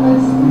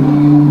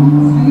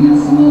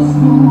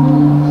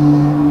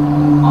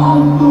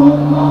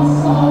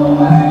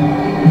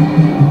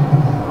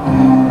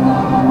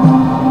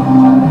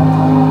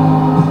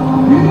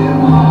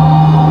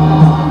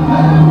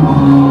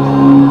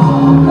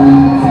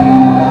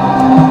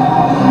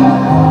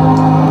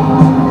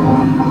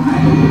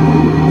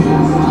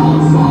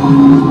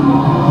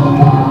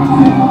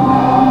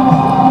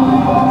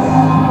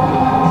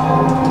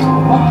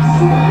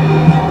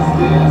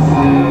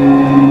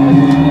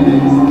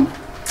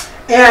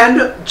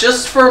 And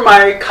just for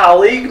my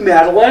colleague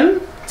Madeline,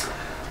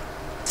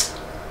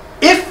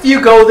 if you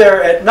go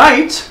there at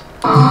night,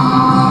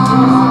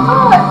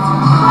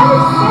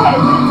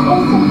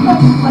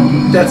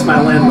 that's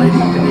my landlady,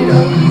 Anita.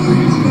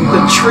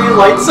 The tree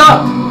lights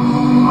up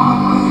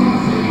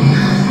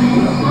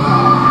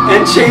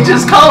and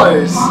changes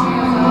colors.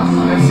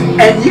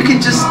 And you can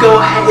just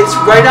go, it's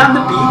right on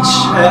the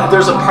beach.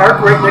 There's a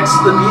park right next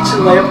to the beach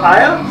in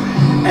Liepāja.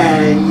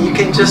 And you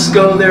can just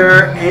go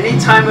there any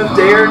time of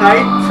day or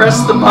night,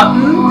 press the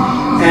button,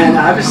 and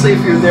obviously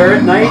if you're there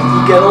at night,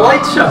 you get a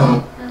light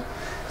show.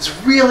 It's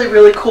really,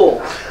 really cool.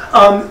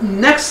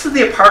 Next to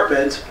the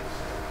apartment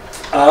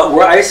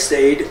where I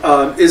stayed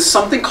is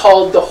something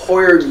called the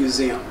Hoyer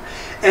Museum.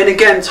 And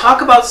again,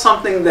 talk about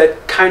something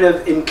that kind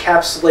of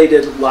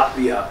encapsulated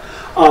Latvia.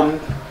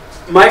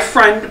 My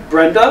friend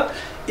Brenda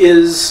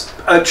is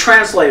a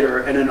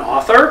translator and an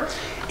author,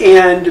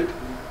 and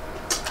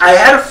I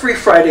had a free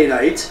Friday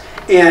night,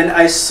 and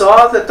I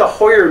saw that the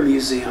Hoyer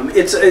Museum,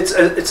 it's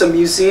a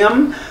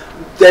museum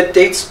that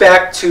dates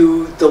back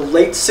to the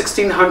late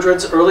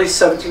 1600s, early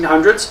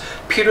 1700s.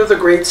 Peter the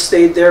Great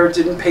stayed there,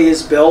 didn't pay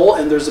his bill,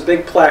 and there's a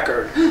big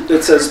placard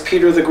that says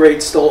Peter the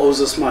Great still owes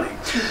us money.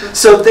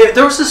 So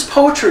there was this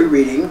poetry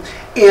reading,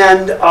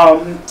 and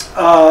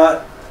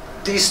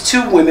these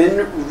two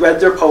women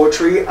read their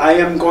poetry. I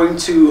am going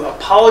to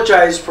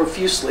apologize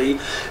profusely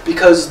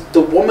because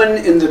the woman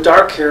in the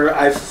dark hair,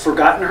 I've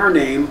forgotten her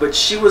name, but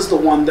she was the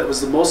one that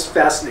was the most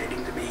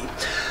fascinating to me.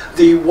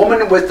 The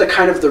woman with the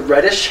kind of the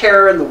reddish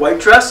hair and the white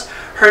dress,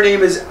 her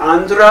name is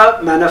Andra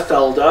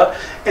Manifelda,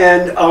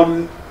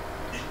 and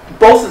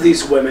both of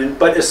these women,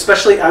 but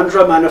especially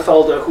Andra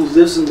Manifelda, who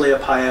lives in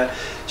Liepāja,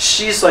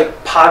 she's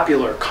like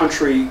popular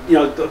country, you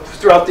know,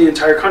 throughout the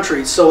entire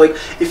country. So like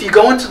if you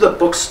go into the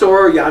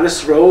bookstore,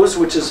 Janis Rose,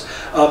 which is,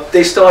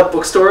 they still have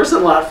bookstores in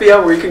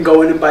Latvia where you can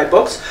go in and buy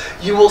books,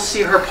 you will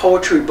see her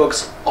poetry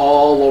books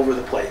all over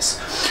the place.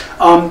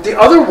 The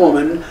other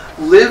woman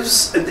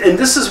lives, and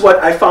this is what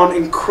I found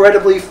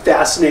incredibly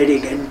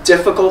fascinating and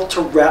difficult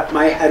to wrap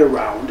my head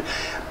around,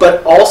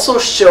 but also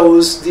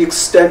shows the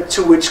extent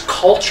to which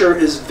culture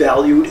is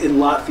valued in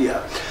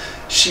Latvia.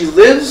 She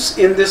lives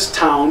in this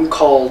town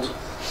called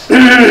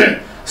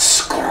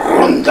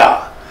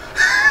Skrunda,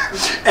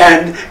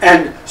 and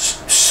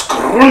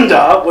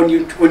Skrunda, when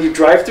you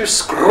drive through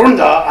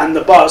Skrunda on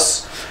the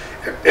bus,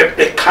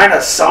 it kind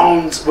of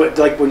sounds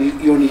like when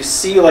you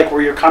see like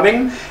where you're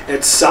coming,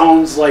 it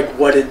sounds like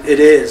what it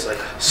is, like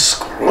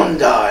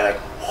Skrunda, like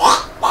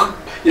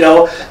you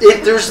know.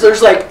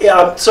 There's like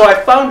so I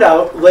found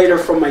out later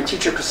from my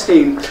teacher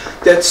Christine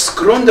that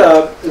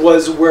Skrunda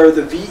was where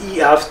the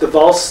VEF, the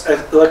Vals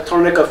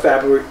Elektronika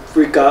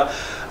Fabrika,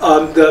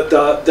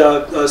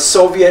 the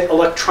Soviet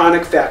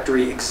electronic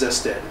factory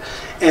existed.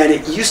 And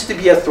it used to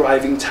be a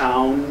thriving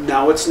town.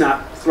 Now it's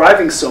not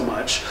thriving so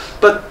much.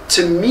 But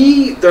to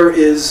me, there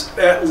is,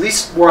 at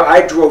least where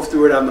I drove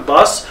through it on the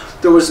bus,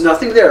 there was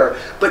nothing there.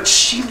 But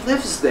she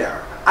lives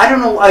there. I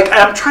don't know, like,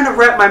 I'm trying to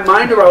wrap my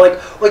mind around,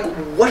 like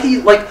what do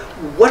you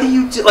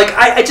do? Like,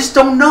 I just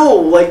don't know.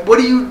 Like, what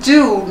do you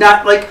do?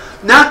 Not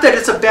that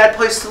it's a bad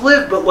place to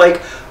live, but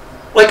like,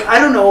 I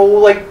don't know,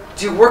 like,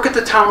 do you work at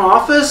the town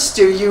office?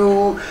 Do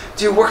you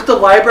work at the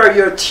library? Are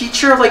you a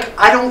teacher? Like,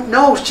 I don't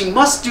know. She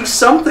must do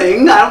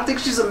something. I don't think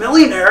she's a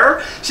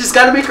millionaire. She's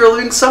got to make her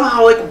living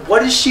somehow. Like, what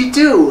does she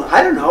do?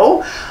 I don't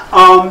know.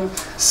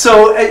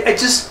 So it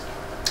just,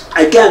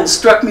 again,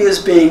 struck me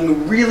as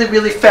being really,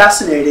 really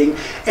fascinating.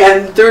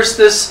 And there's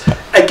this,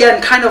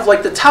 again, kind of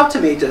like the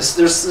tautamitis,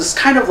 there's this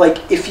kind of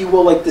like, if you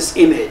will, like this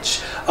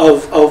image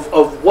of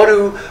what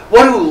do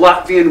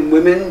Latvian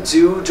women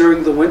do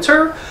during the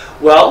winter?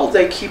 Well,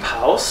 they keep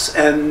house,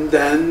 and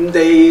then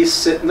they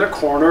sit in their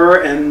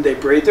corner, and they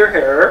braid their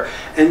hair,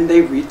 and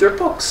they read their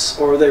books,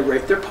 or they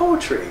write their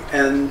poetry.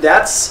 And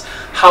that's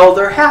how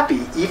they're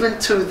happy, even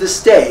to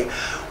this day.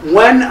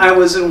 When I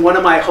was in one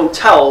of my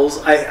hotels,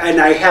 and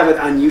I have it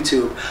on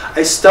YouTube,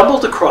 I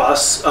stumbled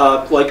across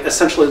like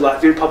essentially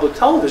Latvian public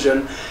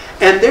television,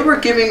 and they were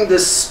giving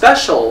this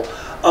special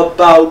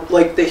about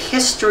like the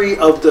history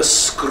of the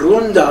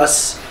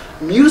Skrundas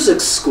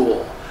music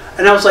school.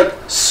 And I was like,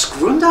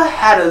 Skrunda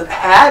had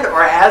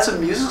or has a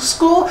music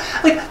school?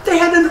 Like, they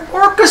had an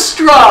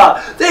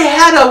orchestra, they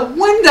had a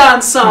wind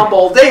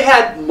ensemble, they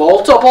had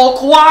multiple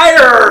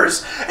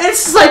choirs. And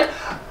it's just like,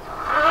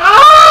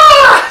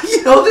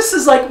 you know, this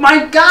is like,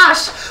 my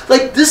gosh,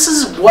 like, this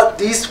is what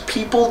these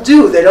people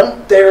do.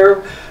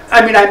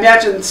 I mean, I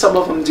imagine some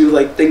of them do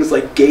like things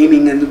like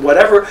gaming and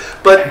whatever,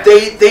 but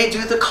they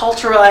do the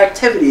cultural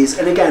activities.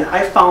 And again,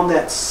 I found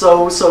that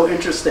so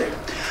interesting.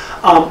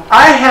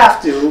 I have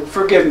to,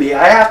 forgive me,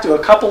 I have to, a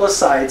couple of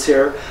sides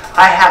here,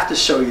 I have to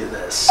show you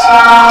this. I'm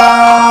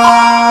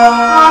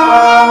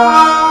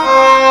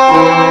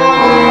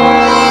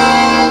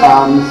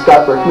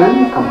Scott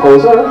Brickman,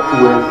 composer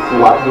with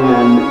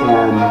Latvian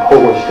and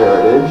Polish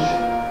heritage.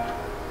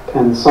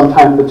 And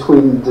sometime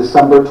between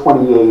December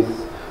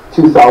 28th,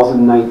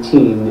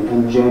 2019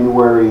 and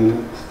January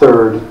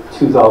 3rd,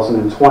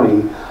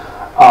 2020,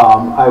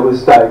 I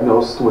was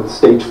diagnosed with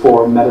stage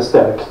 4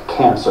 metastatic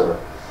cancer.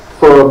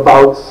 For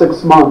about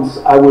 6 months,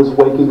 I was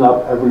waking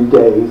up every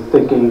day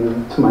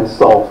thinking to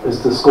myself,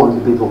 is this going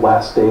to be the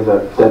last day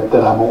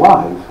that I'm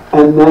alive?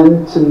 And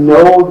then to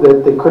know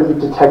that they couldn't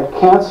detect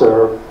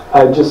cancer,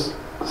 I just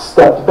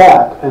stepped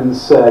back and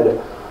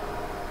said,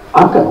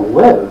 I'm going to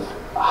live.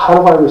 How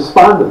do I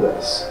respond to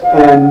this?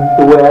 And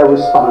the way I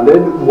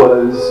responded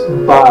was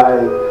by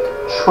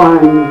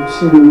trying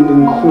to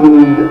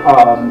include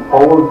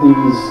all of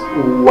these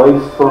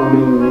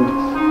life-affirming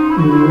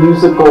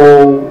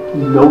musical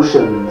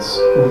notions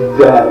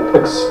that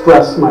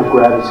express my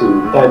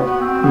gratitude at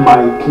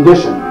my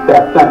condition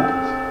back then.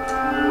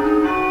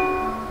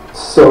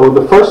 So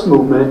the first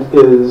movement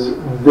is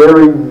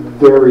very,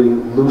 very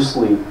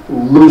loosely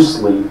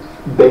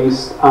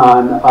based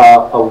on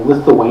a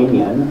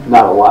Lithuanian,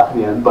 not a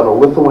Latvian, but a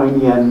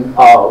Lithuanian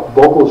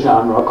vocal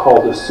genre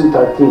called a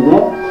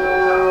sutartinė,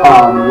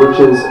 which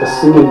is a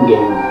singing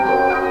game.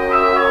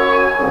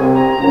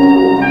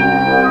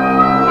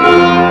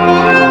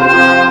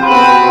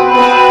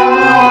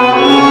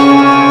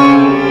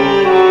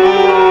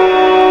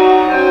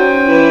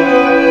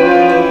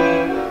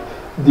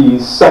 The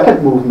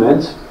second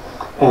movement,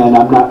 and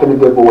I'm not going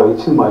to give away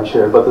too much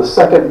here, but the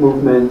second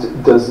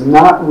movement does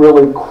not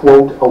really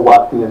quote a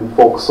Latvian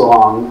folk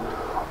song,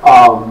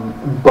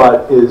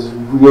 but is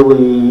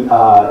really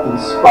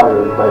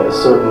inspired by a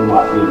certain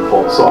Latvian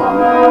folk song.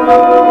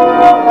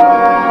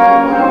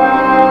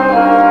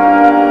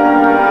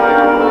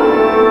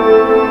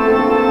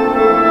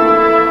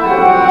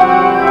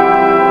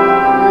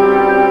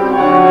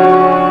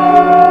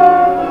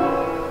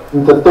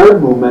 The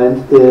third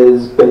movement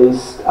is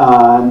based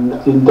on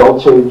In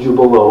Dulce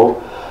Jubilo,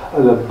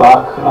 the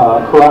Bach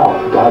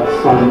chorale, God's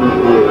Son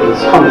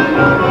is Coming.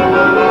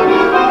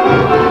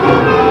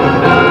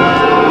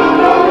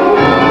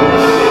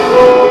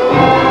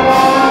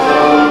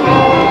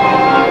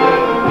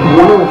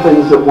 One of the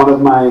things that one of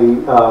my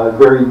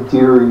very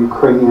dear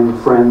Ukrainian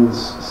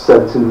friends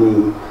said to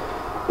me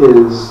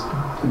is,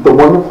 the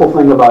wonderful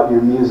thing about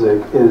your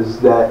music is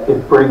that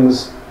it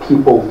brings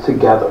people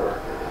together.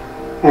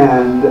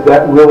 And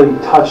that really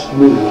touched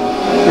me.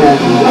 And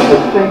I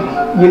think,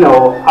 you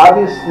know,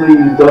 obviously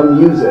the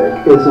music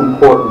is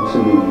important to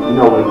me. You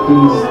know, like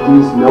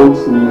these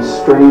notes and these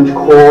strange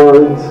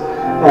chords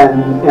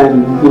and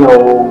you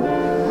know,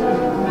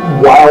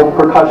 wild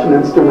percussion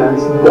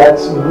instruments,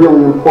 that's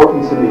really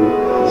important to me.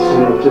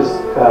 And it just,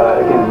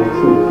 again, makes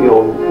me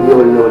feel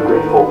really, really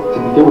grateful to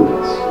be doing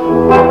this.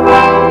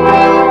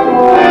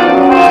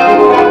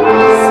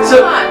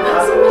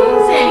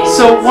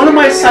 So one of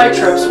my side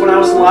trips when I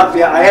was in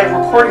Latvia, I had a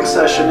recording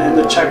session in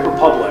the Czech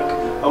Republic,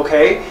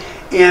 okay,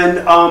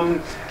 and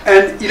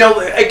you know,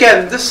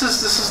 again, this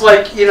is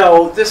like, you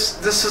know,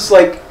 this is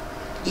like,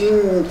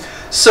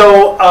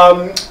 so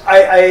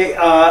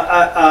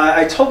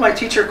I told my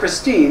teacher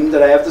Christine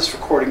that I have this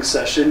recording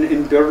session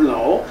in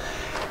Brno,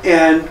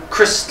 and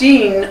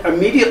Christine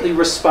immediately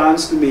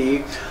responds to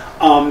me.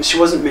 She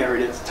wasn't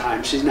married at the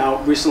time; she's now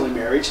recently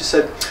married. She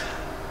said,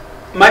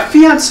 "My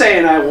fiance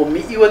and I will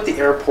meet you at the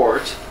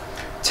airport.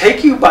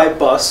 take you by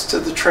bus to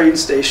the train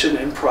station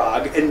in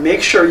Prague and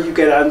make sure you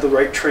get on the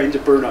right train to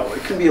Brno.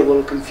 It can be a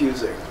little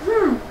confusing.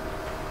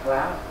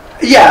 Wow.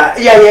 Yeah.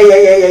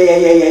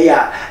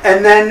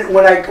 And then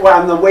when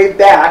on the way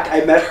back, I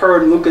met her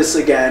and Lucas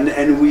again,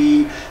 and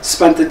we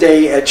spent the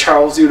day at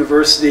Charles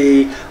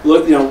University,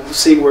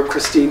 seeing where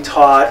Christine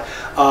taught,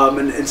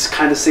 and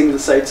kind of seeing the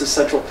sights of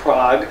Central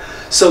Prague.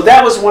 So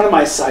that was one of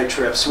my side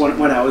trips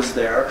when I was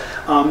there.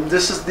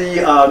 This is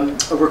the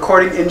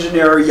recording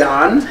engineer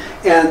Jan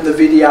and the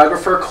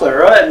videographer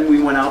Clara, and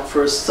we went out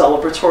for a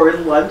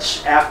celebratory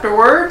lunch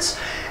afterwards.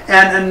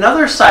 And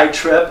another side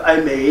trip I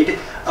made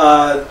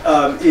I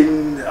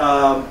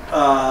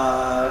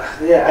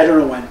don't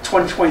know when,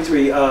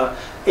 2023,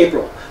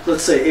 April.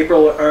 Let's say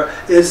April,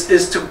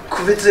 is to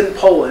Kwidzyn,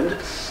 Poland,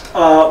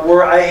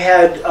 where I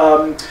had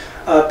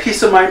a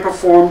piece of mine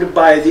performed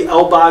by the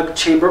Elbag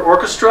Chamber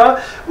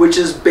Orchestra, which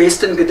is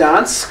based in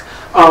Gdansk.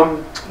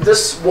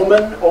 This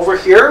woman over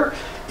here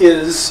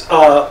is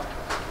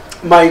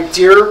my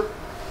dear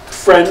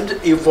friend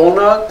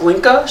Iwona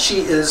Glinka. She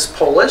is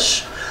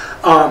Polish.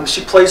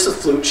 She plays the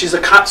flute. She's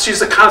a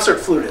concert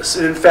flutist,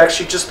 and in fact,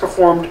 she just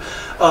performed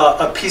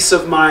a piece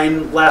of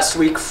mine last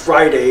week,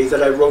 Friday,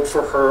 that I wrote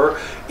for her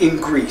in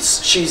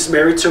Greece. She's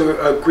married to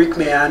a Greek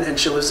man, and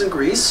she lives in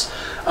Greece.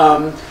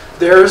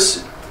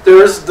 There's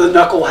the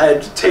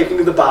knucklehead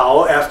taking the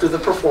bow after the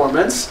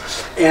performance,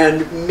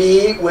 and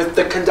me with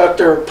the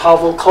conductor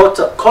Pavel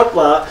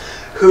Kotla,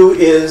 who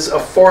is a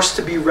force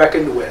to be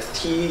reckoned with.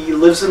 He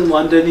lives in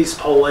London. He's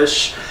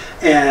Polish.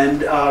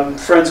 And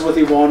friends with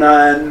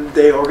Iwona, and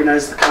they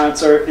organized the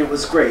concert. It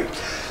was great.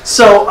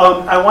 So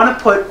I want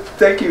to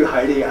thank you,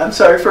 Heidi. I'm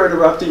sorry for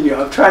interrupting you.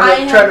 I'm trying to.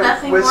 I have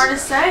nothing more to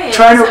say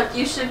except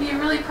you should be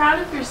really proud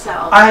of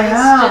yourself. I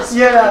am. It's just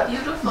really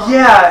beautiful.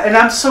 Yeah, and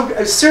I'm so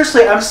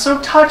seriously, I'm so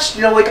touched.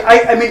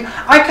 I mean,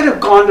 I could have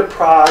gone to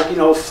Prague,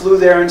 flew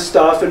there and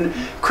stuff, and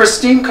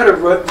Christine could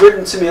have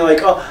written to me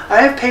like, "Oh,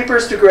 I have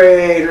papers to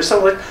grade," or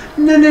something like.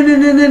 No.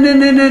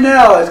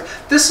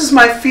 This is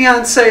my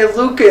fiance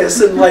Lucas,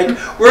 and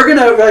we're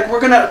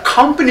gonna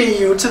accompany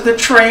you to the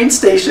train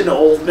station,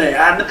 old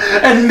man,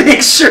 and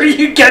make sure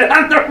you get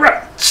on the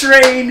right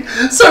train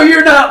so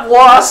you're not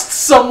lost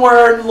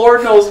somewhere in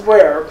Lord knows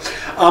where.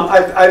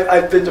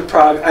 I've been to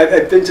Prague.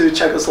 I've been to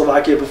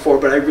Czechoslovakia before,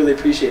 but I really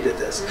appreciated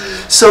this.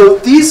 So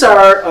these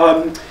are.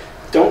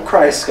 Don't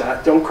cry,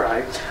 Scott. Don't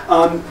cry.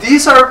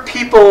 These are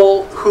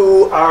people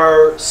who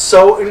are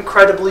so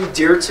incredibly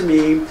dear to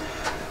me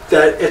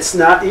that it's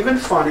not even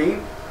funny.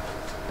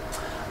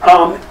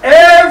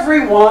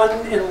 Everyone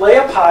in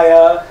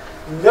Liepaja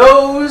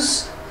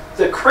knows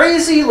the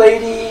crazy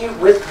lady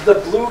with the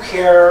blue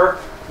hair,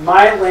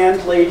 my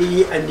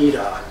landlady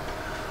Anita.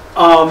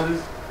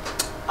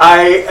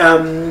 I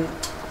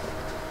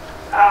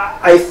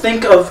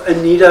think of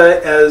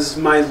Anita as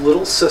my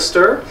little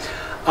sister.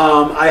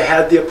 I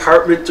had the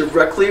apartment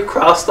directly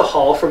across the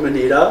hall from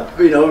Anita,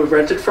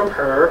 rented from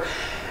her.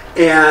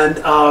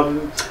 And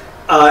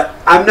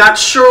I'm not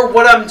sure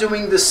what I'm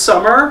doing this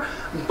summer,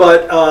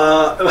 but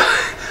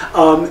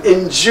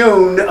in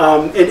June,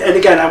 and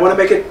again, I want to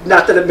make it,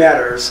 not that it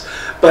matters,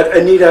 but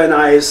Anita and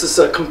I, this is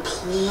a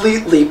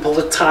completely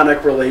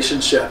platonic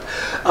relationship.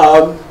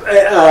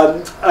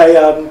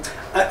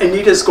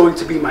 Anita is going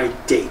to be my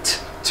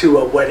date to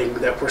a wedding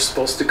that we're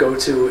supposed to go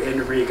to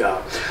in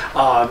Riga.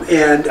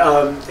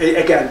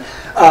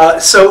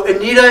 So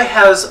Anita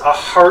has a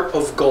heart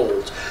of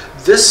gold.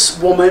 This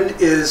woman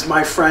is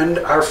our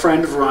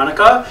friend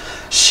Veronica.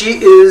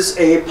 She is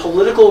a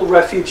political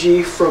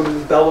refugee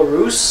from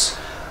Belarus.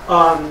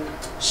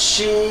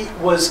 She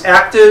was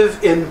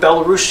active in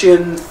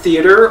Belarusian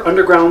theater,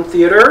 underground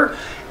theater,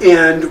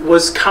 and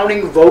was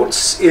counting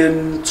votes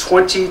in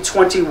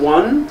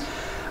 2021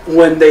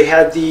 when they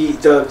had the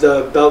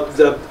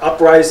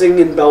uprising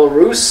in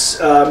Belarus,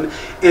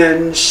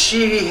 and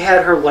she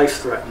had her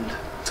life threatened.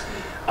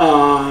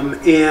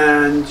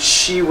 And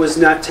she was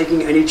not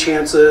taking any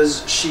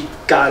chances. She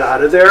got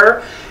out of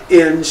there,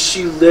 and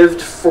she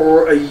lived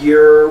for a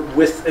year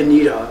with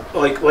Anita,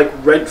 like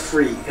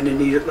rent-free. And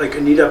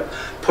Anita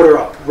put her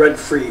up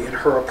rent-free in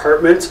her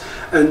apartment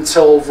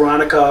until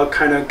Veronica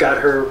kind of got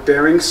her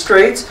bearings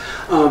straight.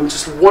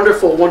 Just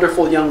wonderful,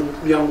 wonderful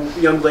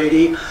young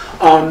lady.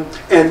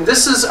 And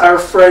this is our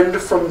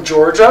friend from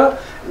Georgia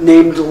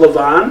named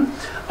Levan,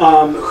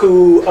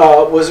 who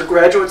was a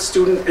graduate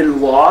student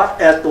in law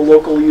at the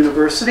local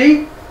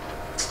university.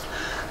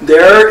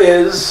 There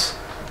is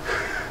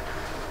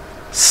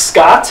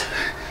Scott,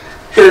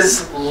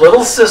 his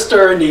little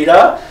sister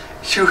Anita,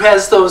 who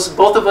has those,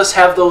 both of us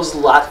have those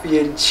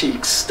Latvian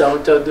cheeks,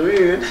 don't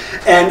we?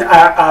 And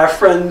our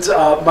friends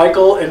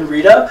Michael and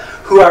Rita,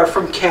 who are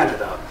from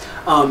Canada,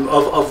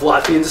 of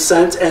Latvian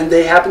descent, and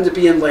they happen to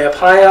be in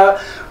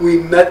Liepaja. We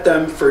met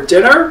them for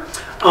dinner.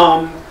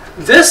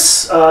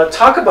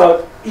 Talk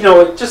about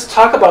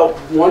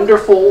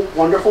wonderful,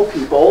 wonderful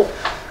people.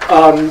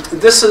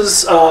 This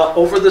is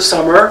over the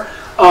summer.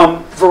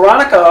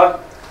 Veronica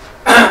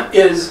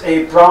is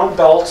a brown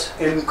belt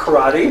in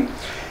karate,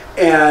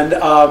 And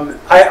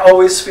I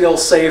always feel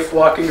safe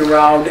walking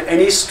around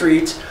any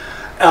street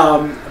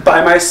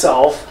by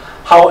myself.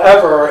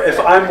 However, if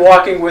I'm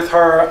walking with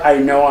her, I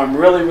know I'm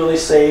really, really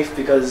safe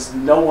because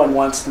no one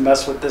wants to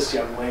mess with this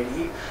young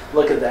lady.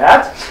 Look at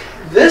that.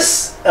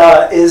 This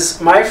is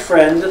my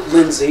friend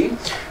Lindsay,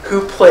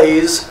 who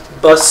plays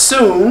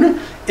bassoon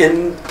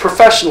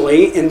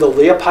professionally in the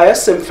Liepāja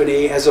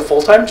Symphony as a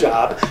full-time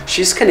job.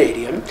 She's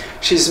Canadian.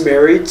 She's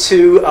married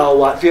to a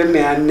Latvian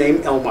man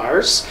named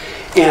Ilmars.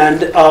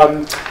 And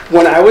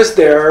when I was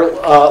there,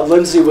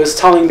 Lindsay was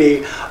telling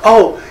me,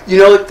 "Oh, you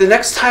know, the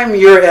next time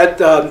you're at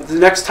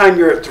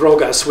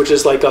Drogas, which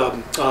is like a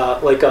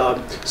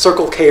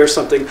Circle K or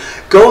something,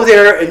 go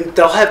there and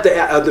they'll have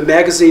the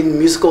magazine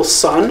Musical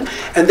Sun,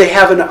 and they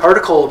have an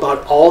article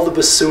about all the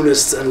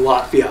bassoonists in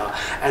Latvia."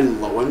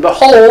 And lo and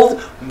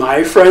behold,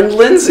 my friend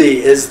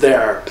Lindsay is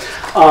there.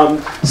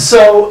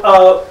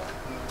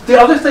 The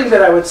other thing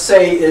that I would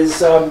say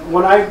is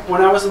when I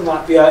was in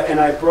Latvia and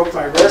I broke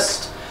my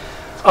wrist.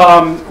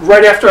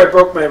 Right after I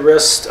broke my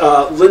wrist,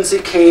 Lindsay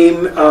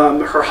came.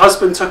 Her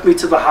husband took me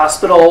to the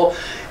hospital,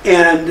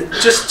 and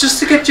just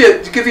to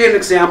give you an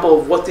example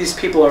of what these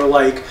people are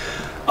like,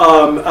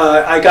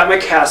 I got my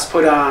cast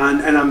put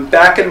on, and I'm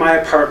back in my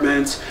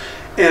apartment.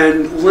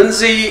 And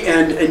Lindsay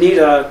and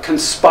Anita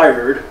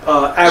conspired.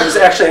 I was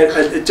actually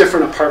at a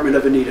different apartment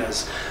of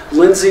Anita's.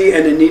 Lindsay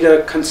and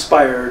Anita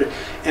conspired,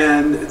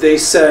 and they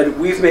said,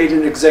 "We've made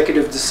an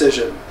executive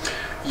decision.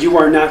 You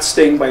are not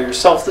staying by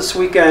yourself this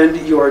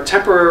weekend. You are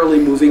temporarily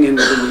moving in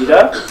with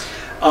Anita."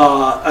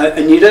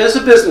 Anita is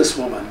a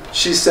businesswoman.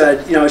 She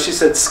said,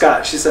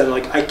 "Scott," she said,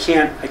 like, I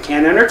can't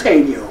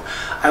entertain you.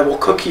 I will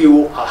cook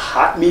you a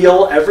hot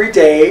meal every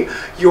day.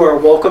 You are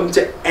welcome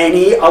to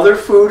any other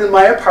food in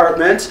my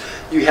apartment.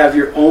 You have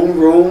your own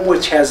room,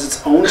 which has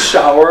its own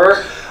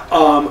shower.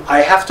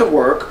 I have to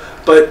work,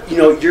 but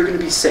you're going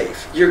to be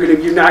safe.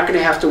 You're not going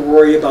to have to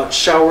worry about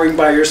showering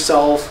by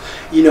yourself.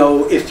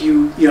 If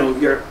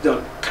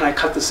can I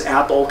cut this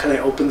apple? Can I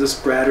open this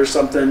bread or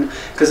something?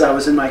 Because I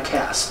was in my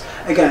cast.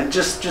 Again,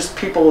 just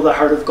people with a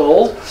heart of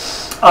gold.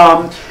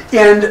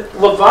 And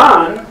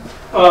Levon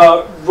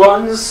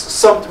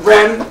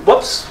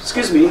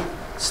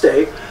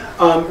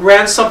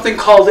ran something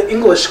called the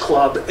English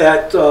Club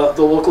at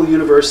the local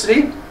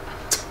university.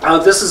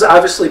 This is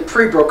obviously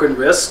pre-broken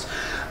wrist,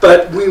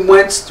 but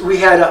we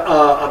had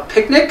a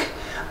picnic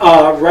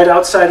right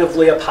outside of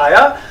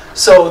Liepāja.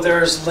 So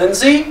there's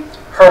Lindsay,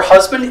 her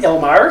husband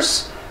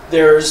Ilmars,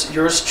 there's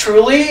yours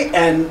truly,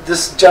 and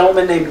this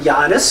gentleman named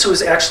Yanis, who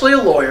is actually a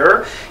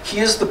lawyer. He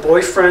is the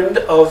boyfriend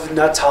of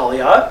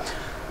Natalia,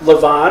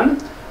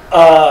 Levon,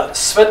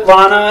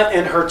 Svetlana,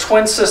 and her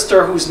twin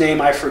sister, whose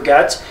name I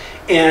forget,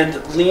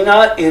 and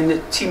Lena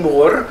and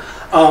Timur.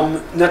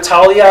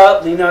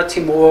 Natalia, Lena,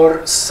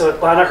 Timur,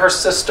 Svetlana, her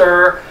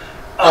sister.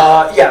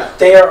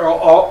 They are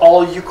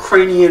all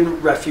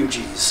Ukrainian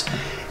refugees.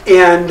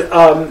 And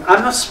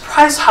I'm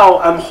surprised how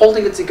I'm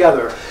holding it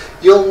together.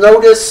 You'll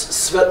notice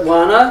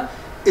Svetlana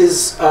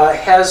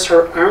has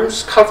her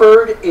arms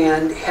covered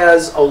and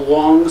has a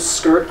long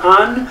skirt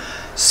on.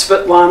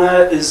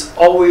 Svetlana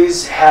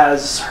always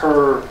has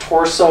her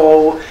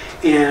torso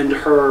and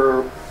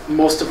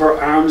most of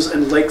her arms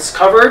and legs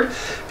covered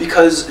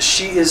because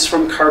she is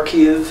from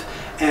Kharkiv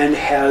and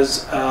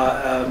has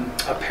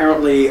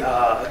apparently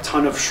a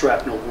ton of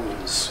shrapnel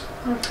wounds.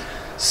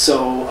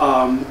 So,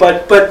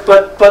 but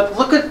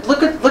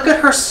look at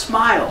her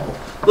smile.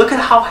 Look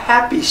at how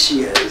happy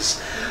she is.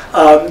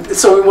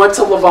 So we went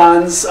to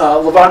Levon's.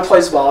 Levon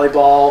plays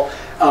volleyball.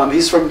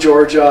 He's from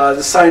Georgia.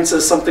 The sign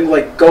says something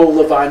like "Go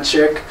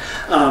Levonchik."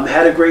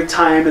 Had a great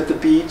time at the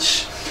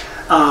beach.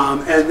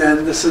 And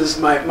then this is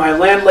my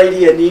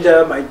landlady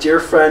Anita, my dear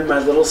friend, my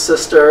little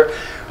sister.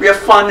 We have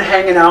fun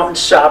hanging out in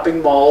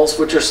shopping malls,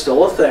 which are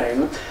still a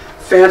thing.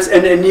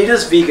 And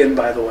Anita's vegan,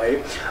 by the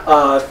way.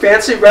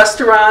 Fancy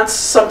restaurants,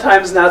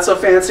 sometimes not so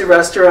fancy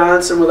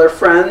restaurants, and with our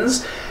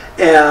friends.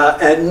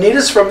 And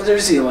Anita's from New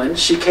Zealand.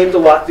 She came to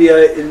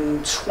Latvia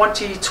in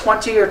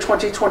 2020 or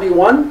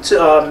 2021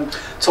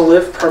 to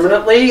live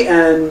permanently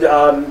and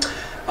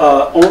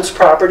owns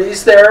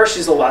properties there.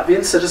 She's a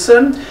Latvian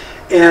citizen.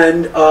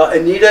 And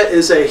Anita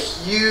is a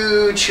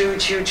huge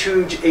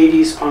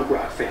 80s punk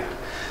rock fan.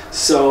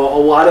 So a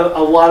lot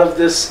of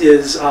this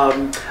is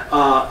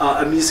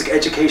a music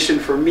education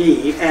for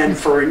me and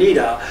for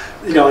Anita.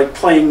 Like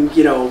playing,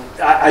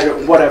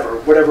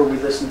 whatever we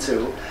listen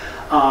to.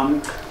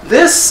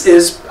 This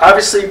is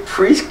obviously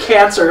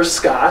pre-cancer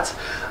Scott.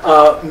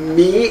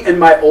 Me and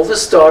my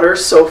oldest daughter,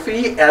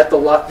 Sophie, at the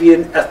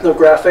Latvian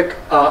Ethnographic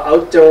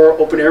Outdoor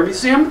Open Air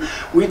Museum.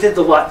 We did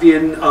the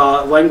Latvian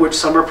language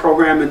summer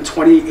program in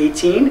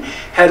 2018.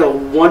 Had a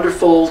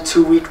wonderful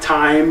 2-week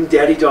time,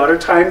 daddy-daughter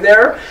time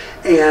there.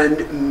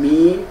 And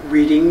me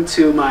reading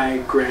to my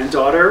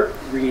granddaughter,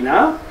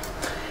 Rena.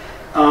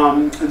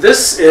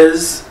 This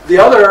is the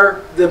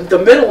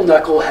middle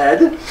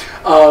knucklehead,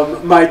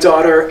 my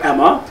daughter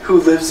Emma,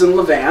 who lives in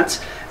Levant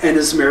and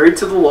is married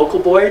to the local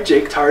boy,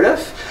 Jake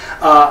Tardif.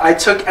 I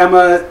took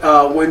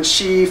Emma when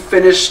she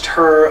finished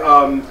her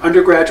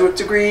undergraduate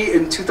degree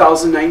in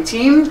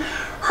 2019.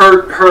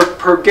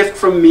 Her gift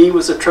from me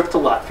was a trip to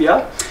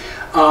Latvia.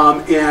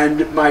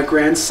 And my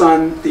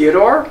grandson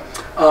Theodore,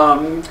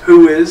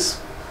 who is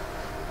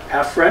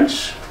half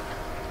French.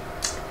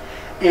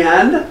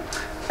 And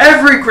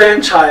every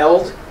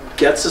grandchild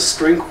gets a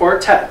string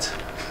quartet.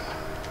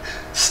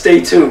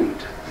 Stay tuned.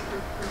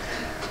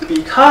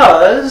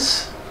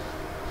 Because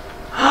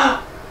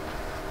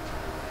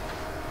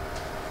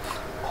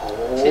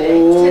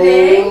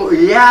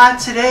Today? Yeah,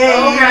 today.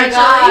 Oh my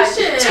gosh.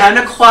 10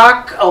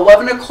 o'clock,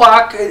 11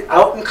 o'clock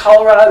out in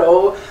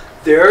Colorado.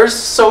 There's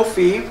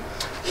Sophie.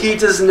 He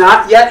does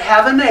not yet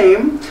have a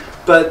name,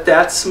 but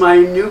that's my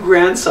new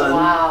grandson.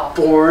 Wow.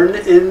 Born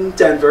in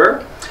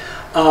Denver.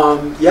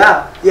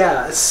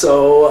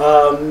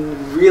 So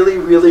really,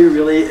 really,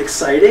 really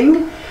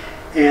exciting.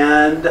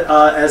 And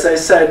as I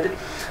said,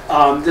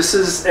 this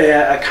is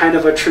a kind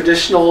of a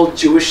traditional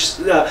Jewish,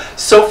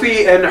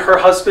 Sophie and her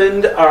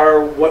husband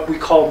are what we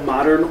call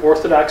modern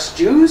Orthodox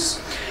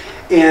Jews.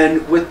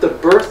 And with the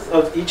birth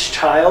of each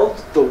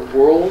child, the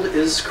world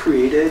is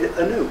created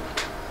anew.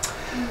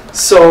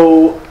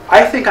 So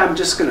I think I'm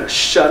just going to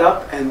shut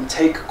up and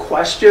take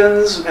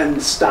questions and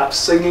stop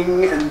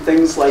singing and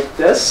things like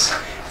this.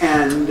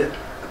 And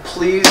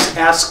please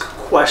ask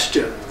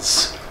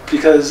questions,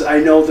 because I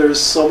know there's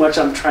so much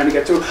I'm trying to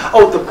get through.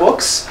 Oh, the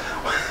books.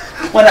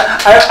 When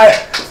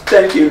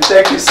thank you, Sue,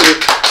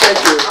 thank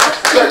you.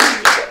 But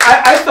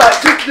I thought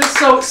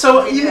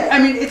I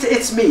mean,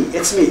 it's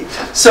me.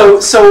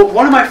 So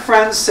one of my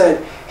friends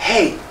said,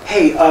 hey,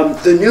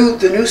 the new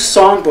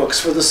songbooks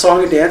for the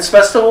Song and Dance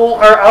Festival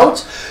are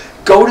out.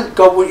 Go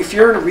if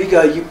you're in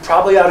Riga, you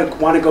probably ought to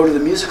want to go to the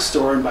music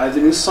store and buy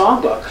the new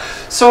songbook.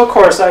 So of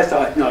course I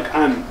thought,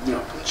 I'm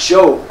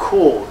Joe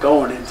Cool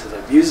going into the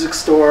music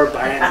store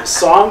buying the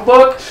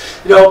songbook,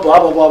 blah blah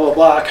blah blah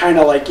blah, kind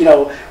of like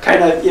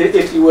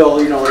if you will,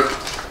 like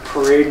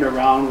parading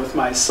around with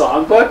my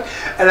songbook.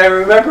 And I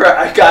remember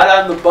I got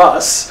on the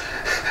bus,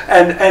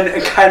 and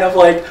kind of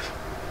like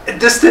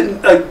this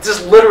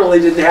literally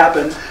didn't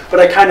happen,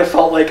 but I kind of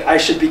felt like I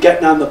should be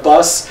getting on the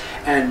bus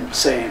and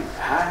saying,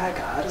 I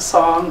got a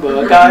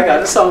songbook,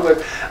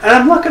 and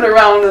I'm looking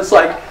around and it's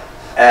like,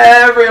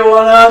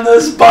 everyone on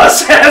this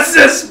bus has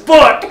this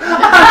book.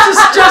 I'm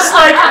just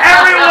like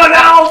everyone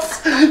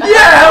else.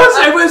 Yeah,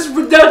 it was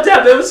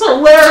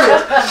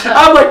hilarious.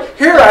 I'm like,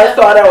 here I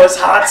thought I was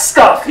hot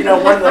stuff.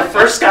 One of the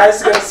first guys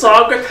to get a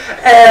songbook.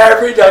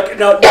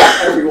 Not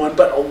everyone,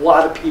 but a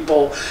lot of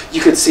people.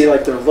 You could see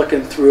like they're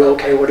looking through.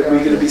 Okay, what are we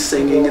going to be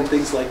singing and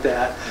things like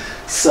that.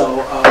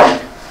 So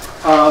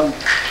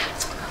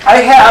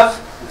I have.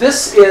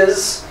 This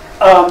is.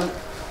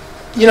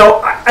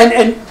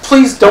 And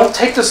please don't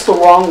take this the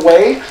wrong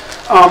way.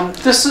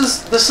 This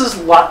is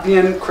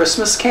Latvian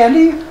Christmas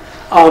candy.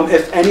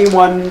 If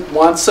anyone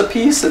wants a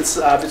piece, it's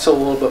a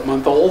little bit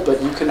month old,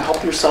 but you can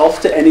help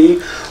yourself to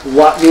any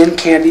Latvian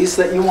candies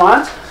that you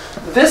want.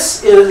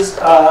 This is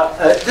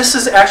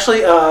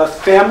actually a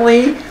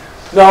family.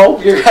 No,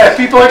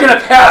 people are going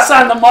to pass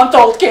on the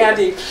month-old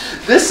candy.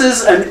 This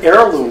is an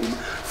heirloom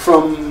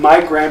from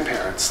my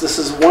grandparents. This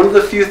is one of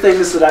the few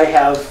things that I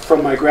have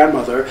from my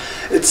grandmother.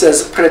 It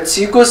says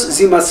Precigus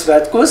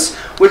Zimasvetkus,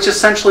 which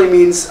essentially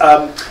means,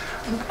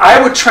 I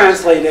would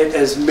translate it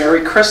as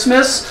Merry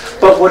Christmas,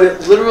 but what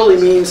it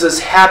literally means is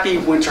Happy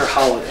Winter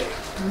Holiday.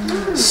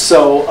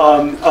 So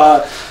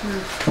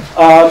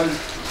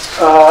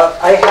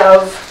I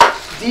have,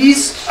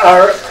 these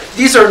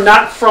are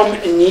not from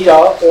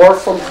Anita or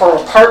from her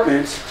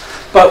apartment,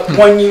 but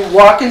when you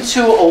walk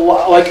into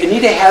like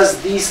Anita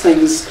has these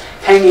things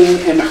hanging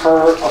in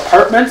her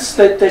apartments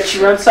that she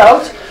rents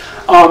out.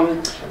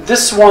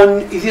 These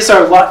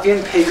are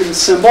Latvian pagan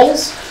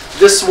symbols.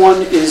 This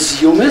one is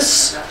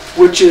Jumis,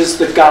 which is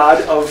the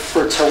god of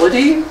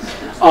fertility.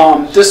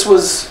 This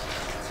was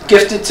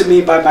gifted to me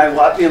by my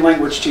Latvian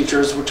language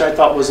teachers, which I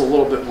thought was a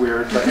little bit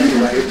weird, but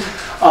anyway.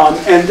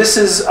 And this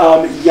is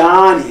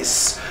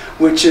Jānis,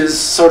 which is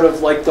sort of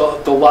like the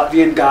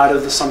Latvian god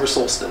of the summer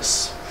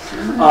solstice.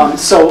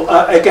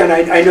 Again,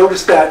 I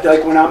noticed that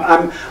like when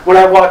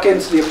I walk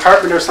into the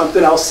apartment or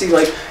something,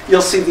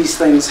 you'll see these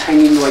things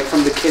hanging like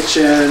from the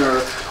kitchen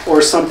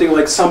or something.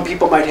 Like some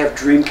people might have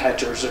dream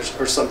catchers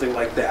or something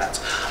like that.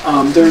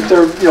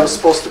 They're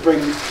supposed to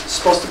bring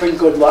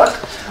good luck.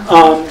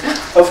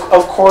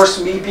 Of course,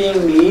 me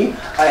being me,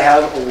 I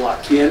have a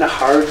Latvian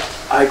hard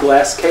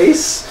eyeglass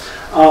case,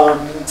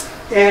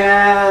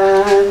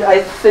 and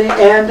I think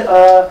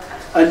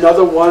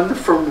another one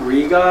from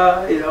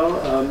Riga.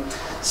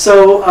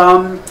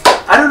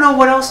 I don't know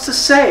what else to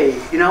say.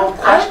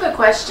 I have a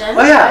question.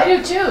 Oh yeah, I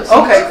do too.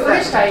 So okay,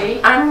 first,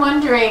 Heidi. I'm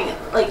wondering,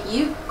 like,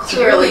 you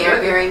clearly are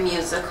very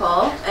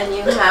musical, and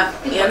you have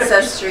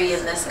ancestry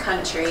in this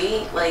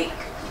country. Like,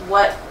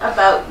 what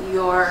about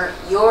your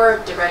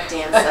direct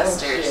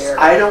ancestors?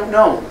 I don't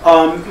know.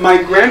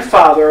 My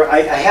grandfather,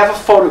 I have a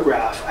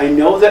photograph. I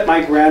know that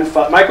my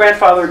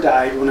grandfather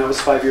died when I was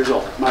 5 years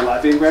old. My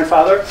Latvian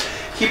grandfather,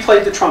 he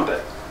played the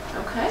trumpet.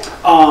 Okay.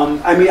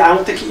 I mean, I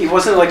don't think he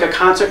wasn't like a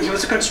concert. He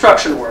was a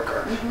construction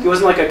worker. He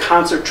wasn't like a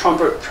concert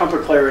trumpet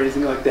player or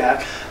anything like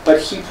that. But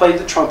he played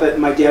the trumpet,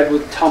 and my dad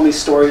would tell me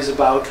stories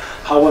about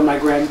how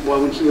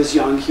when he was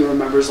young, he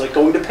remembers like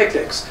going to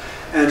picnics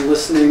and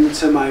listening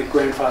to my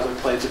grandfather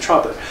play the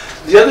trumpet.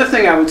 The other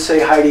thing I would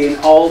say, Heidi,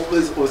 and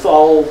with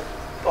all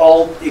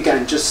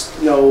again, just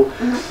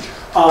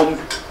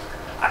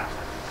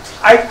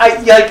I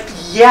like,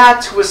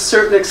 yeah, to a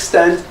certain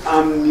extent,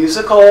 I'm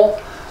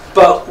musical,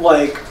 but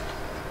like,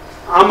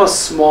 I'm a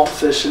small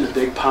fish in a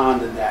big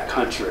pond in that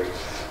country,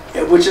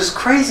 which is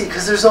crazy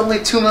because there's only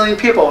 2 million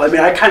people. I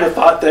mean, I kind of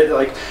thought that,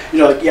 like,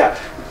 yeah,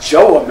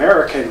 Joe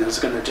American is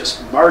going to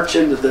just march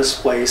into this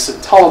place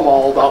and tell them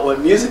all about what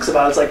music's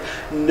about. It's like,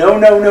 no,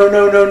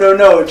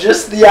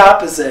 just the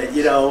opposite,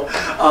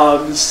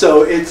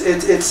 So it's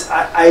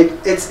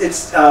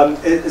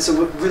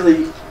a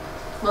really.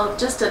 Well,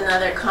 just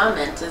another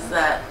comment is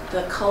that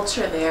the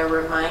culture there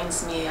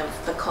reminds me of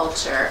the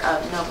culture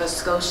of Nova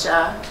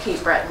Scotia,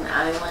 Cape Breton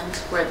Island,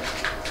 where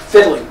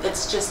fiddling.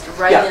 It's just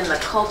right in the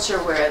culture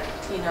where,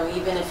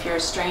 even if you're a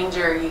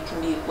stranger, you can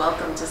be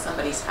welcome to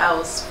somebody's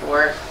house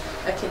for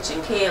a kitchen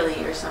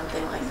ceilidh or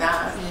something like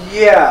that.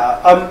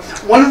 Yeah.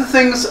 One of the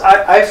things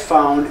I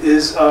found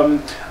is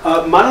mana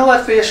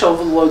Latvia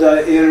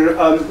valoda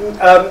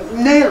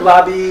ne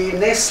labi,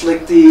 ne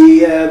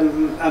slikti.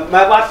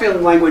 My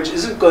Latvian language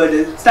isn't good.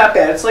 It's not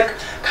bad. It's like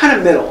kind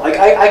of middle. Like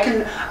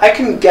I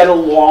can get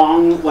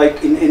along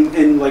like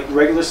in like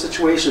regular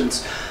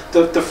situations.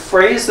 The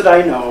phrase that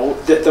I know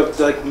that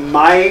like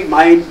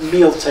my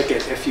meal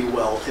ticket, if you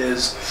will,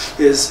 is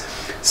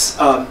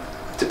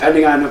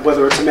depending on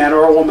whether it's a man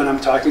or a woman I'm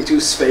talking to,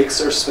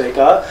 Sveiks or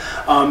Sveika,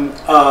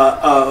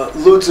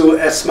 Ludzu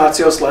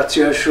esmacios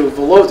latvieshu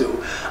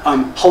valodu.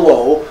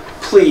 Hello,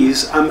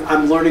 please,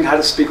 I'm learning how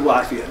to speak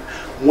Latvian.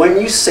 When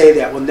you say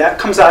that, when that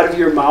comes out of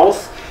your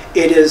mouth,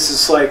 it is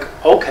just like,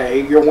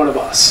 okay, you're one of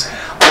us.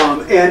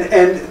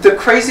 And the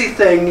crazy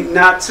thing,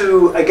 not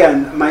to,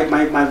 again, my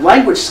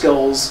language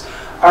skills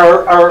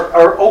are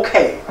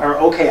okay.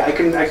 I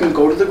can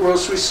go to the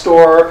grocery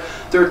store.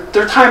 There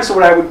are times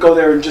when I would go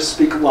there and just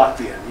speak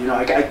Latvian.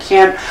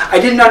 I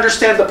didn't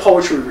understand the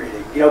poetry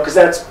reading, because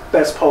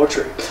that's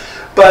poetry.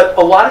 But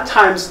a lot of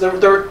times, there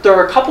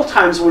are a couple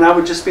times when I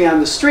would just be on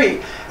the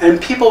street and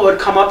people would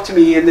come up to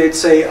me and they'd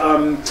say,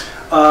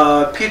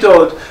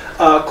 Pitod,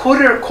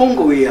 kurir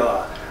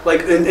konguila.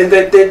 Like, and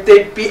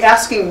they'd be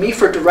asking me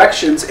for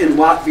directions in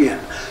Latvian.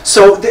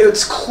 So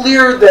it's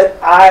clear that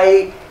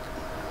I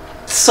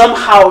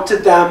somehow to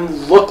them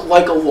look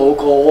like a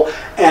local,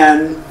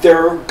 and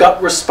their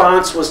gut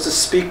response was to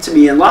speak to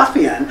me in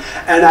Latvian,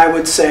 and I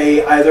would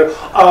say either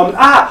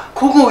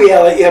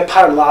kuguiela e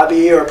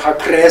parlabi or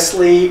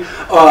parpresli,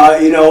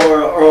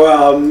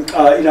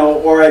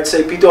 or I'd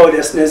say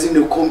pidodes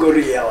nezinu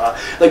kunguriela.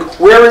 Like,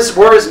 where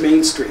is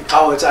Main Street?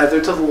 Oh, it's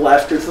either to the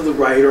left or to the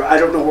right, or I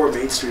don't know where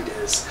Main Street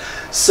is.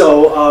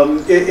 So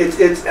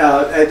it's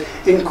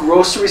in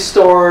grocery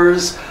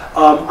stores.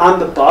 On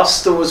the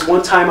bus, there was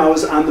one time I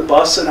was on the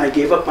bus and I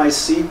gave up my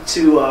seat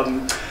to,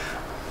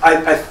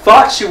 I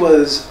thought she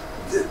was,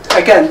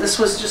 again, this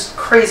was just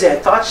crazy. I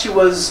thought she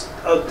was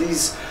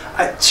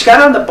she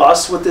got on the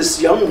bus with this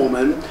young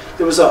woman.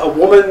 There was a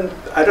woman,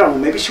 I don't know,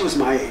 maybe she was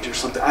my age or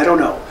something, I don't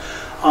know.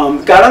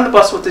 Got on the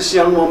bus with this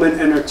young woman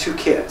and her 2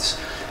 kids.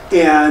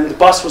 And the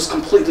bus was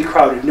completely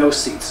crowded, no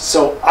seats.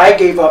 So I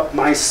gave up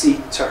my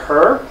seat to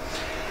her.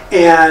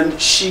 And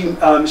she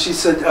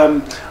said,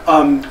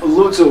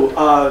 Ludzu,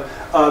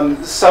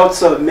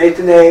 sauca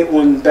metene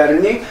un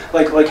berni,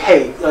 like,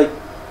 hey, like,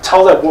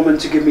 tell that woman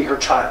to give me her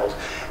child.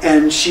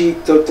 And she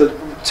took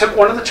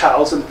one of the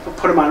childs and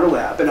put him on her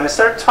lap. And I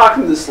started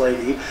talking to this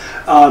lady,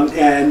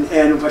 and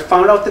I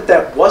found out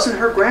that wasn't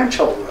her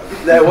grandchildren.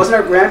 That wasn't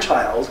her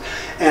grandchild.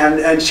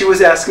 And she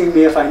was asking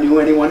me if I knew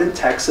anyone in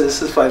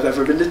Texas, if I've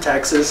ever been to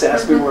Texas,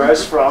 asked me where I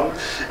was from,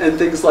 and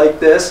things like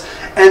this.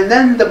 And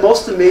then the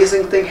most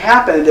amazing thing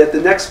happened. At the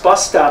next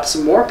bus stop,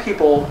 some more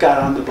people got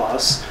on the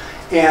bus,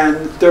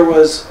 and there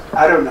was,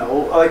 I don't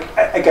know, like,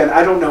 again,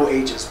 I don't know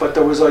ages, but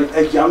there was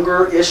a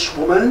younger-ish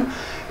woman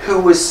who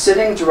was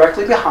sitting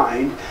directly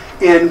behind,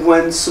 and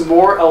when some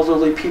more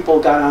elderly people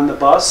got on the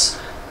bus,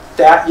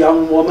 that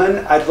young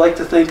woman, I'd like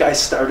to think I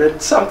started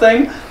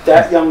something,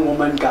 that young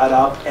woman got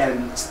up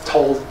and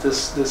told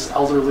this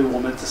elderly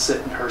woman to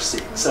sit in her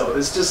seat. So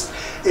it's just,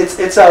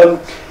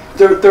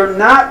 they're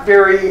not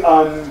very,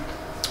 Don,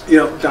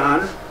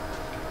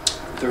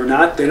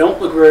 they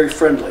don't look very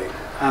friendly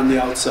on the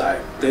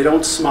outside. They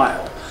don't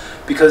smile,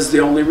 because the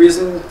only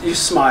reason you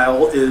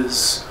smile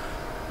is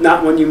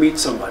not when you meet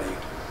somebody,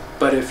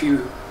 but if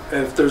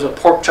there's a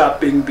pork chop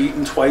being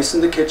beaten twice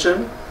in the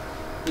kitchen,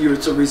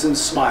 it's a reason to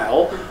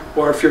smile.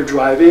 Or if you're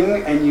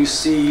driving and you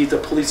see the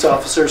police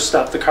officer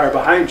stop the car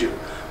behind you,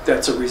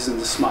 that's a reason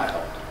to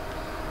smile.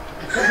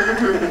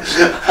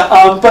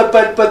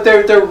 But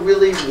they're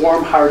really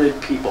warm-hearted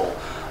people.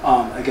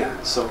 Again,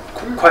 so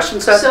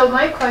questions? So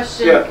my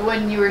question,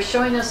 when you were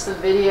showing us the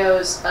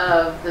videos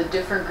of the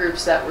different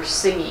groups that were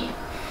singing,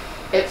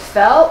 it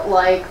felt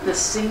like the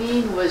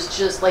singing was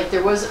just like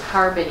there wasn't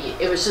harmony.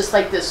 It was just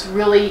like this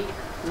really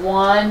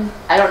one,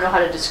 I don't know how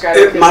to describe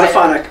it.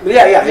 Monophonic.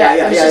 Yeah.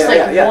 It was just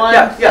like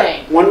one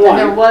thing. One and line.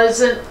 there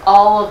wasn't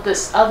all of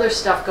this other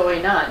stuff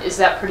going on. Is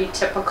that pretty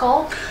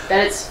typical,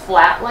 that it's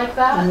flat like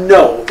that?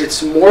 No,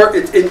 it's more,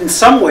 in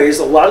some ways,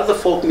 a lot of the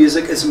folk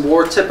music is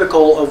more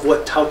typical of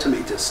what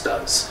Tautamitis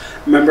does.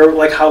 Remember,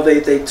 like how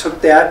they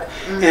took that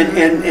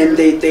and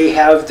they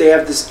have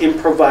this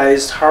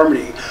improvised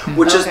harmony,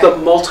 which is the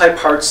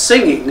multi-part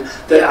singing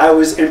that I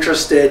was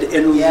interested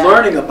in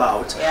learning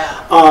about.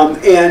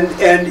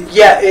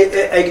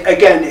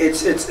 Again,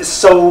 it's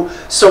so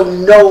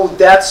no,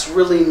 that's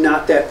really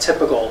not that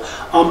typical.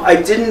 I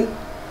didn't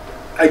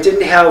want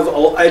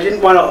to.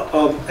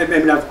 I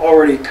mean, I've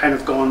already kind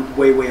of gone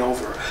way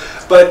over,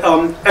 but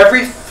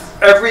every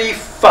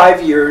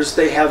 5 years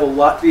they have a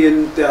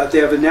Latvian. They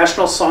have a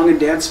National Song and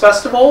Dance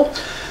Festival.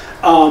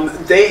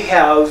 They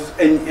have,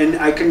 and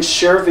I can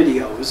share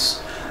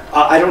videos.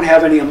 I don't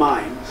have any of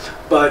mine,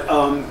 but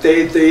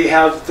they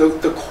have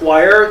the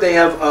choir. They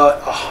have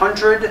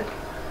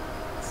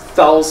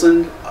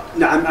 100,000.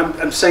 No,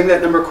 I'm saying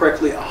that number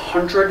correctly.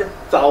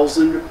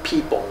 100,000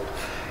 people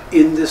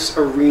in this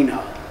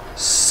arena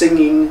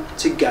singing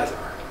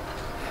together,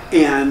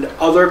 and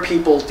other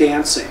people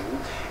dancing.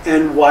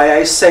 And why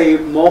I say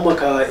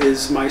Momaka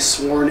is my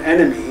sworn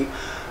enemy,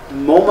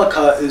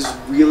 Momaka is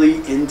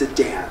really into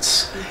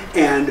dance.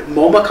 And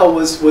Momaka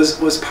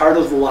was part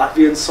of the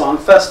Latvian Song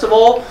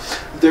Festival.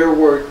 There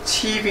were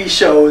TV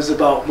shows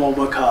about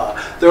Momaka.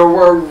 There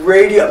were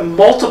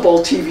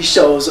multiple TV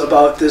shows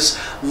about this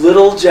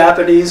little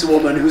Japanese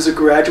woman who's a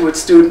graduate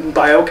student in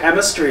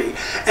biochemistry.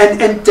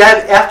 And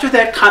Deb, after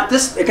that,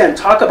 this again,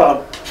 talk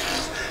about,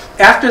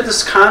 after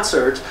this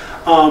concert,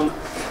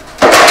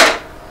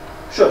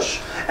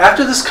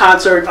 After this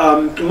concert,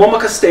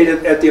 Momaka stayed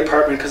at the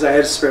apartment because I had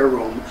a spare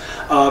room.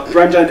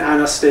 Brenda and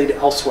Anna stayed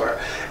elsewhere.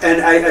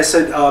 And I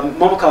said,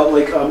 Momaka,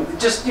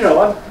 just,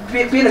 I'm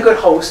being a good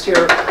host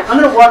here. I'm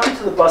going to walk you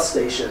to the bus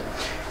station.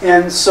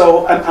 And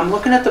so I'm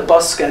looking at the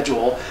bus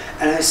schedule,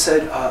 and I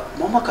said,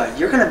 Momaka,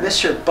 you're going to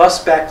miss your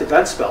bus back to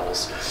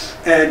Ventspils.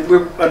 And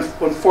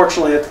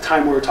unfortunately, at the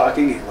time, we were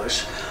talking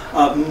English.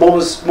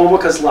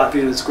 Momaka's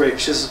Latvian is great.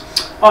 She says,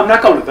 oh, I'm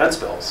not going to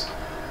Ventspils.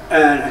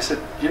 And I said,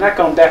 you're not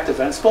going back to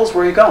Ventspils?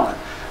 Where are you going?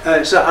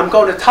 And she said, I'm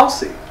going to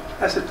Tulsi.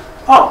 I said,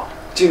 oh,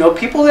 do you know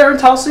people there in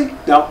Tulsi?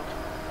 No.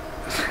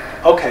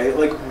 Okay,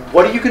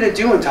 what are you going to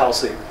do in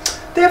Tulsi?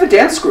 They have a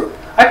dance group.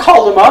 I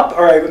called them up,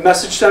 or I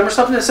messaged them or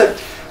something, and said,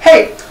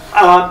 hey,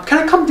 can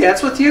I come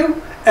dance with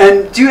you?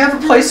 And do you have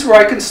a place where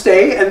I can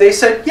stay? And they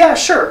said, yeah,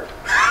 sure.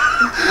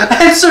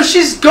 And so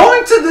she's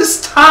going to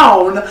this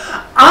town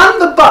on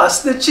the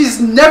bus that she's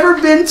never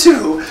been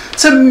to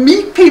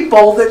meet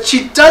people that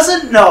she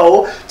doesn't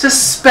know, to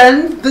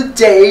spend the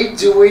day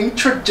doing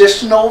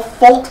traditional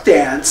folk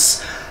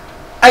dance.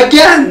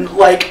 Again,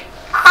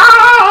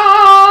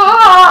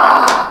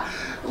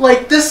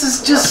 this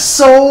is just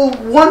so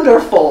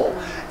wonderful.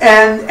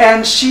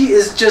 And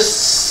she's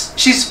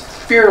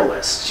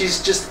fearless. She's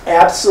just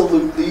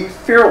absolutely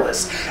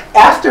fearless.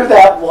 After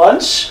that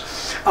lunch,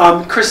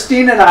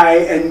 Christine and I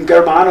and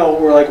Germano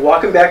were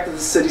walking back to the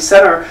city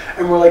center,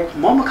 and we're like,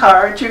 Momaka,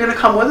 aren't you going to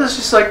come with us?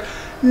 She's like,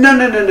 no.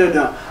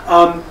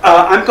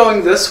 I'm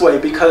going this way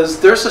because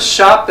there's a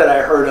shop that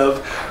I heard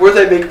of where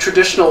they make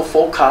traditional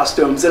folk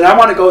costumes, and I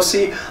want to go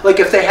see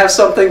if they have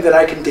something that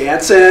I can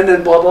dance in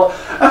and blah blah.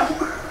 And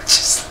we're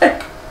just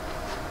like,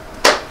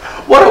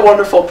 what a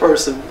wonderful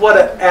person! What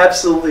an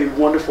absolutely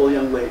wonderful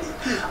young lady.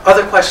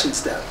 Other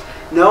questions, Deb?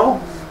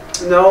 No.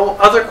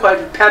 Other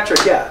questions,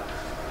 Patrick? Yeah.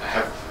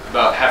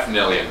 About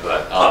 500,000,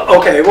 but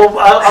okay. Well,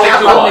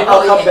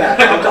 I'll come back.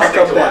 I'll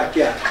come back.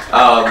 Yeah.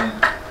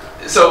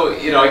 So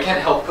I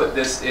can't help put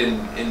this in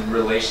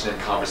relation and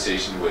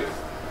conversation with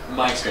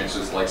my experience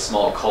with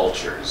small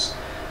cultures,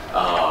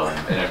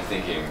 and I'm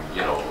thinking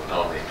not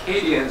only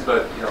Acadians,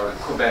 but in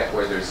Quebec,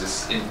 where there's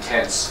this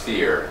intense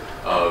fear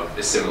of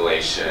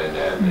assimilation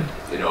and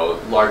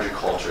larger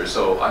culture.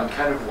 So I'm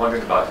kind of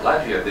wondering about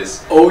Latvia,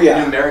 this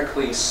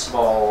numerically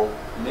small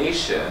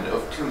nation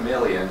of 2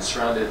 million,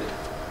 surrounded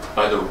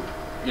by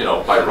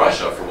by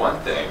Russia for one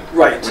thing,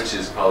 right? Which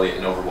is probably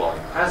an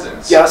overwhelming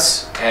presence.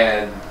 Yes.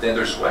 And then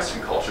there's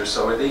Western culture.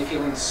 So are they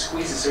feeling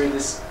squeezed? Is there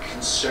this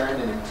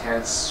concern and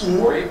intense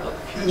worry about the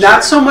future?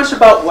 Not so much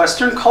about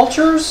Western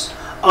cultures,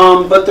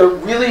 but they're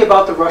really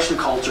about the Russian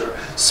culture.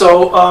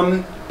 So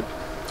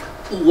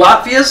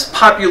Latvia's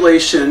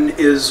population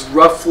is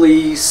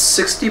roughly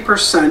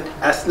 60%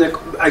 ethnic.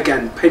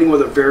 Again, painting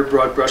with a very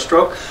broad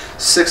brushstroke.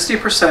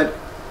 60%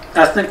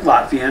 ethnic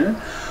Latvian.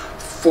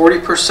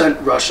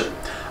 40% Russian.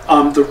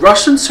 The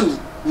Russians who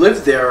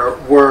lived there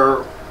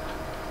were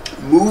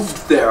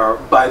moved there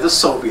by the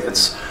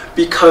Soviets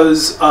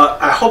because,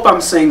 I hope I'm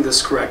saying this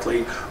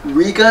correctly,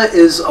 Riga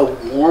is a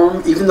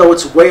warm, even though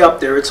it's way up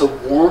there, it's a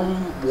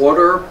warm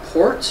water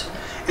port,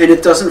 and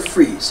it doesn't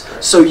freeze.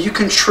 So you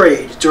can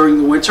trade during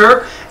the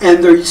winter,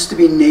 and there used to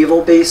be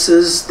naval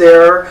bases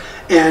there,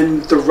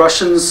 and the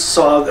Russians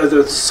saw,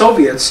 the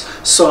Soviets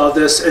saw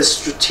this as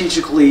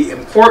strategically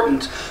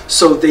important,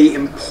 so they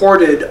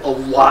imported a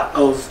lot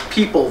of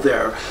people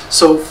there.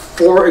 So,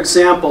 for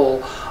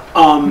example,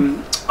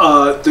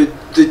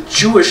 the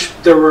Jewish,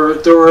 there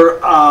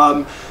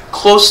were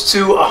close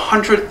to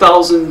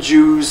 100,000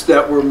 Jews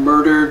that were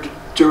murdered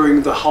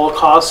during the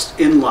Holocaust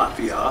in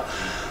Latvia.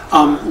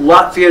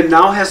 Latvia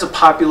now has a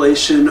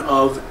population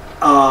of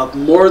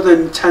more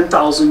than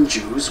 10,000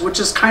 Jews, which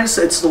is kind of,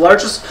 it's the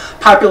largest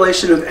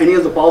population of any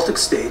of the Baltic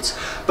states,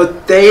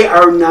 but they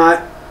are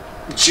not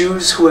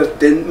Jews who have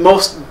been,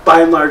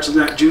 by and large,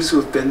 not Jews who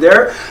have been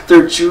there.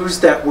 They're Jews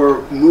that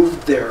were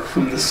moved there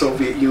from the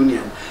Soviet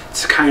Union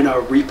to kind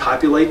of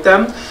repopulate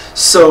them.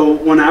 So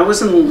when I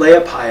was in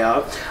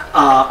Latvia,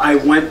 I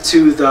went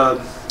to the,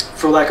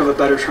 for lack of a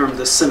better term,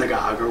 the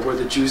synagogue, or where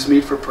the Jews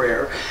meet for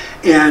prayer.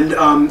 And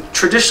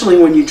traditionally,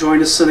 when you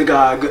join a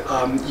synagogue,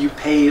 you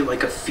pay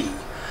like a fee.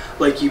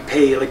 Like you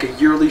pay like a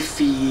yearly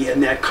fee,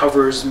 and that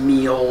covers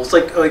meals,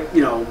 like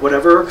you know,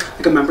 whatever,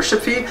 like a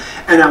membership fee.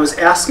 And I was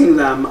asking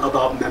them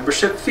about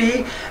membership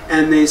fee,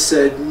 and they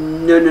said,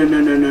 no, no, no,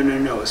 no, no, no,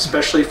 no.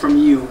 Especially from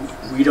you,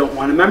 we don't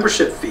want a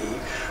membership fee.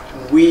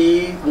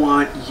 We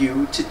want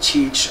you to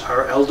teach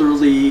our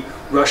elderly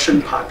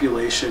Russian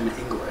population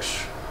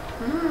English.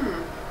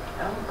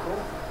 Oh,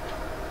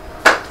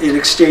 cool. In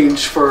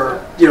exchange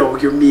for, you know,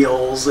 your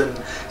meals and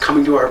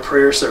coming to our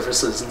prayer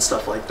services and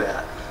stuff like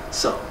that.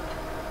 So,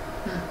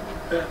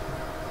 yeah.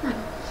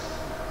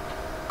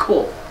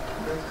 Cool.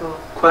 Very cool.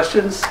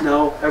 Questions?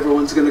 No?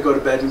 Everyone's going to go to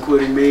bed,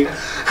 including me.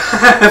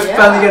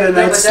 Finally get a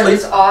night's sleep. That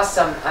was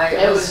awesome.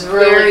 It was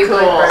really cool.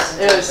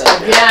 It was,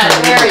 again,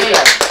 very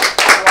good.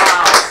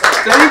 Wow.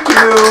 Thank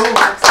you.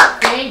 Is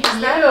Thank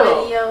that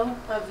you. video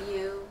of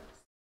you?